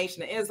joined the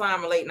Nation of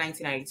Islam in late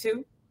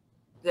 1992.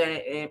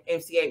 Then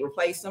MC8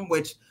 replaced him,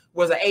 which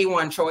was an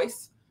A1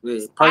 choice.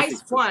 Yeah,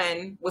 Spice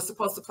One was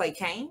supposed to play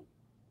Kane.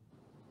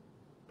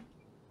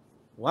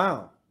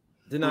 Wow.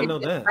 Did not know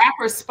that.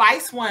 Rappers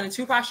Spice One and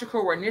Tupac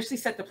Shakur were initially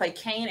set to play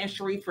Kane and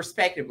Sharif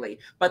respectively,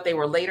 but they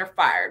were later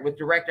fired, with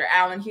director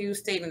Alan Hughes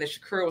stating that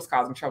Shakur was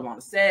causing trouble on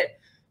the set.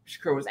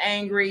 Shakur was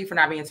angry for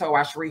not being told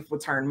why Sharif would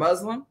turn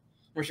Muslim.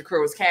 When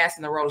Shakur was cast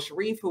in the role of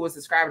Sharif, who was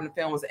described in the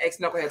film as an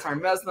ex-knucklehead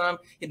turned Muslim,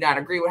 he did not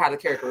agree with how the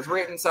character was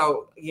written.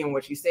 So, again,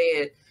 what you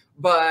said.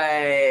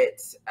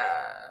 But,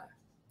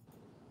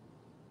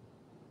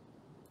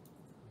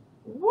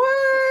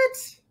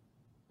 what?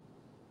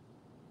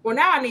 Well,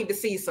 now I need to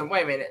see some.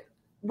 Wait a minute.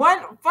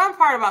 One fun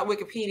part about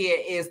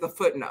Wikipedia is the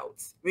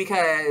footnotes,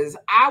 because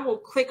I will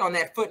click on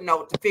that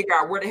footnote to figure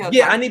out where the hell.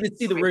 Yeah, I need to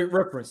see the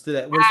reference to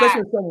that.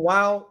 Especially when something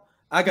wild,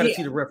 I got to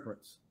see the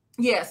reference.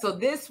 Yeah, so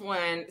this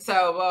one,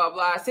 blah, blah,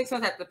 blah. 6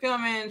 months after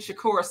filming,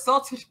 Shakur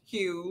assaulted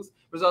accused,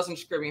 results in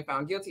Shakur being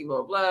found guilty,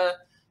 blah, blah.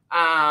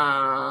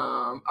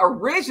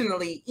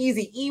 Originally,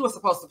 Eazy-E was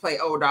supposed to play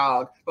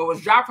O-Dog, but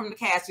was dropped from the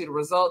cast due to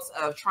results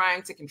of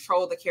trying to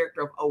control the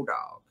character of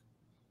O-Dog.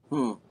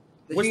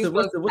 What's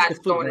the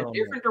going in a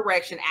different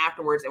direction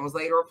afterwards and was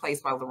later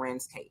replaced by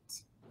Lorenz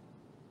Tate.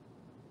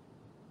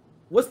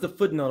 What's the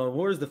footnote?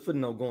 Where's the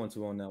footnote going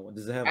to on that one?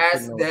 Does it have a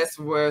footnote? That's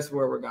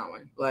where we're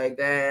going. Like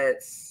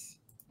that's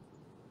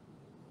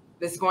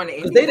going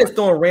to. They just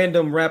throwing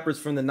random rappers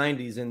from the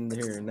 90s in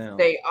here now.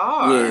 They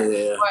are.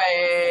 Yeah.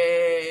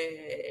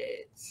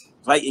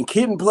 But like in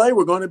Kid and Play,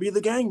 we're going to be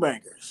the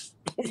gangbangers.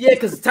 Yeah,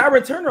 because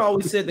Tyron Turner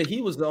always said that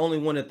he was the only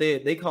one that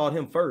they called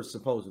him first,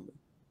 supposedly.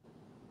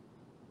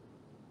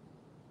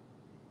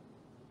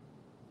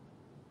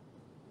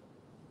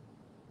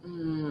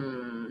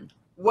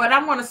 What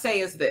I'm going to say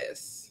is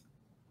this: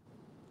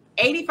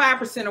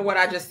 85% of what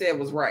I just said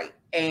was right,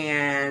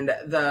 and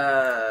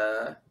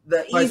the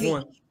easy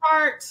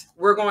part,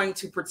 we're going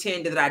to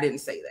pretend that I didn't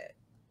say that.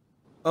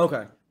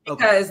 Okay.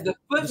 Because the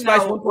footnote, the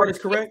Spice One part is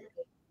correct.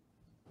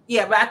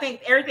 Yeah, but I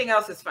think everything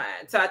else is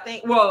fine. So I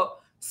think,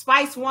 well,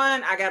 Spice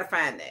One, I got to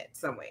find that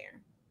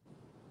somewhere.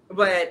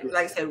 But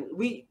like I said,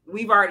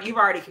 you've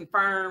already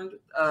confirmed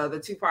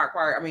the two-part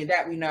part. I mean,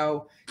 that we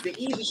know. The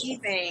Easy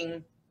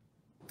thing,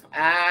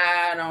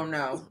 I don't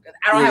know.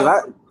 I don't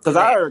have because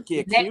I heard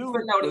Kid Q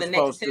was in the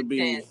supposed next to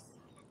be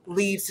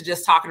leads to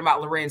just talking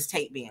about Lorenz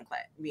Tate being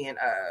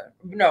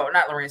no,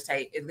 not Lorenz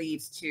Tate. It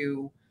leads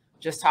to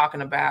just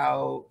talking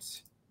about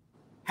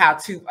how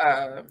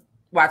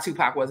why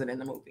Tupac wasn't in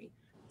the movie.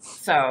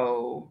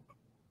 So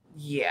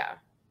yeah.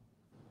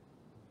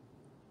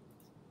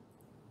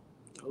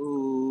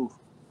 Ooh.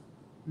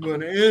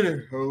 But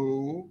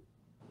anyhow.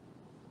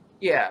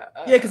 Yeah.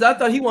 Yeah, because I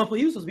thought he was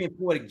supposed to be in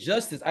Poetic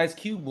Justice. Ice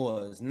Cube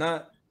was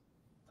not.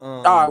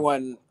 I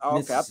wasn't. Oh,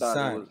 okay, I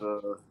thought it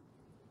was.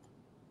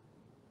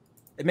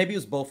 Maybe it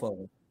was both of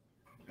them.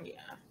 Yeah,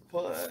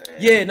 but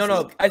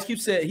no. Ice Cube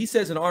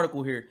says in an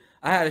article here,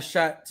 I had a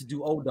shot to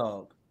do Old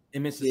Dog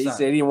in Mississippi. Yeah, he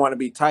said he didn't want to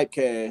be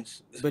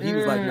typecast, but he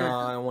was like,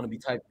 "Nah, I don't want to be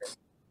typecast."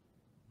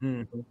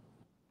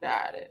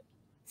 Got it.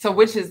 So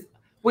which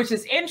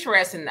is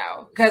interesting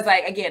though, because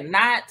like again,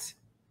 not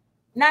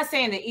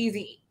saying that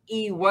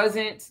Eazy-E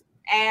wasn't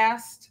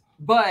asked,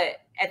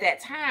 but at that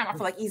time, I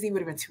feel like Eazy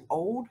would have been too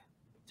old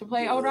to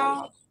play Old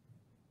Dog.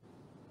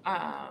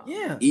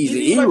 Yeah,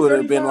 Eazy-E would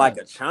have been like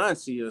a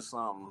Chauncey or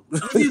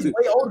something. He's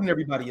way older than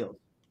everybody else.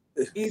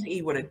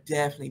 Eazy-E would have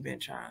definitely been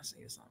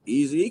Chauncey or something.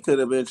 Eazy-E could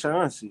have been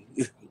Chauncey.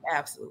 He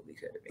absolutely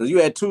could have been. Because you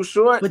had Too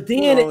Short. But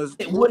then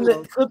it wouldn't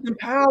have Clifton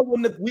Powell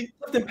wouldn't have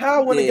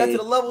got to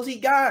the levels he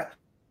got.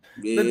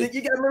 Yeah.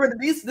 You got to remember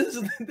this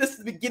is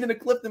the beginning of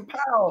Clifton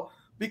Powell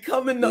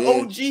becoming the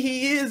OG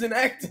he is in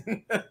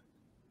acting.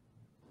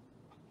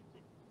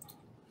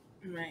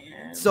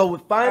 Man. So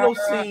with final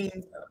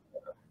scene,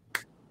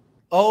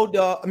 Old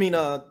Dog. I mean,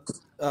 what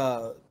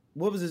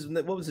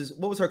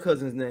was her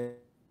cousin's name?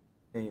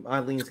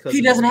 Eileen's cousin.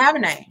 He doesn't have a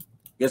name.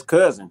 His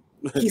cousin.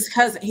 He's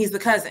cousin. He's the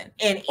cousin.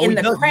 And in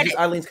the credits,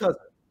 Eileen's cousin.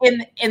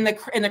 In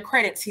the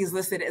credits, he's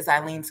listed as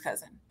Eileen's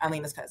cousin.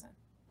 Eileen's cousin.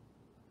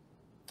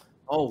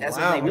 Oh, that's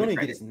wow. We don't even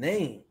get his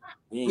name.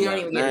 We don't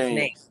even get his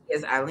name.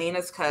 Is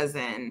Eileen's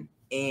cousin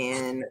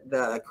in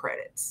the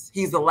credits.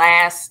 He's the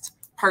last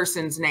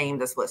person's name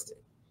that's listed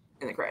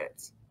in the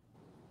credits.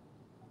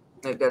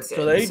 Like that's it.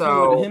 So they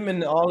do him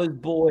and all his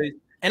boys.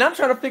 And I'm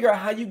trying to figure out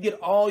how you get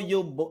all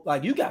your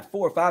like you got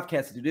 4 or 5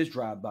 cats to do this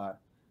drive-by.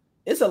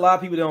 It's a lot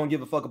of people that don't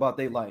give a fuck about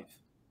their life.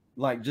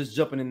 Like just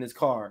jumping in this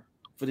car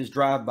for this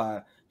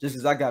drive-by just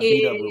as I got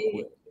beat up real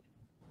quick.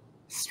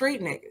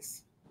 Street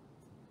niggas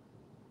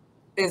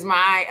is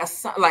my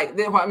like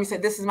let me say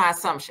this is my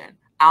assumption.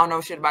 I don't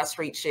know shit about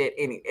street shit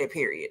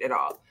period at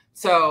all.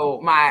 So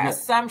my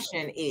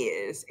assumption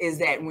is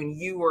that when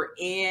you were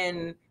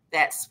in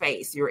that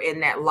space, you're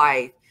in that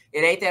life, it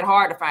ain't that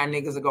hard to find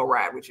niggas to go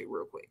ride with you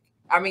real quick.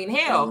 I mean,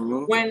 hell,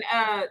 when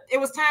it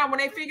was time when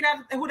they figured out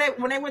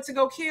when they went to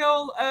go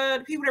kill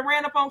the people that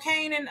ran up on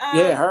Kane and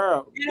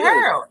Harold.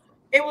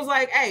 It was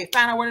like, hey,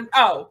 find out where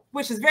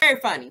which is very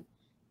funny.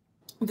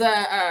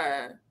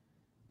 The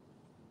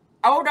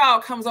Old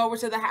Dog comes over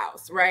to the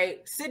house, right?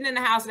 Sitting in the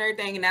house and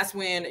everything, and that's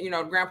when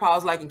Grandpa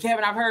was like, and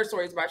Kevin, I've heard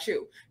stories about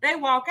you. They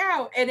walk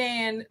out, and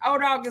then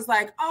Old Dog is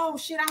like, oh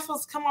shit, I'm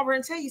supposed to come over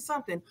and tell you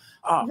something.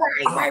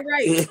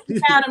 Right. You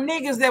found them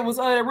niggas that was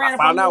ran up.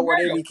 I found out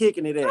where they be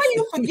kicking it at. How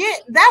you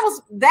forget?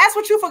 That's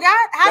what you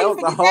forgot? How you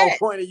forget that? That was the whole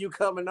point of you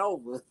coming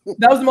over.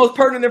 That was the most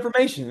pertinent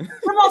information.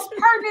 The most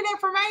pertinent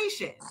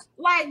information.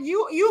 Like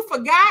you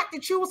forgot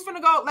that you was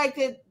finna go like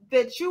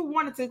that you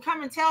wanted to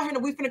come and tell him that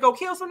we finna go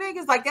kill some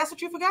niggas? Like, that's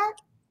what you forgot?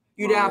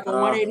 You down for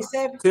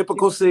 187?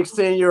 Typical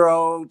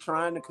 16-year-old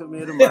trying to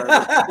commit a murder.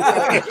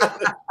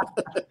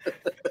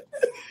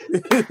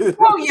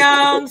 So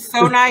young,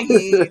 so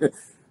naive.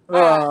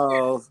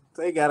 Oh,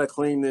 they got to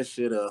clean this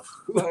shit up.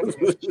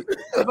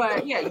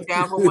 But yeah, you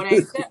down for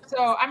 187.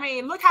 So, I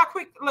mean, look how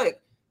quick,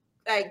 like,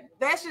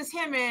 that's just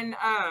him and,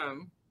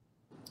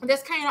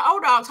 that's Kane and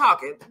Old Dog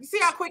talking. You see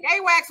how quick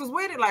AWAX was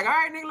with it? Like, all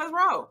right, nigga, let's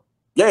roll.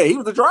 Yeah, he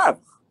was the driver.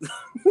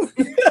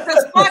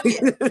 Just fuck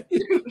it.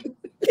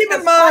 Keep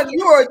in mind,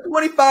 you are a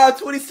 25,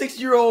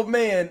 26-year-old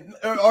man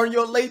or in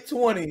your late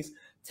 20s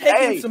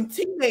taking some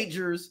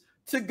teenagers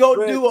to go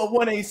do a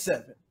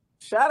 187.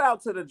 Shout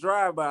out to the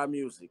drive-by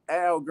music,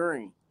 Al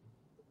Green.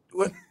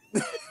 What?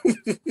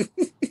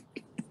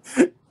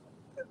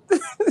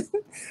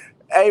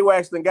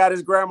 AWACS done got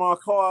his grandma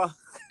car.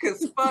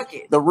 Cause fuck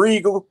it. The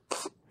Regal.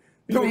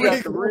 The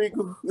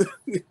Regal.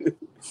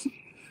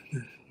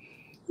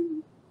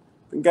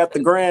 Got the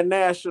Grand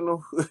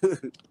National.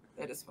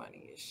 That is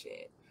funny as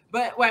shit.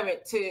 But wait a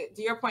minute,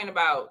 to your point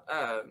about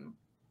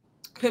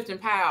Clifton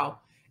Powell,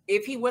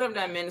 if he would have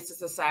done Menace to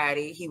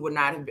Society, he would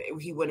have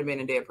been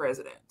a dead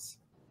president.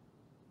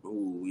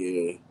 Oh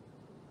yeah.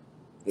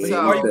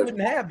 So he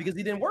wouldn't have, because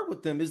he didn't work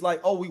with them. It's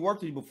like, oh, we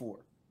worked with you before.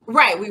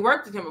 Right, we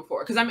worked with him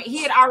before. Because I mean,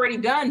 he had already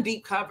done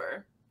Deep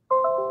Cover.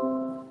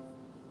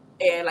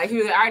 And like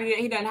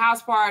he done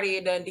House Party,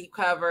 and done Deep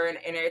Cover and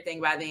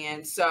everything by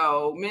then.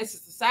 So Menace to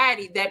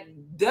Society, that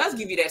does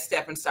give you that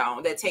stepping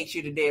stone that takes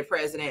you to dead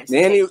president.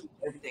 And he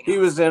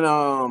was in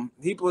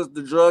he was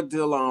the drug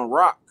dealer on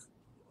Rock.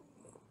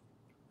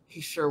 He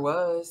sure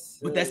was.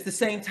 But that's the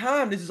same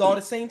time. This is all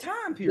the same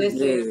time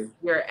period.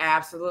 You're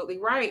absolutely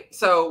right.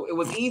 So it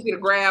was easy to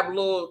grab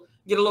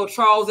get a little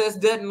Charles S.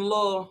 Dutton, a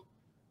little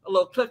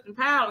Clifton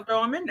Powell, and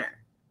throw him in there.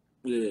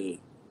 Yeah.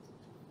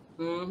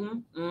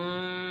 So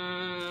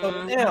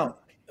now,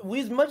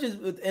 as much as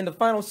in the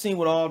final scene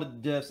with all the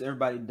deaths,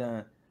 everybody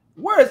done.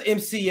 Where's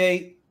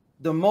MC8,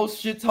 the most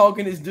shit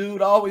talkingest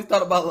dude? I always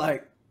thought about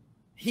like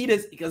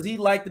because he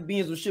liked to be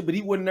in some shit, but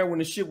he wasn't there when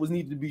the shit was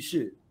needed to be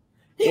shit.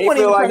 He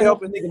wasn't even trying to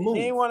help a nigga move.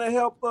 He ain't want to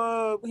help.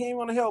 He ain't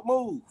want to help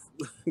move.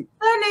 That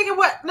nigga,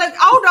 what? Like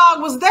old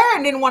dog was there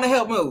and didn't want to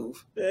help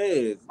move.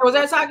 Yeah, was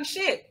there talking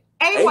shit.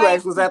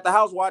 AWACS was at the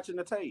house watching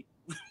the tape.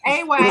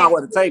 AWACS, not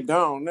what the tape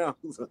gone now.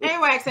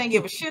 AWACS ain't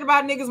give a shit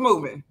about niggas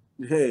moving.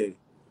 Yeah,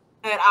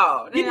 at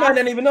all. He might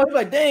not even know. He's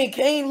like, dang,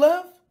 Kane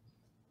left.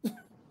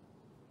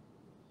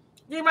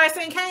 Anybody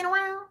seen Kane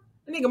around?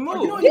 The nigga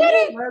moved. You know, he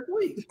did last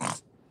week.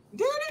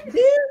 Did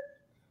it?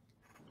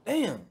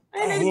 Damn.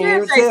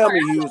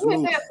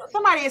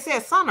 Somebody had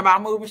said something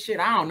about moving shit.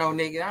 I don't know,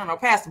 nigga. I don't know.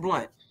 Pass the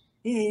blunt.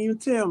 He didn't even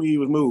tell me he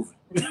was moving.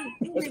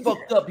 That's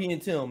fucked up. He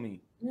didn't tell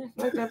me.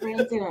 Fucked up. He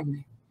didn't tell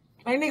me.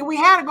 Hey, nigga, we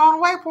had a going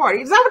away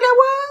party. Is that what that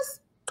was?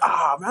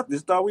 I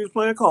just thought we was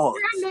playing cards.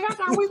 Yeah, nigga, I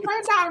thought we was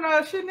playing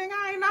domino shit, nigga.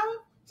 I ain't know.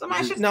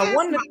 Somebody should. Now,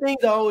 one of the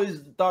things I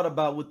always thought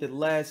about with the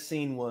last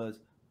scene was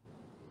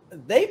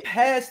they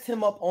passed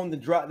him up on the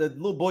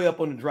little boy up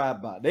on the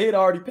drive-by. They had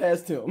already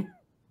passed him.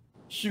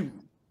 Shoot.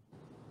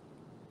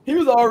 He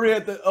was already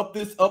at the up.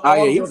 Oh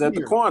yeah, he was at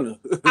the corner.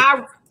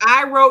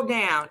 I wrote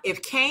down,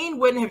 if Kane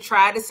wouldn't have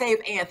tried to save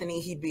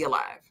Anthony, he'd be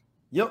alive.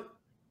 Yep.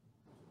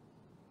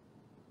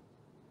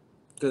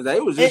 Because they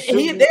was just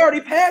they already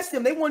passed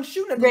him. They weren't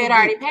shooting. They had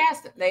already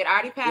passed him. They'd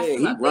already passed him.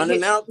 He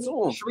running out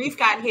to him. Sharif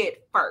got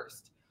hit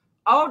first.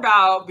 Old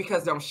Dog,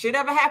 because don't shit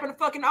ever happened to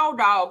fucking Old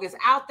Dog, is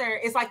out there.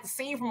 It's like the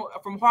scene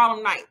from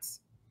Harlem Nights.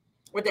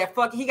 With that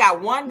he got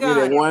one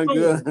gun.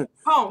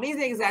 Home. These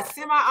niggas got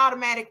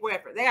semi-automatic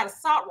weapons. They got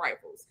assault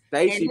rifles.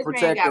 Stacy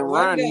protecting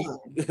Ronnie.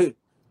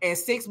 And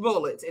 6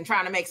 bullets and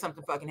trying to make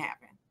something fucking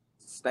happen.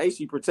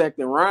 Stacy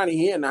protecting Ronnie.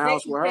 He in the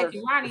house with her.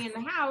 Ronnie in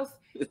the house.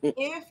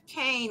 If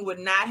Kane would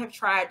not have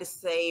tried to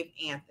save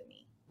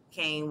Anthony,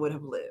 Kane would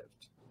have lived.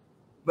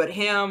 But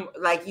him,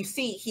 like you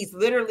see, he's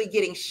literally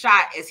getting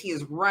shot as he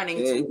is running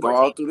to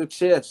all through the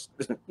chest.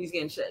 He's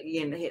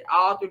getting hit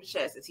all through the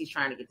chest as he's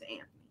trying to get to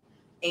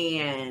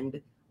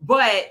Anthony.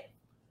 But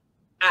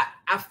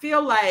I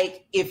feel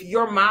like if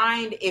your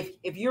mind, if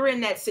you're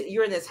in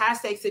this high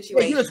stakes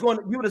situation, you just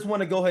want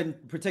to go ahead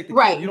and protect the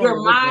right. kid.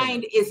 Your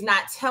mind is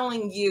not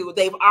telling you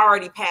they've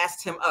already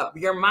passed him up.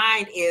 Your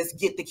mind is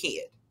get the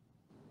kid.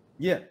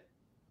 Yeah,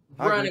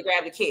 run and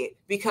grab the kid,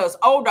 because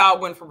Old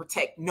Dog wouldn't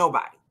protect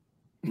nobody.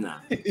 No,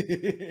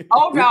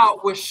 Old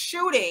Dog was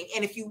shooting,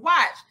 and if you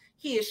watch,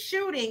 he is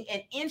shooting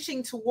and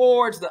inching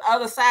towards the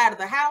other side of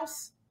the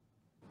house.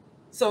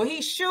 So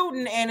he's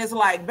shooting and it's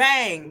like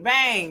bang,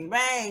 bang,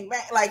 bang,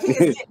 bang. Like he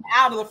is getting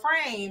out of the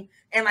frame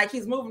and like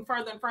he's moving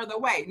further and further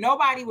away.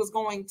 Nobody was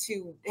going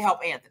to help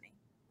Anthony.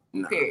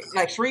 No. Period.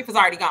 Like Sharif is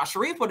already gone.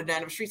 Sharif would have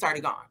done it, but Sharif's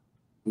already gone.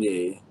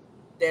 Yeah.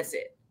 That's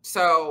it.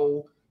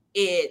 So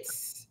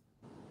it's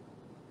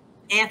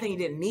Anthony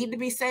didn't need to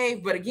be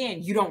saved, but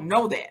again, you don't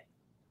know that.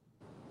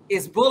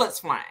 It's bullets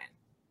flying.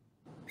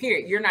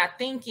 Period. You're not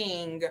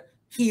thinking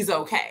he's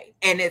okay.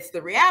 And it's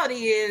the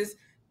reality is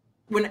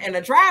when in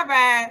a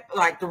drive-by,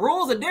 like the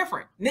rules are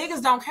different.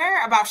 Niggas don't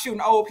care about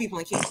shooting old people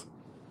and kids.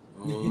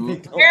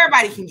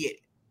 Everybody can get it.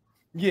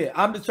 Yeah,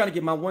 I'm just trying to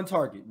get my one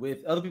target.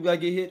 If other people gotta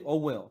get hit, oh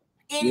well.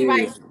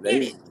 Anybody can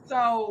get it.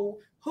 So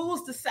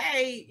who's to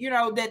say,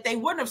 that they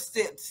wouldn't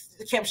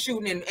have kept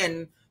shooting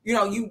and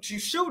you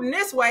shooting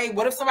this way?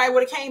 What if somebody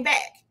would have came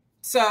back?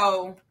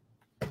 So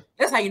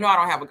that's how you know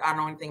I don't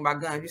know anything about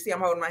guns. You see,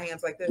 I'm holding my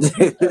hands like this.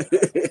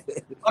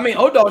 I mean,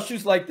 Old Dog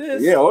shoots like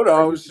this. Yeah, Old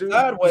Dog shoots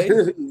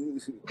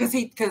sideways.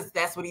 Because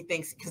that's what he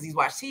thinks. Because he's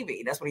watched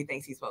TV. That's what he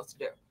thinks he's supposed to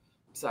do.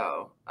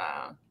 So,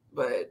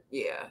 but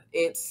yeah,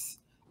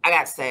 I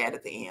got sad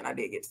at the end. I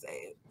did get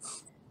sad.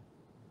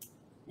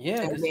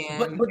 Yeah,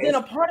 but then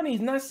a part of me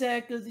is not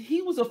sad because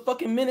he was a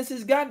fucking menace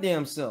his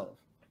goddamn self.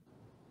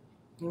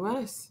 He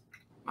was.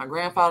 My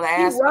grandfather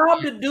asked. He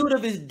robbed a dude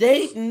of his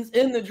Dayton's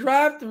in the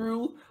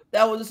drive-thru,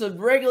 that was just a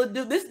regular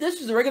dude. This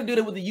was a regular dude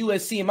that was the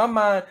USC. In my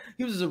mind,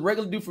 he was just a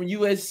regular dude from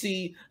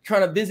USC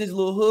trying to visit his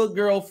little hood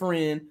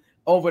girlfriend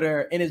over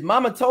there, and his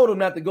mama told him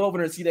not to go over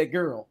there and see that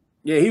girl.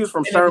 Yeah, he was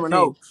from Sherman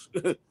Oaks.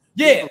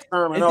 Yeah, his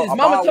mama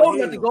told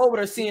him not to go over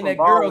there seeing that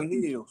girl.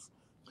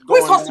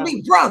 We're supposed to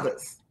be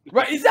brothers.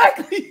 Right,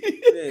 exactly.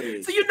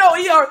 Yeah. So you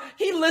know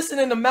he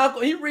listening to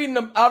Malcolm, he reading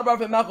the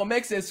autobiography of Malcolm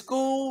X at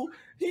school.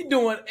 He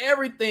doing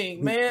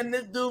everything, man.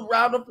 This dude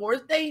rounding for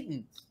his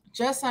dating.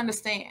 Just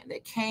understand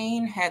that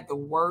Kane had the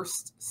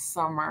worst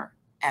summer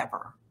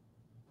ever.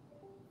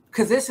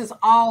 Because this is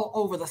all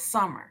over the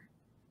summer.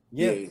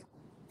 Yeah.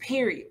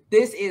 Period.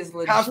 This is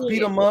legit. House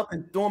beat him up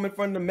and throw him in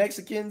front of the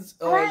Mexicans.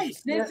 Right.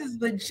 This is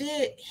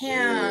legit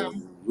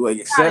him. Like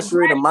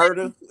accessory to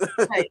murder.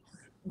 Like,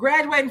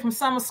 graduating from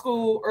summer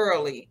school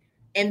early,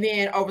 and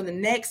then over the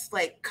next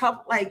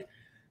couple, I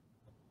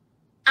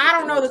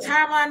don't know the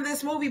timeline of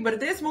this movie, but if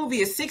this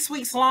movie is 6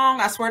 weeks long,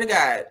 I swear to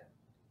God,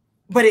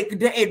 but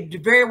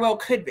it very well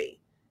could be,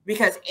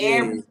 because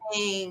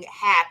everything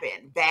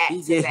happened back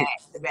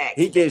to back.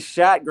 He gets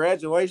shot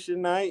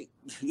graduation night.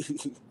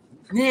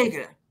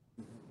 Nigga,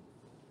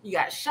 you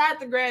got shot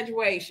at the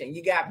graduation.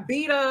 You got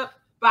beat up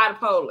by the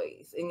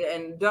police and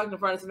dunked in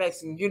front of some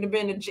Mexicans. You'd have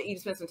been to jail. You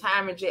spent some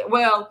time in jail.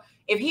 Well,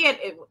 if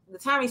the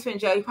time he spent in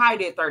jail, he probably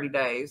did 30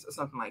 days or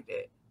something like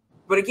that.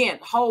 But again,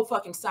 the whole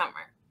fucking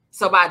summer.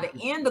 So by the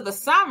end of the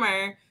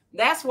summer,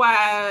 that's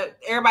why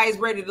everybody's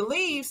ready to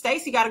leave.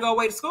 Stacy got to go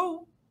away to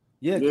school.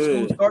 Yeah,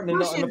 school's starting in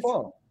the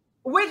fall.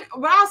 But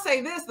I'll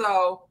say this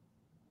though,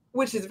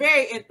 which is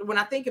when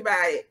I think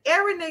about it,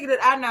 every nigga that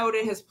I know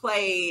that has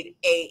played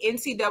a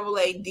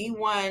NCAA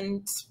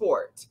D1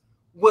 sport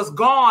was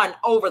gone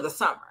over the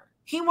summer.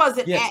 He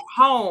wasn't at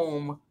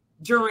home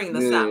during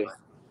the summer.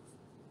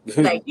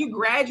 Like, you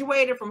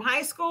graduated from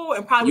high school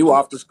and probably you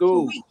off to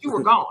school. 2 weeks, you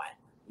were gone.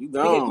 You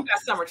gone. You got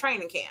summer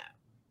training camp.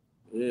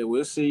 Yeah,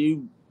 we'll see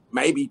you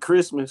maybe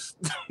Christmas.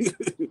 Maybe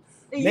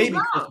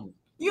Christmas.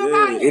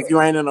 If you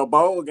ain't in a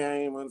bowl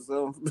game or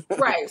something.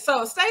 Right.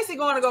 So Stacy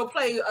going to go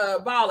play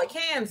ball at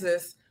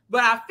Kansas,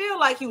 but I feel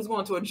like he was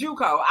going to a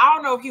JUCO. I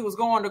don't know if he was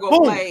going to go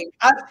play.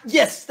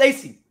 Yes,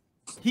 Stacy.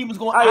 He was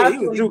going.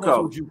 He was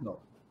JUCO.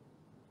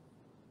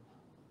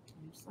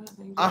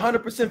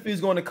 100% he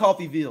was going to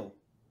Coffeyville.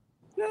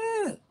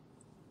 Yeah.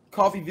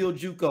 Coffeyville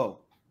JUCO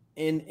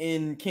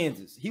in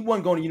Kansas. He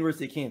wasn't going to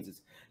University of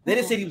Kansas. They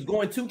just said he was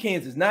going to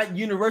Kansas, not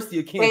University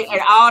of Kansas.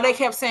 And all they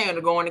kept saying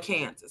was going to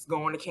Kansas,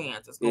 going to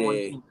Kansas, going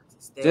to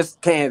Kansas.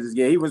 Just Kansas.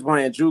 Yeah, he was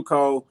playing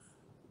JUCO.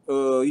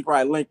 He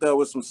probably linked up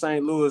with some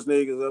St. Louis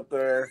niggas up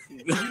there.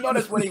 You know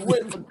that's when he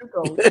went for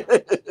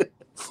JUCO.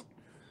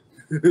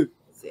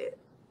 That's it.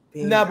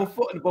 Now,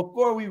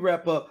 before we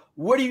wrap up,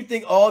 what do you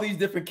think all these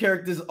different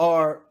characters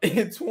are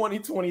in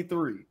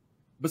 2023,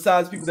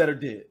 besides people that are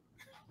dead?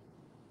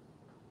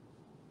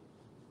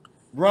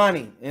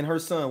 Ronnie and her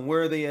son,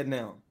 where are they at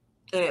now?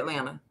 In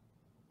Atlanta.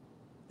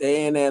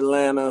 They in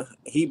Atlanta.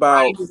 He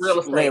about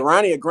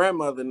Ronnie a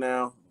grandmother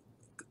now.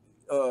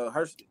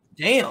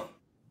 Damn.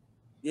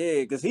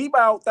 Yeah, because he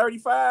about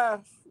 35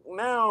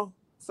 now.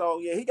 So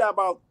yeah, he got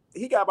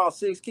about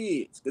 6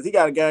 kids because he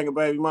got a gang of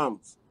baby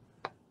mamas.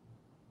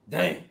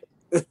 Damn.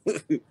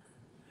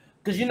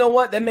 Because you know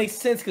what? That makes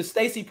sense, because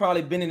Stacy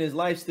probably been in his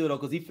life still though,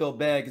 because he felt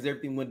bad because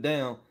everything went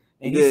down.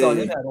 And he saw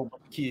him had over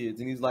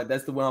kids, and he's like,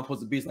 that's the way I'm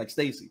supposed to be. It's like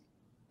Stacy.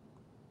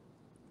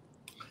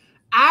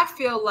 I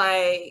feel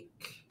like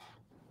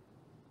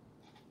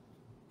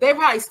they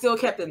probably still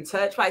kept in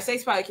touch.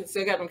 Stacy probably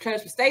still kept in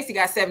touch, but Stacy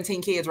got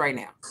 17 kids right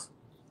now.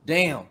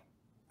 Damn.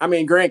 I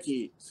mean,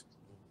 grandkids.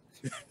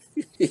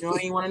 You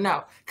don't even want to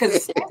know.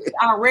 Because Stacy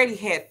already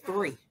had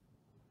 3.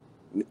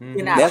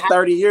 That's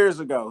 30 years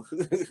ago.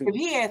 If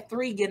he had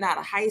 3 getting out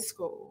of high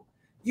school,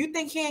 you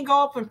think he ain't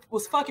go up and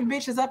was fucking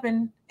bitches up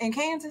in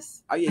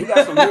Kansas? Oh yeah, he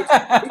got some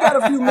he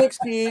got a few mixed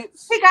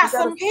kids. He got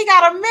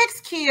a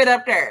mixed kid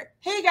up there.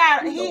 He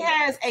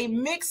has a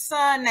mixed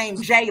son named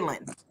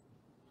Jalen.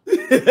 He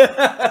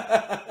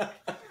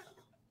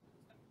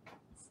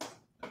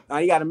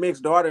got a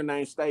mixed daughter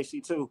named Stacy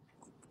too.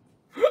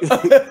 She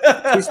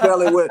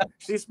spell it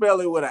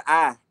with an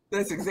I.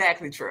 That's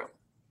exactly true.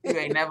 You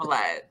ain't never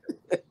lied.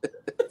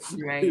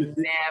 You ain't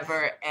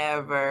never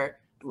ever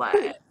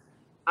lied.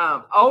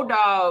 Old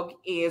Dog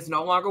is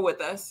no longer with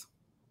us.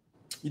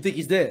 You think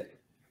he's dead?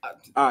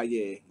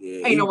 Yeah.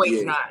 Ain't no way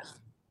he's not.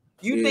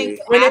 You think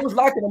when they was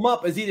locking him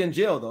up, is he in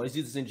jail though? Is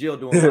he just in jail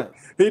doing what?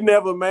 He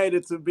never made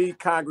it to be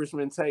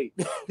Congressman Tate.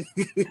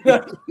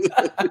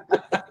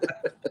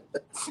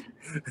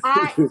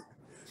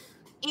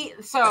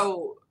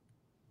 So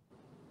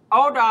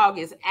Old Dog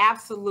is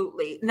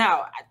absolutely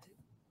no.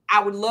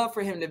 I would love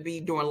for him to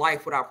be doing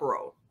life without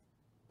parole.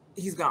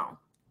 He's gone.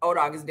 Old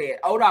Dog is dead.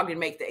 Old Dog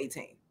didn't make the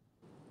 18.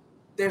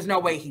 There's no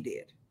way he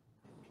did.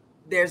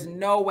 There's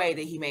no way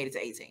that he made it to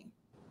 18.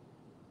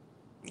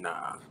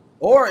 Nah.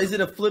 Or is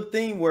it a flip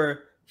thing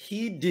where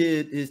he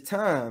did his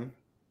time,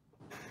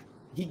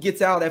 he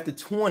gets out after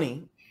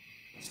 20,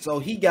 so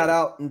he got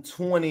out in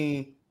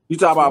 20. You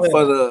talk about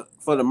for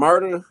the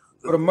murder?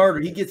 For the murder,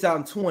 he gets out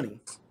in 20,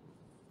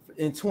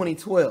 in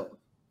 2012.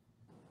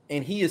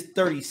 and he is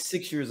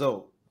 36 years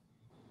old?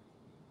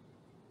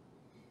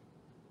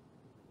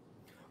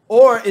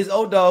 Or is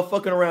old dog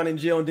fucking around in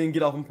jail and didn't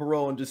get off on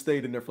parole and just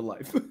stayed in there for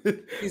life?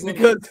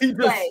 Because he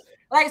just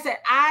like I said,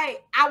 I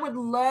would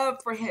love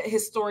for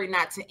his story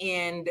not to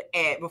end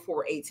at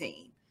before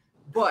 18.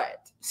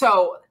 But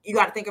so you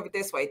got to think of it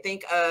this way.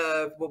 Think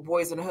of what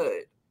Boys in the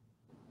Hood.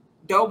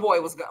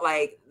 Doughboy was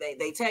like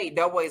they tell you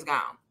Doughboy's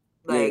gone.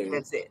 Like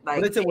that's it.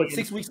 Like they said what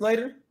 6 weeks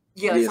later?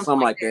 Yeah, something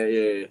like that.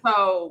 Yeah.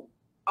 So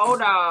old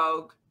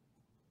dog,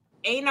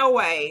 ain't no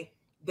way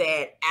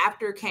that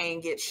after Kane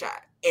gets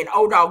shot. And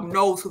old dog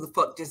knows who the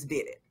fuck just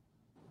did it.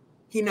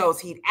 He knows,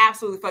 he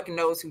absolutely fucking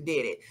knows who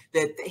did it.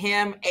 That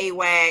him,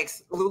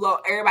 AWACS, Lulo,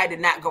 everybody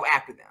did not go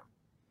after them.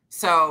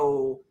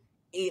 So,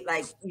 you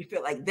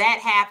feel like that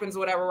happens,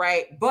 whatever,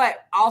 right?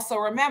 But also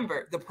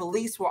remember, the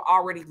police were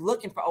already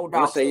looking for old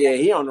dog. I say, yeah,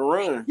 he on the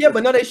run. Yeah,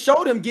 but no, they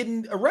showed him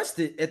getting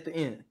arrested at the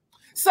end.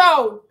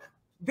 So,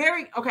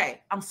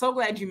 I'm so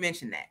glad you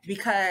mentioned that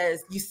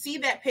because you see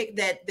that pic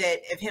that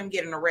of him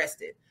getting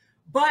arrested.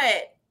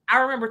 But I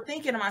remember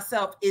thinking to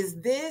myself,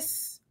 is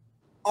this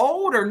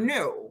old or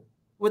new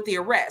with the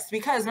arrest?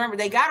 Because remember,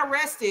 they got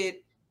arrested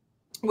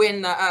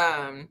when they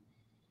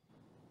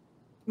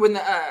were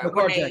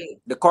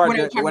trying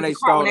to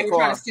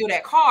steal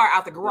that car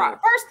out the garage.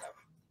 First,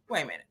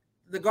 wait a minute,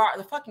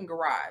 the fucking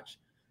garage.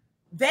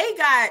 They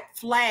got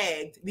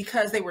flagged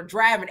because they were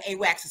driving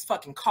AWACS's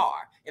fucking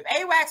car. If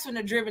AWACS wouldn't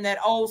have driven that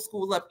old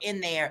school up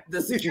in there,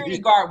 the security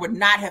guard would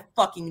not have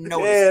fucking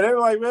noticed. Yeah, they were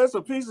like, man, it's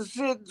a piece of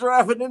shit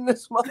driving in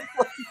this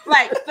motherfucker.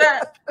 Like,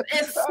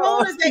 as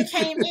soon as they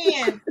came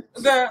in,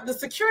 the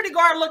security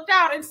guard looked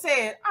out and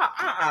said,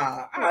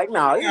 like,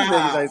 no, these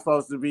niggas ain't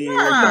supposed to be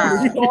here.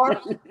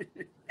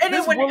 And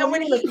then when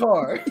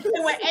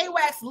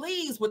AWACS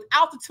leaves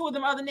without the two of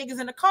them other niggas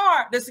in the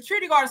car, the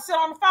security guard is still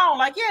on the phone,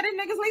 like, yeah, them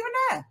niggas leaving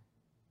there.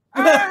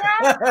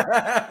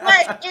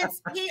 Like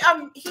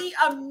he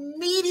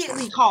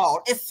immediately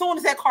called as soon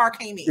as that car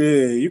came in.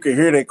 Yeah, you can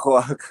hear that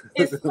car.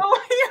 As soon as he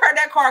heard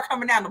that car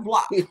coming down the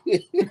block.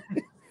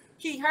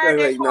 He heard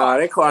that car. Nah,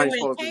 that car ain't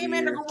when supposed he came to be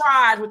in here. The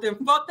garage with them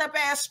fucked up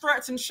ass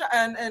struts and struts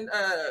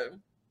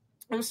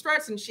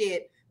and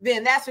shit.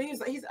 Then that's when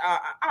he's yeah,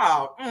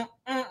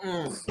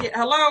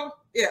 hello,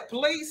 yeah,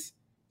 police,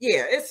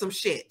 yeah, it's some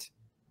shit.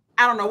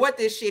 I don't know what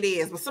this shit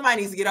is, but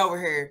somebody needs to get over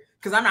here.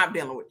 Because I'm not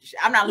dealing with this shit.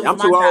 I'm not losing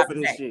my job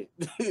today.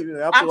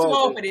 I'm too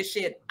old for this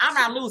shit. I'm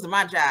not losing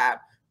my job.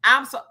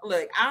 I'm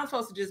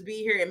supposed to just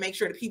be here and make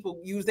sure that people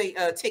use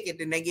their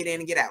ticket and they get in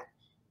and get out.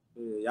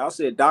 Yeah, y'all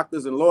said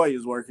doctors and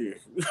lawyers work here.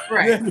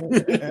 Right.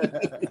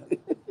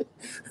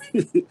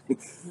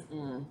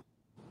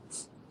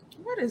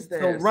 What is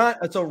this?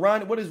 So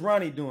Ronnie, what is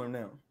Ronnie doing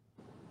now?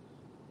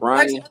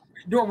 Ronnie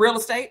doing real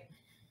estate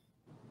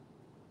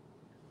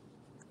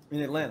in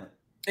Atlanta.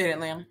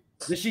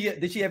 Did she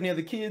have any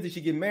other kids? Did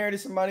she get married to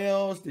somebody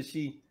else? Did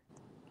she?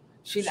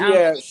 She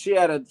had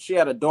a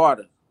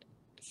daughter.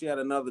 She had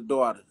another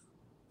daughter.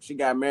 She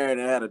got married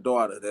and had a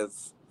daughter.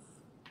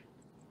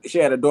 She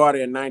had a daughter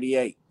in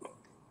 '98.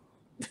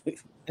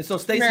 And so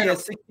Stacey had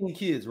 16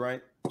 kids,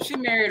 right? She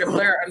married a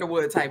Blair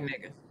Underwood type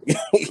nigga.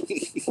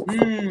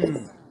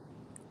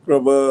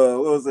 From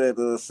what was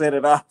that? Set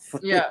It Off.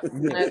 Yeah,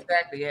 that's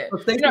exactly it. So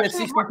Stacey had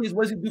 16 kids.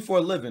 What does he do for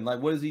a living?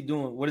 Like, what is he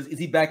doing? Is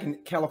he back in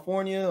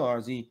California or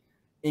is he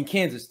in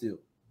Kansas still?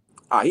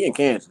 He in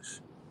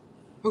Kansas.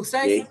 Who,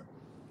 Stacey?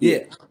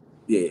 Yeah.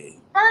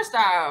 First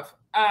off,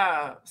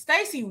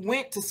 Stacey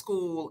went to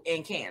school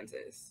in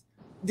Kansas.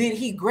 Did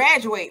he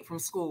graduate from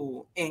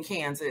school in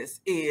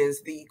Kansas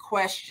is the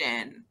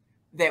question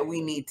that we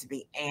need to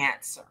be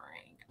answering.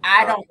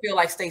 I don't feel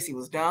like Stacey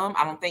was dumb.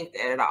 I don't think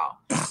that at all.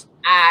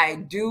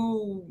 I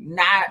do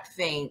not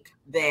think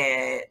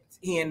that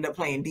he ended up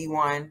playing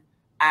D1.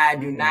 I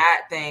do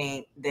not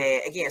think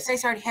that, again,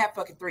 Stacey already had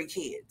fucking 3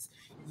 kids.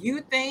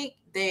 You think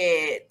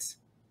that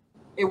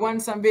it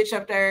wasn't some bitch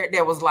up there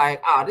that was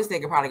like, oh, this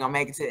nigga probably gonna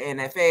make it to the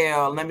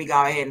NFL. Let me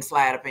go ahead and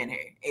slide up in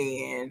here.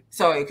 And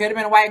so it could have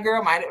been a white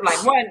girl.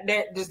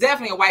 There's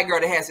definitely a white girl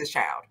that has his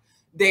child.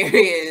 There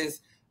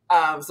is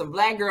some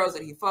black girls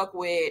that he fuck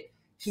with.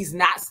 He's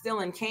not still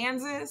in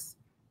Kansas.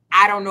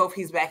 I don't know if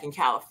he's back in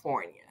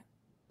California.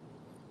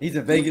 He's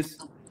in Vegas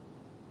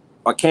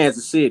or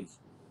Kansas City.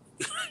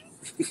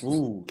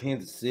 Ooh,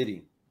 Kansas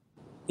City.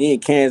 He in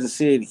Kansas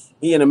City.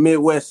 He in a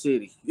Midwest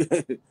city.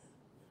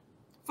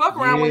 Fuck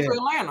around, went to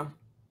Atlanta.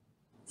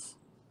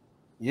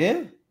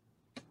 Yeah.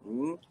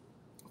 Mm-hmm.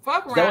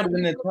 Fuck around. That would have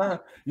been that time.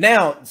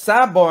 Now,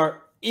 sidebar,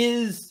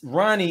 is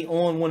Ronnie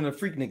on one of the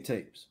Freaknik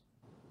tapes?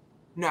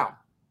 No.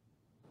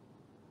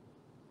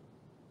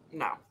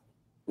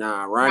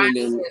 Nah, Ronnie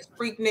is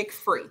Freaknik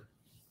free.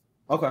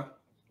 Okay.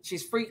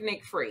 She's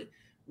Freaknik free.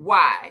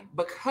 Why?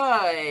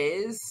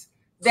 Because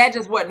that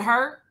just wasn't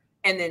her.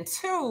 And then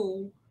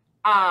 2,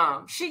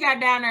 she got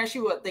down there. She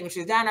was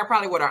down there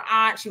probably with her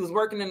aunt. She was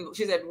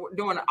she's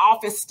doing the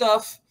office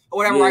stuff or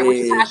whatever, right? Which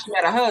is how she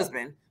met her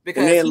husband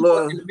because he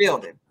was in the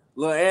building.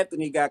 Little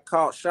Anthony got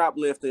caught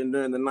shoplifting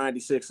during the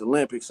 '96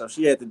 Olympics, so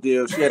she had to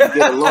get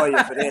a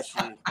lawyer for that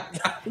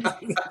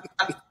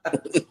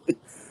shit.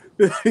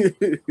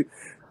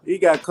 He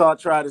got caught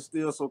trying to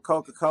steal some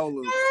Coca-Cola.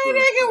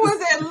 Nigga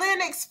was at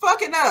Lennox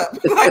fucking up.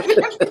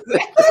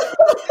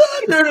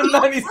 During the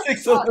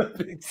 96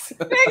 Olympics.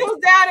 Nigga was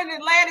down in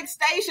Atlantic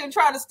Station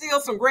trying to steal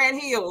some Grand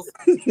Hills.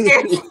 And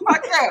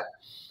fucked up.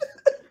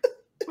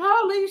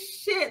 Holy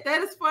shit,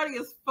 that is funny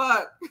as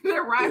fuck.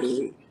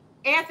 Right?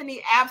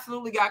 Anthony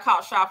absolutely got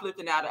caught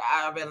shoplifting out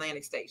of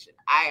Atlantic Station.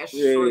 I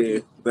assure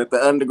you. At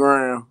the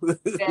underground.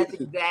 That's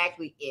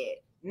exactly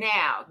it.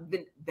 Now,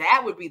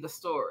 that would be the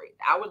story.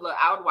 I would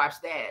watch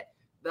that.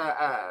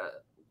 The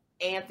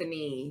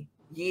Anthony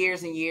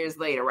years and years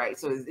later, right?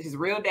 So his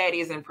real daddy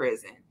is in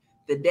prison.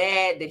 The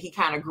dad that he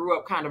kind of grew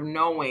up kind of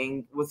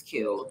knowing was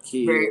killed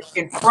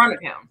in front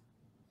of him.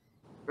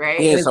 Right?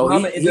 Yeah, so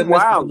he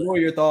wild.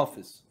 Lawyer at the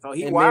office. So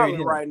he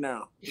wilding right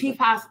now. He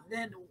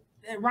possibly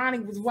Ronnie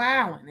was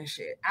wilding and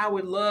shit. I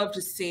would love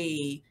to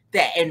see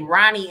that. And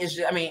Ronnie is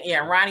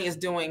Ronnie is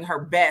doing her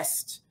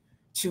best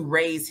to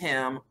raise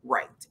him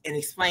right and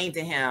explain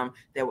to him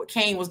that what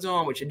Kane was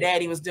doing, what your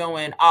daddy was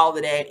doing, all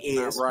of that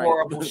is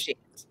horrible shit.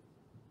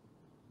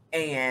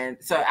 And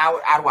so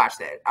I'd watch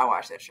that. I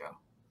watch that show.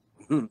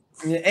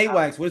 Yeah,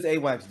 AWACS, what's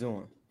AWACS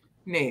doing?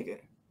 Nigga.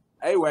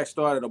 AWACS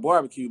started a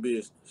barbecue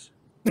business.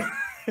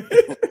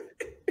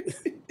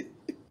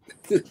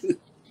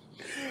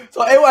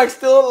 So AWACS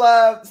still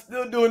alive,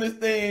 still doing his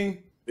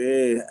thing.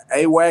 Yeah,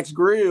 AWACS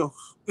Grill.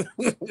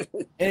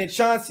 And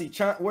Chauncey,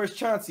 where's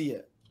Chauncey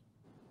at?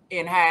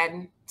 In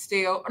Haddon,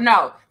 still.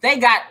 No,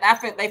 I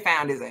think they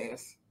found his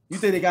ass. You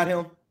think they got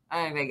him?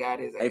 I think they got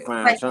his ass. They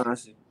found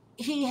Chauncey.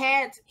 He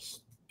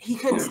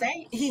couldn't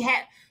stay. He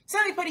had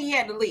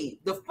to leave.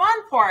 The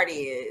fun part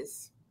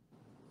is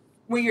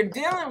when you're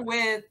dealing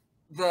with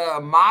the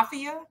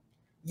mafia,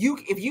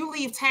 if you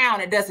leave town,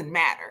 it doesn't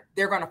matter.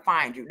 They're gonna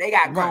find you. They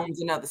got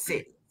goons in other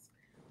cities.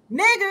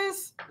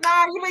 Niggas,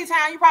 you leave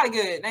town, you probably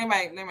good. They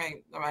might,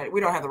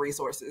 we don't have the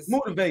resources.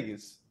 Move to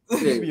Vegas.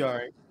 You'll be all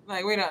right.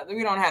 Like we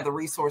don't have the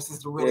resources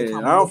to really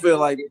come. I don't feel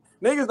like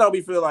niggas don't be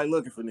feel like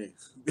looking for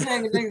niggas.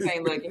 Niggas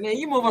ain't looking. Then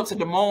you move up to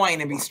Des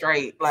Moines and be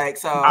straight. Like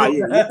so.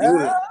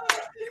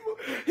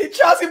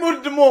 Chauncey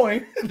moved to Des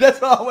Moines.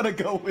 That's all I want to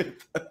go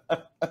with.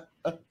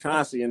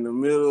 Chauncey in the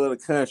middle of the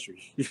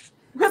country.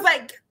 Because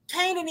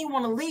Kane didn't even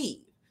want to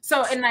leave.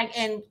 So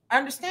and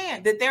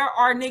understand that there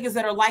are niggas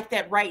that are like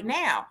that right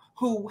now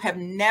who have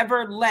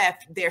never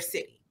left their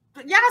city.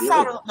 Y'all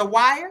saw the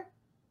Wire.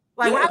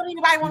 Why would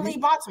anybody want to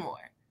leave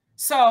Baltimore?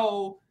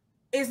 So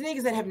it's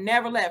niggas that have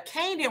never left.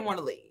 Kane didn't want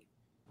to leave.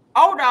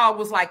 Old Dog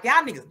was like,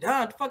 y'all niggas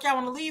done. The fuck y'all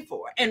want to leave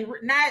for? And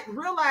not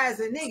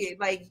realizing,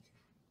 nigga,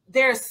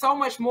 there's so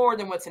much more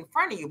than what's in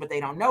front of you, but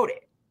they don't know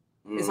that.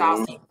 It's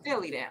all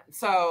silly them.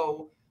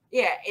 So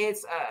yeah,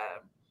 it's so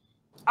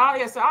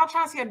all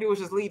Chauncey had to do was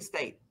just leave the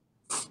state.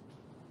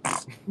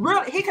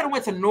 Really, he could have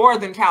went to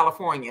Northern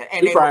California,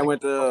 and he probably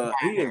went to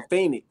he in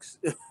Phoenix.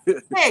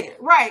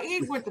 Right,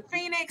 he went to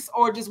Phoenix,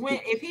 or just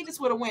went. If he just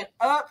would have went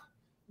up,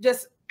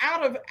 just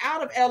out of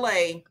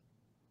LA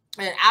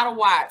and out of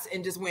Watts,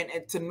 and just went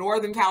to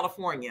Northern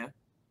California,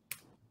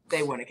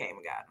 they wouldn't have came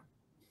and got him.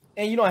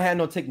 And you don't have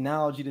no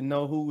technology to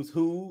know who's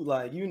who.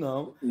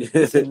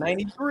 It's in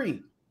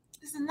 93.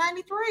 This is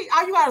 93.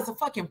 All you got is a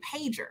fucking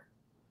pager.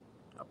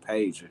 A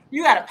pager.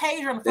 You got a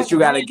pager on the that you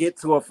got to get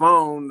to a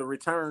phone to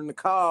return the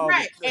call.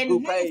 Right,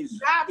 and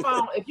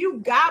if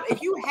you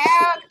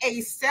have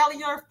a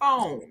cellular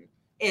phone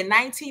in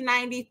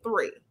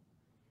 1993,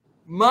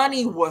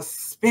 money was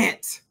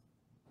spent.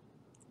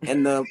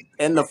 And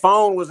the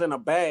phone was in a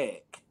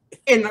bag.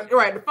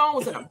 The phone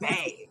was in a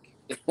bag.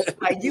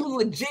 You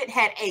legit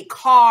had a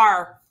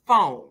car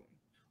phone.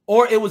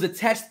 Or it was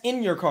attached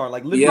in your car.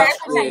 You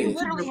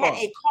literally had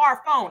a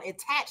car phone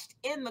attached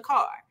in the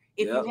car.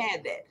 If you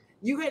had that.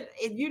 You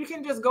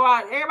can just go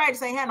out. Everybody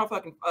just ain't had no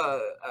fucking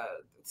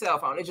cell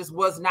phone. It just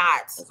was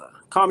not.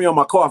 Call me on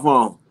my car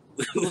phone.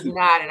 It was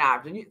not an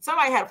option.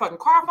 Somebody had a fucking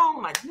car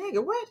phone. Like,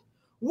 nigga, what?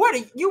 What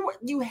are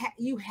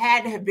you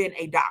had to have been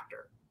a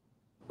doctor.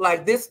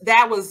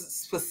 That was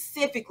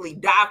specifically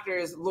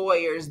doctors,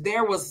 lawyers.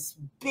 There was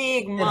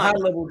big money. And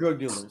high-level drug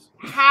dealers.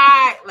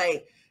 High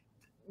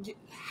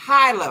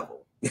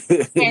level.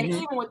 And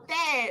even with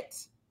that,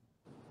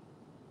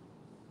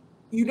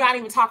 you're not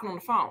even talking on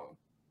the phone.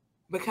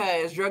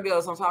 Because drug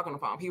dealers don't talk on the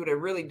phone. People that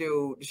really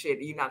do the shit,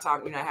 you're not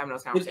having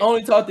those conversations. It's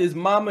only talk to his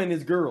mama and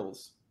his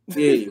girls.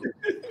 Yeah.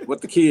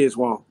 What the kids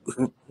want.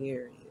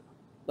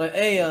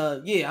 Hey,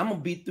 I'm gonna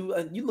be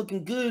through. You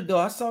looking good though.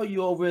 I saw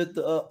you over at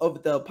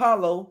the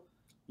Apollo.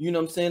 You know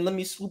what I'm saying? Let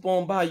me swoop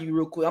on by you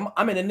real quick.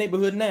 I'm in the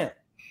neighborhood now.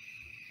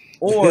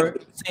 Or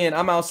saying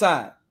I'm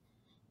outside.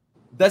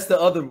 That's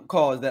the other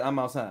cause that I'm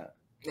outside.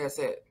 That's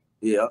it.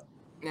 Yeah.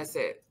 That's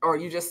it. Or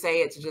you just say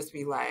it to just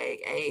be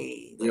like,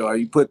 hey. Or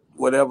you put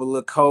whatever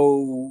little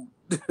code.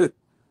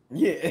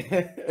 Yeah.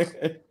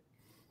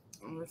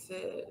 That's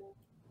it.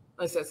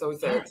 Like I said, so we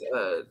said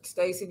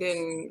Stacy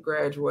didn't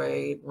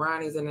graduate.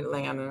 Ronnie's in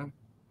Atlanta.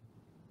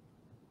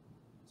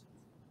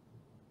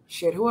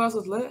 Shit, who else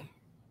was left?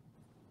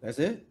 That's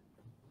it.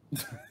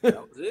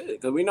 That was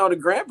it. Because we know the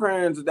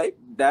grandparents, they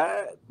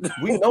died.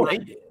 We know they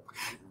did.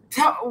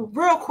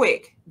 Real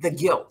quick, the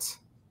guilt.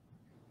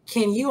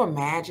 Can you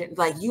imagine?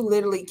 Like, you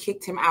literally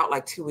kicked him out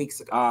like 2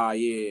 weeks ago.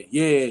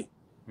 Yeah.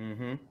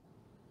 Mm-hmm.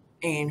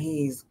 And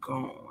he's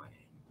gone.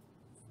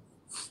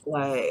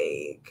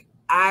 Like,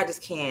 I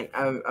just can't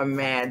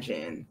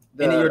imagine.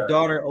 And then your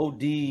daughter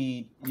OD'd,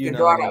 Your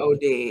daughter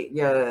OD'd.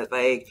 Yeah,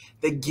 like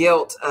the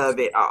guilt of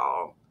it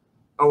all,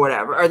 or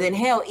whatever. Or then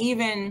hell,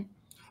 even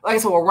like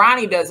so. Well,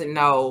 Ronnie doesn't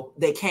know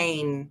that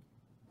Kane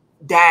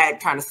died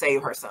trying to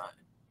save her son.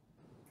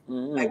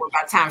 Mm-hmm. Like,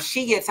 by the time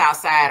she gets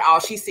outside, all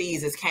she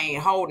sees is Kane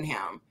holding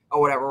him or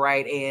whatever,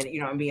 right? And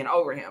and being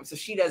over him. So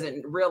she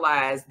doesn't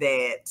realize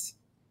that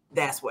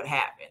that's what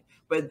happened.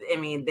 But I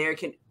mean,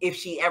 if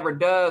she ever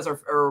does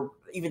or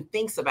even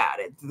thinks about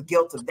it, the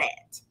guilt of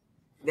that.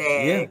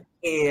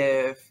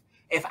 If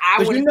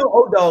I would,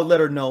 O-Dog let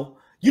her know.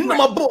 My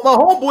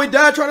homeboy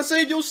died trying to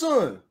save your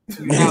son.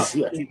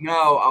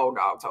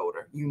 O-Dog told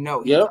her. He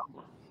told her.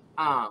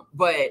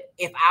 But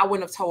if I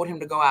wouldn't have told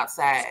him to go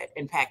outside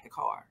and pack the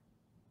car,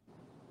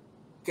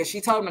 because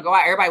she told him to go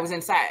out, everybody was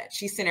inside.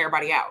 She sent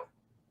everybody out.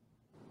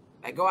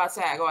 Like, go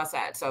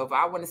outside. So if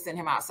I wouldn't have sent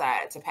him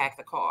outside to pack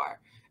the car,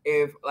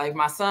 if like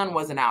my son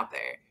wasn't out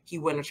there, he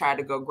wouldn't have tried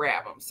to go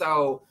grab him.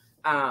 So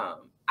I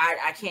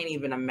can't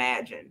even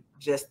imagine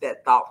just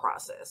that thought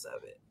process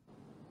of it.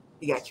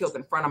 He got killed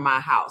in front of my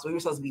house. We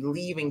were supposed to be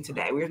leaving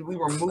today. We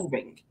were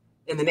moving.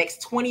 In the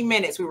next 20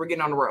 minutes, we were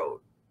getting on the road.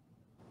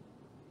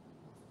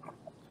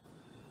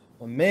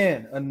 Well,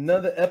 man,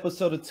 another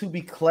episode of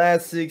Tubi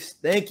Classics.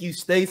 Thank you,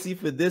 Stacy,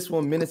 for this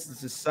one, Menace to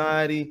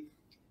Society.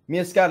 Me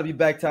and Scott will be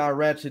back to our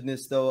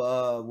ratchetness,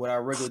 though, with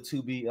our regular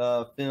Tubi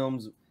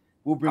films.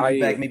 We'll bring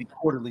you back maybe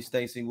quarterly,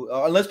 Stacy.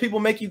 Unless people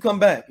make you come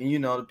back.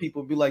 And, the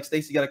people be like,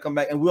 Stacy got to come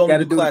back. And we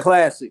only do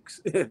classics.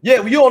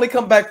 Yeah, you only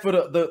come back for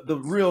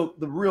the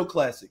real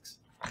classics.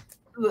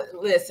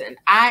 Listen,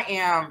 I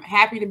am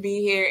happy to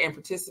be here and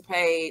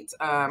participate.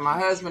 My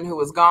husband, who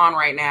is gone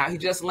right now, he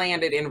just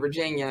landed in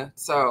Virginia.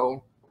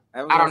 So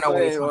I don't know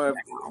what he's talking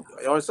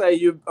about. Or say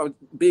you a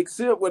big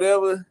sip,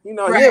 whatever,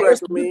 right. He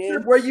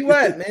recommend. Where you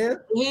at, man?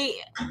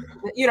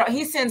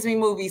 He sends me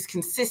movies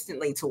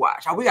consistently to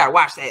watch. Oh, we gotta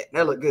watch that.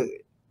 That look good.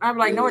 I'm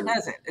like, no, it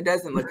doesn't. It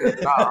doesn't look good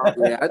at all.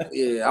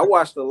 I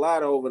watched a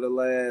lot over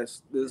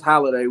this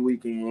holiday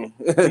weekend.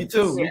 Me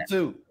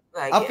too.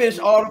 Like, I finished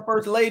all the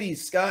First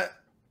Ladies, Scott.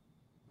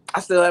 I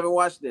still haven't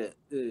watched that.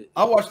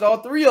 I watched all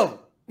 3 of them.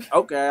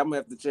 Okay, I'm gonna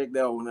have to check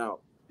that one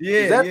out. Yeah,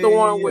 is that the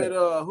one with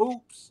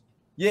Hoops?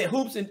 Yeah,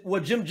 Hoops and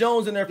Jim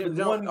Jones in there for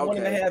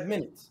 1.5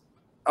 minutes.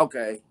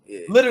 Okay, yeah.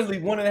 Literally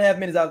 1.5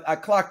 minutes. I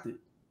clocked it.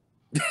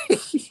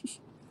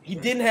 He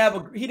didn't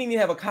even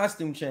have a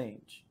costume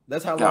change.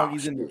 That's how long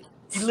he's in there.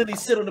 He literally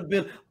sit on the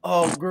bed.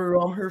 Oh,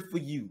 girl, I'm here for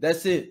you.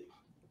 That's it.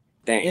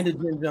 Damn. End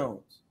of Jim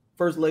Jones.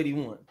 First Lady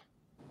 1.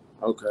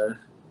 Okay.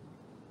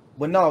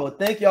 But no,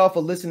 thank y'all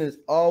for listening as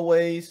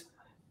always.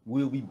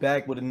 We'll be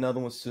back with another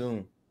one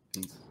soon.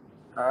 Peace.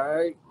 All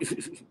right.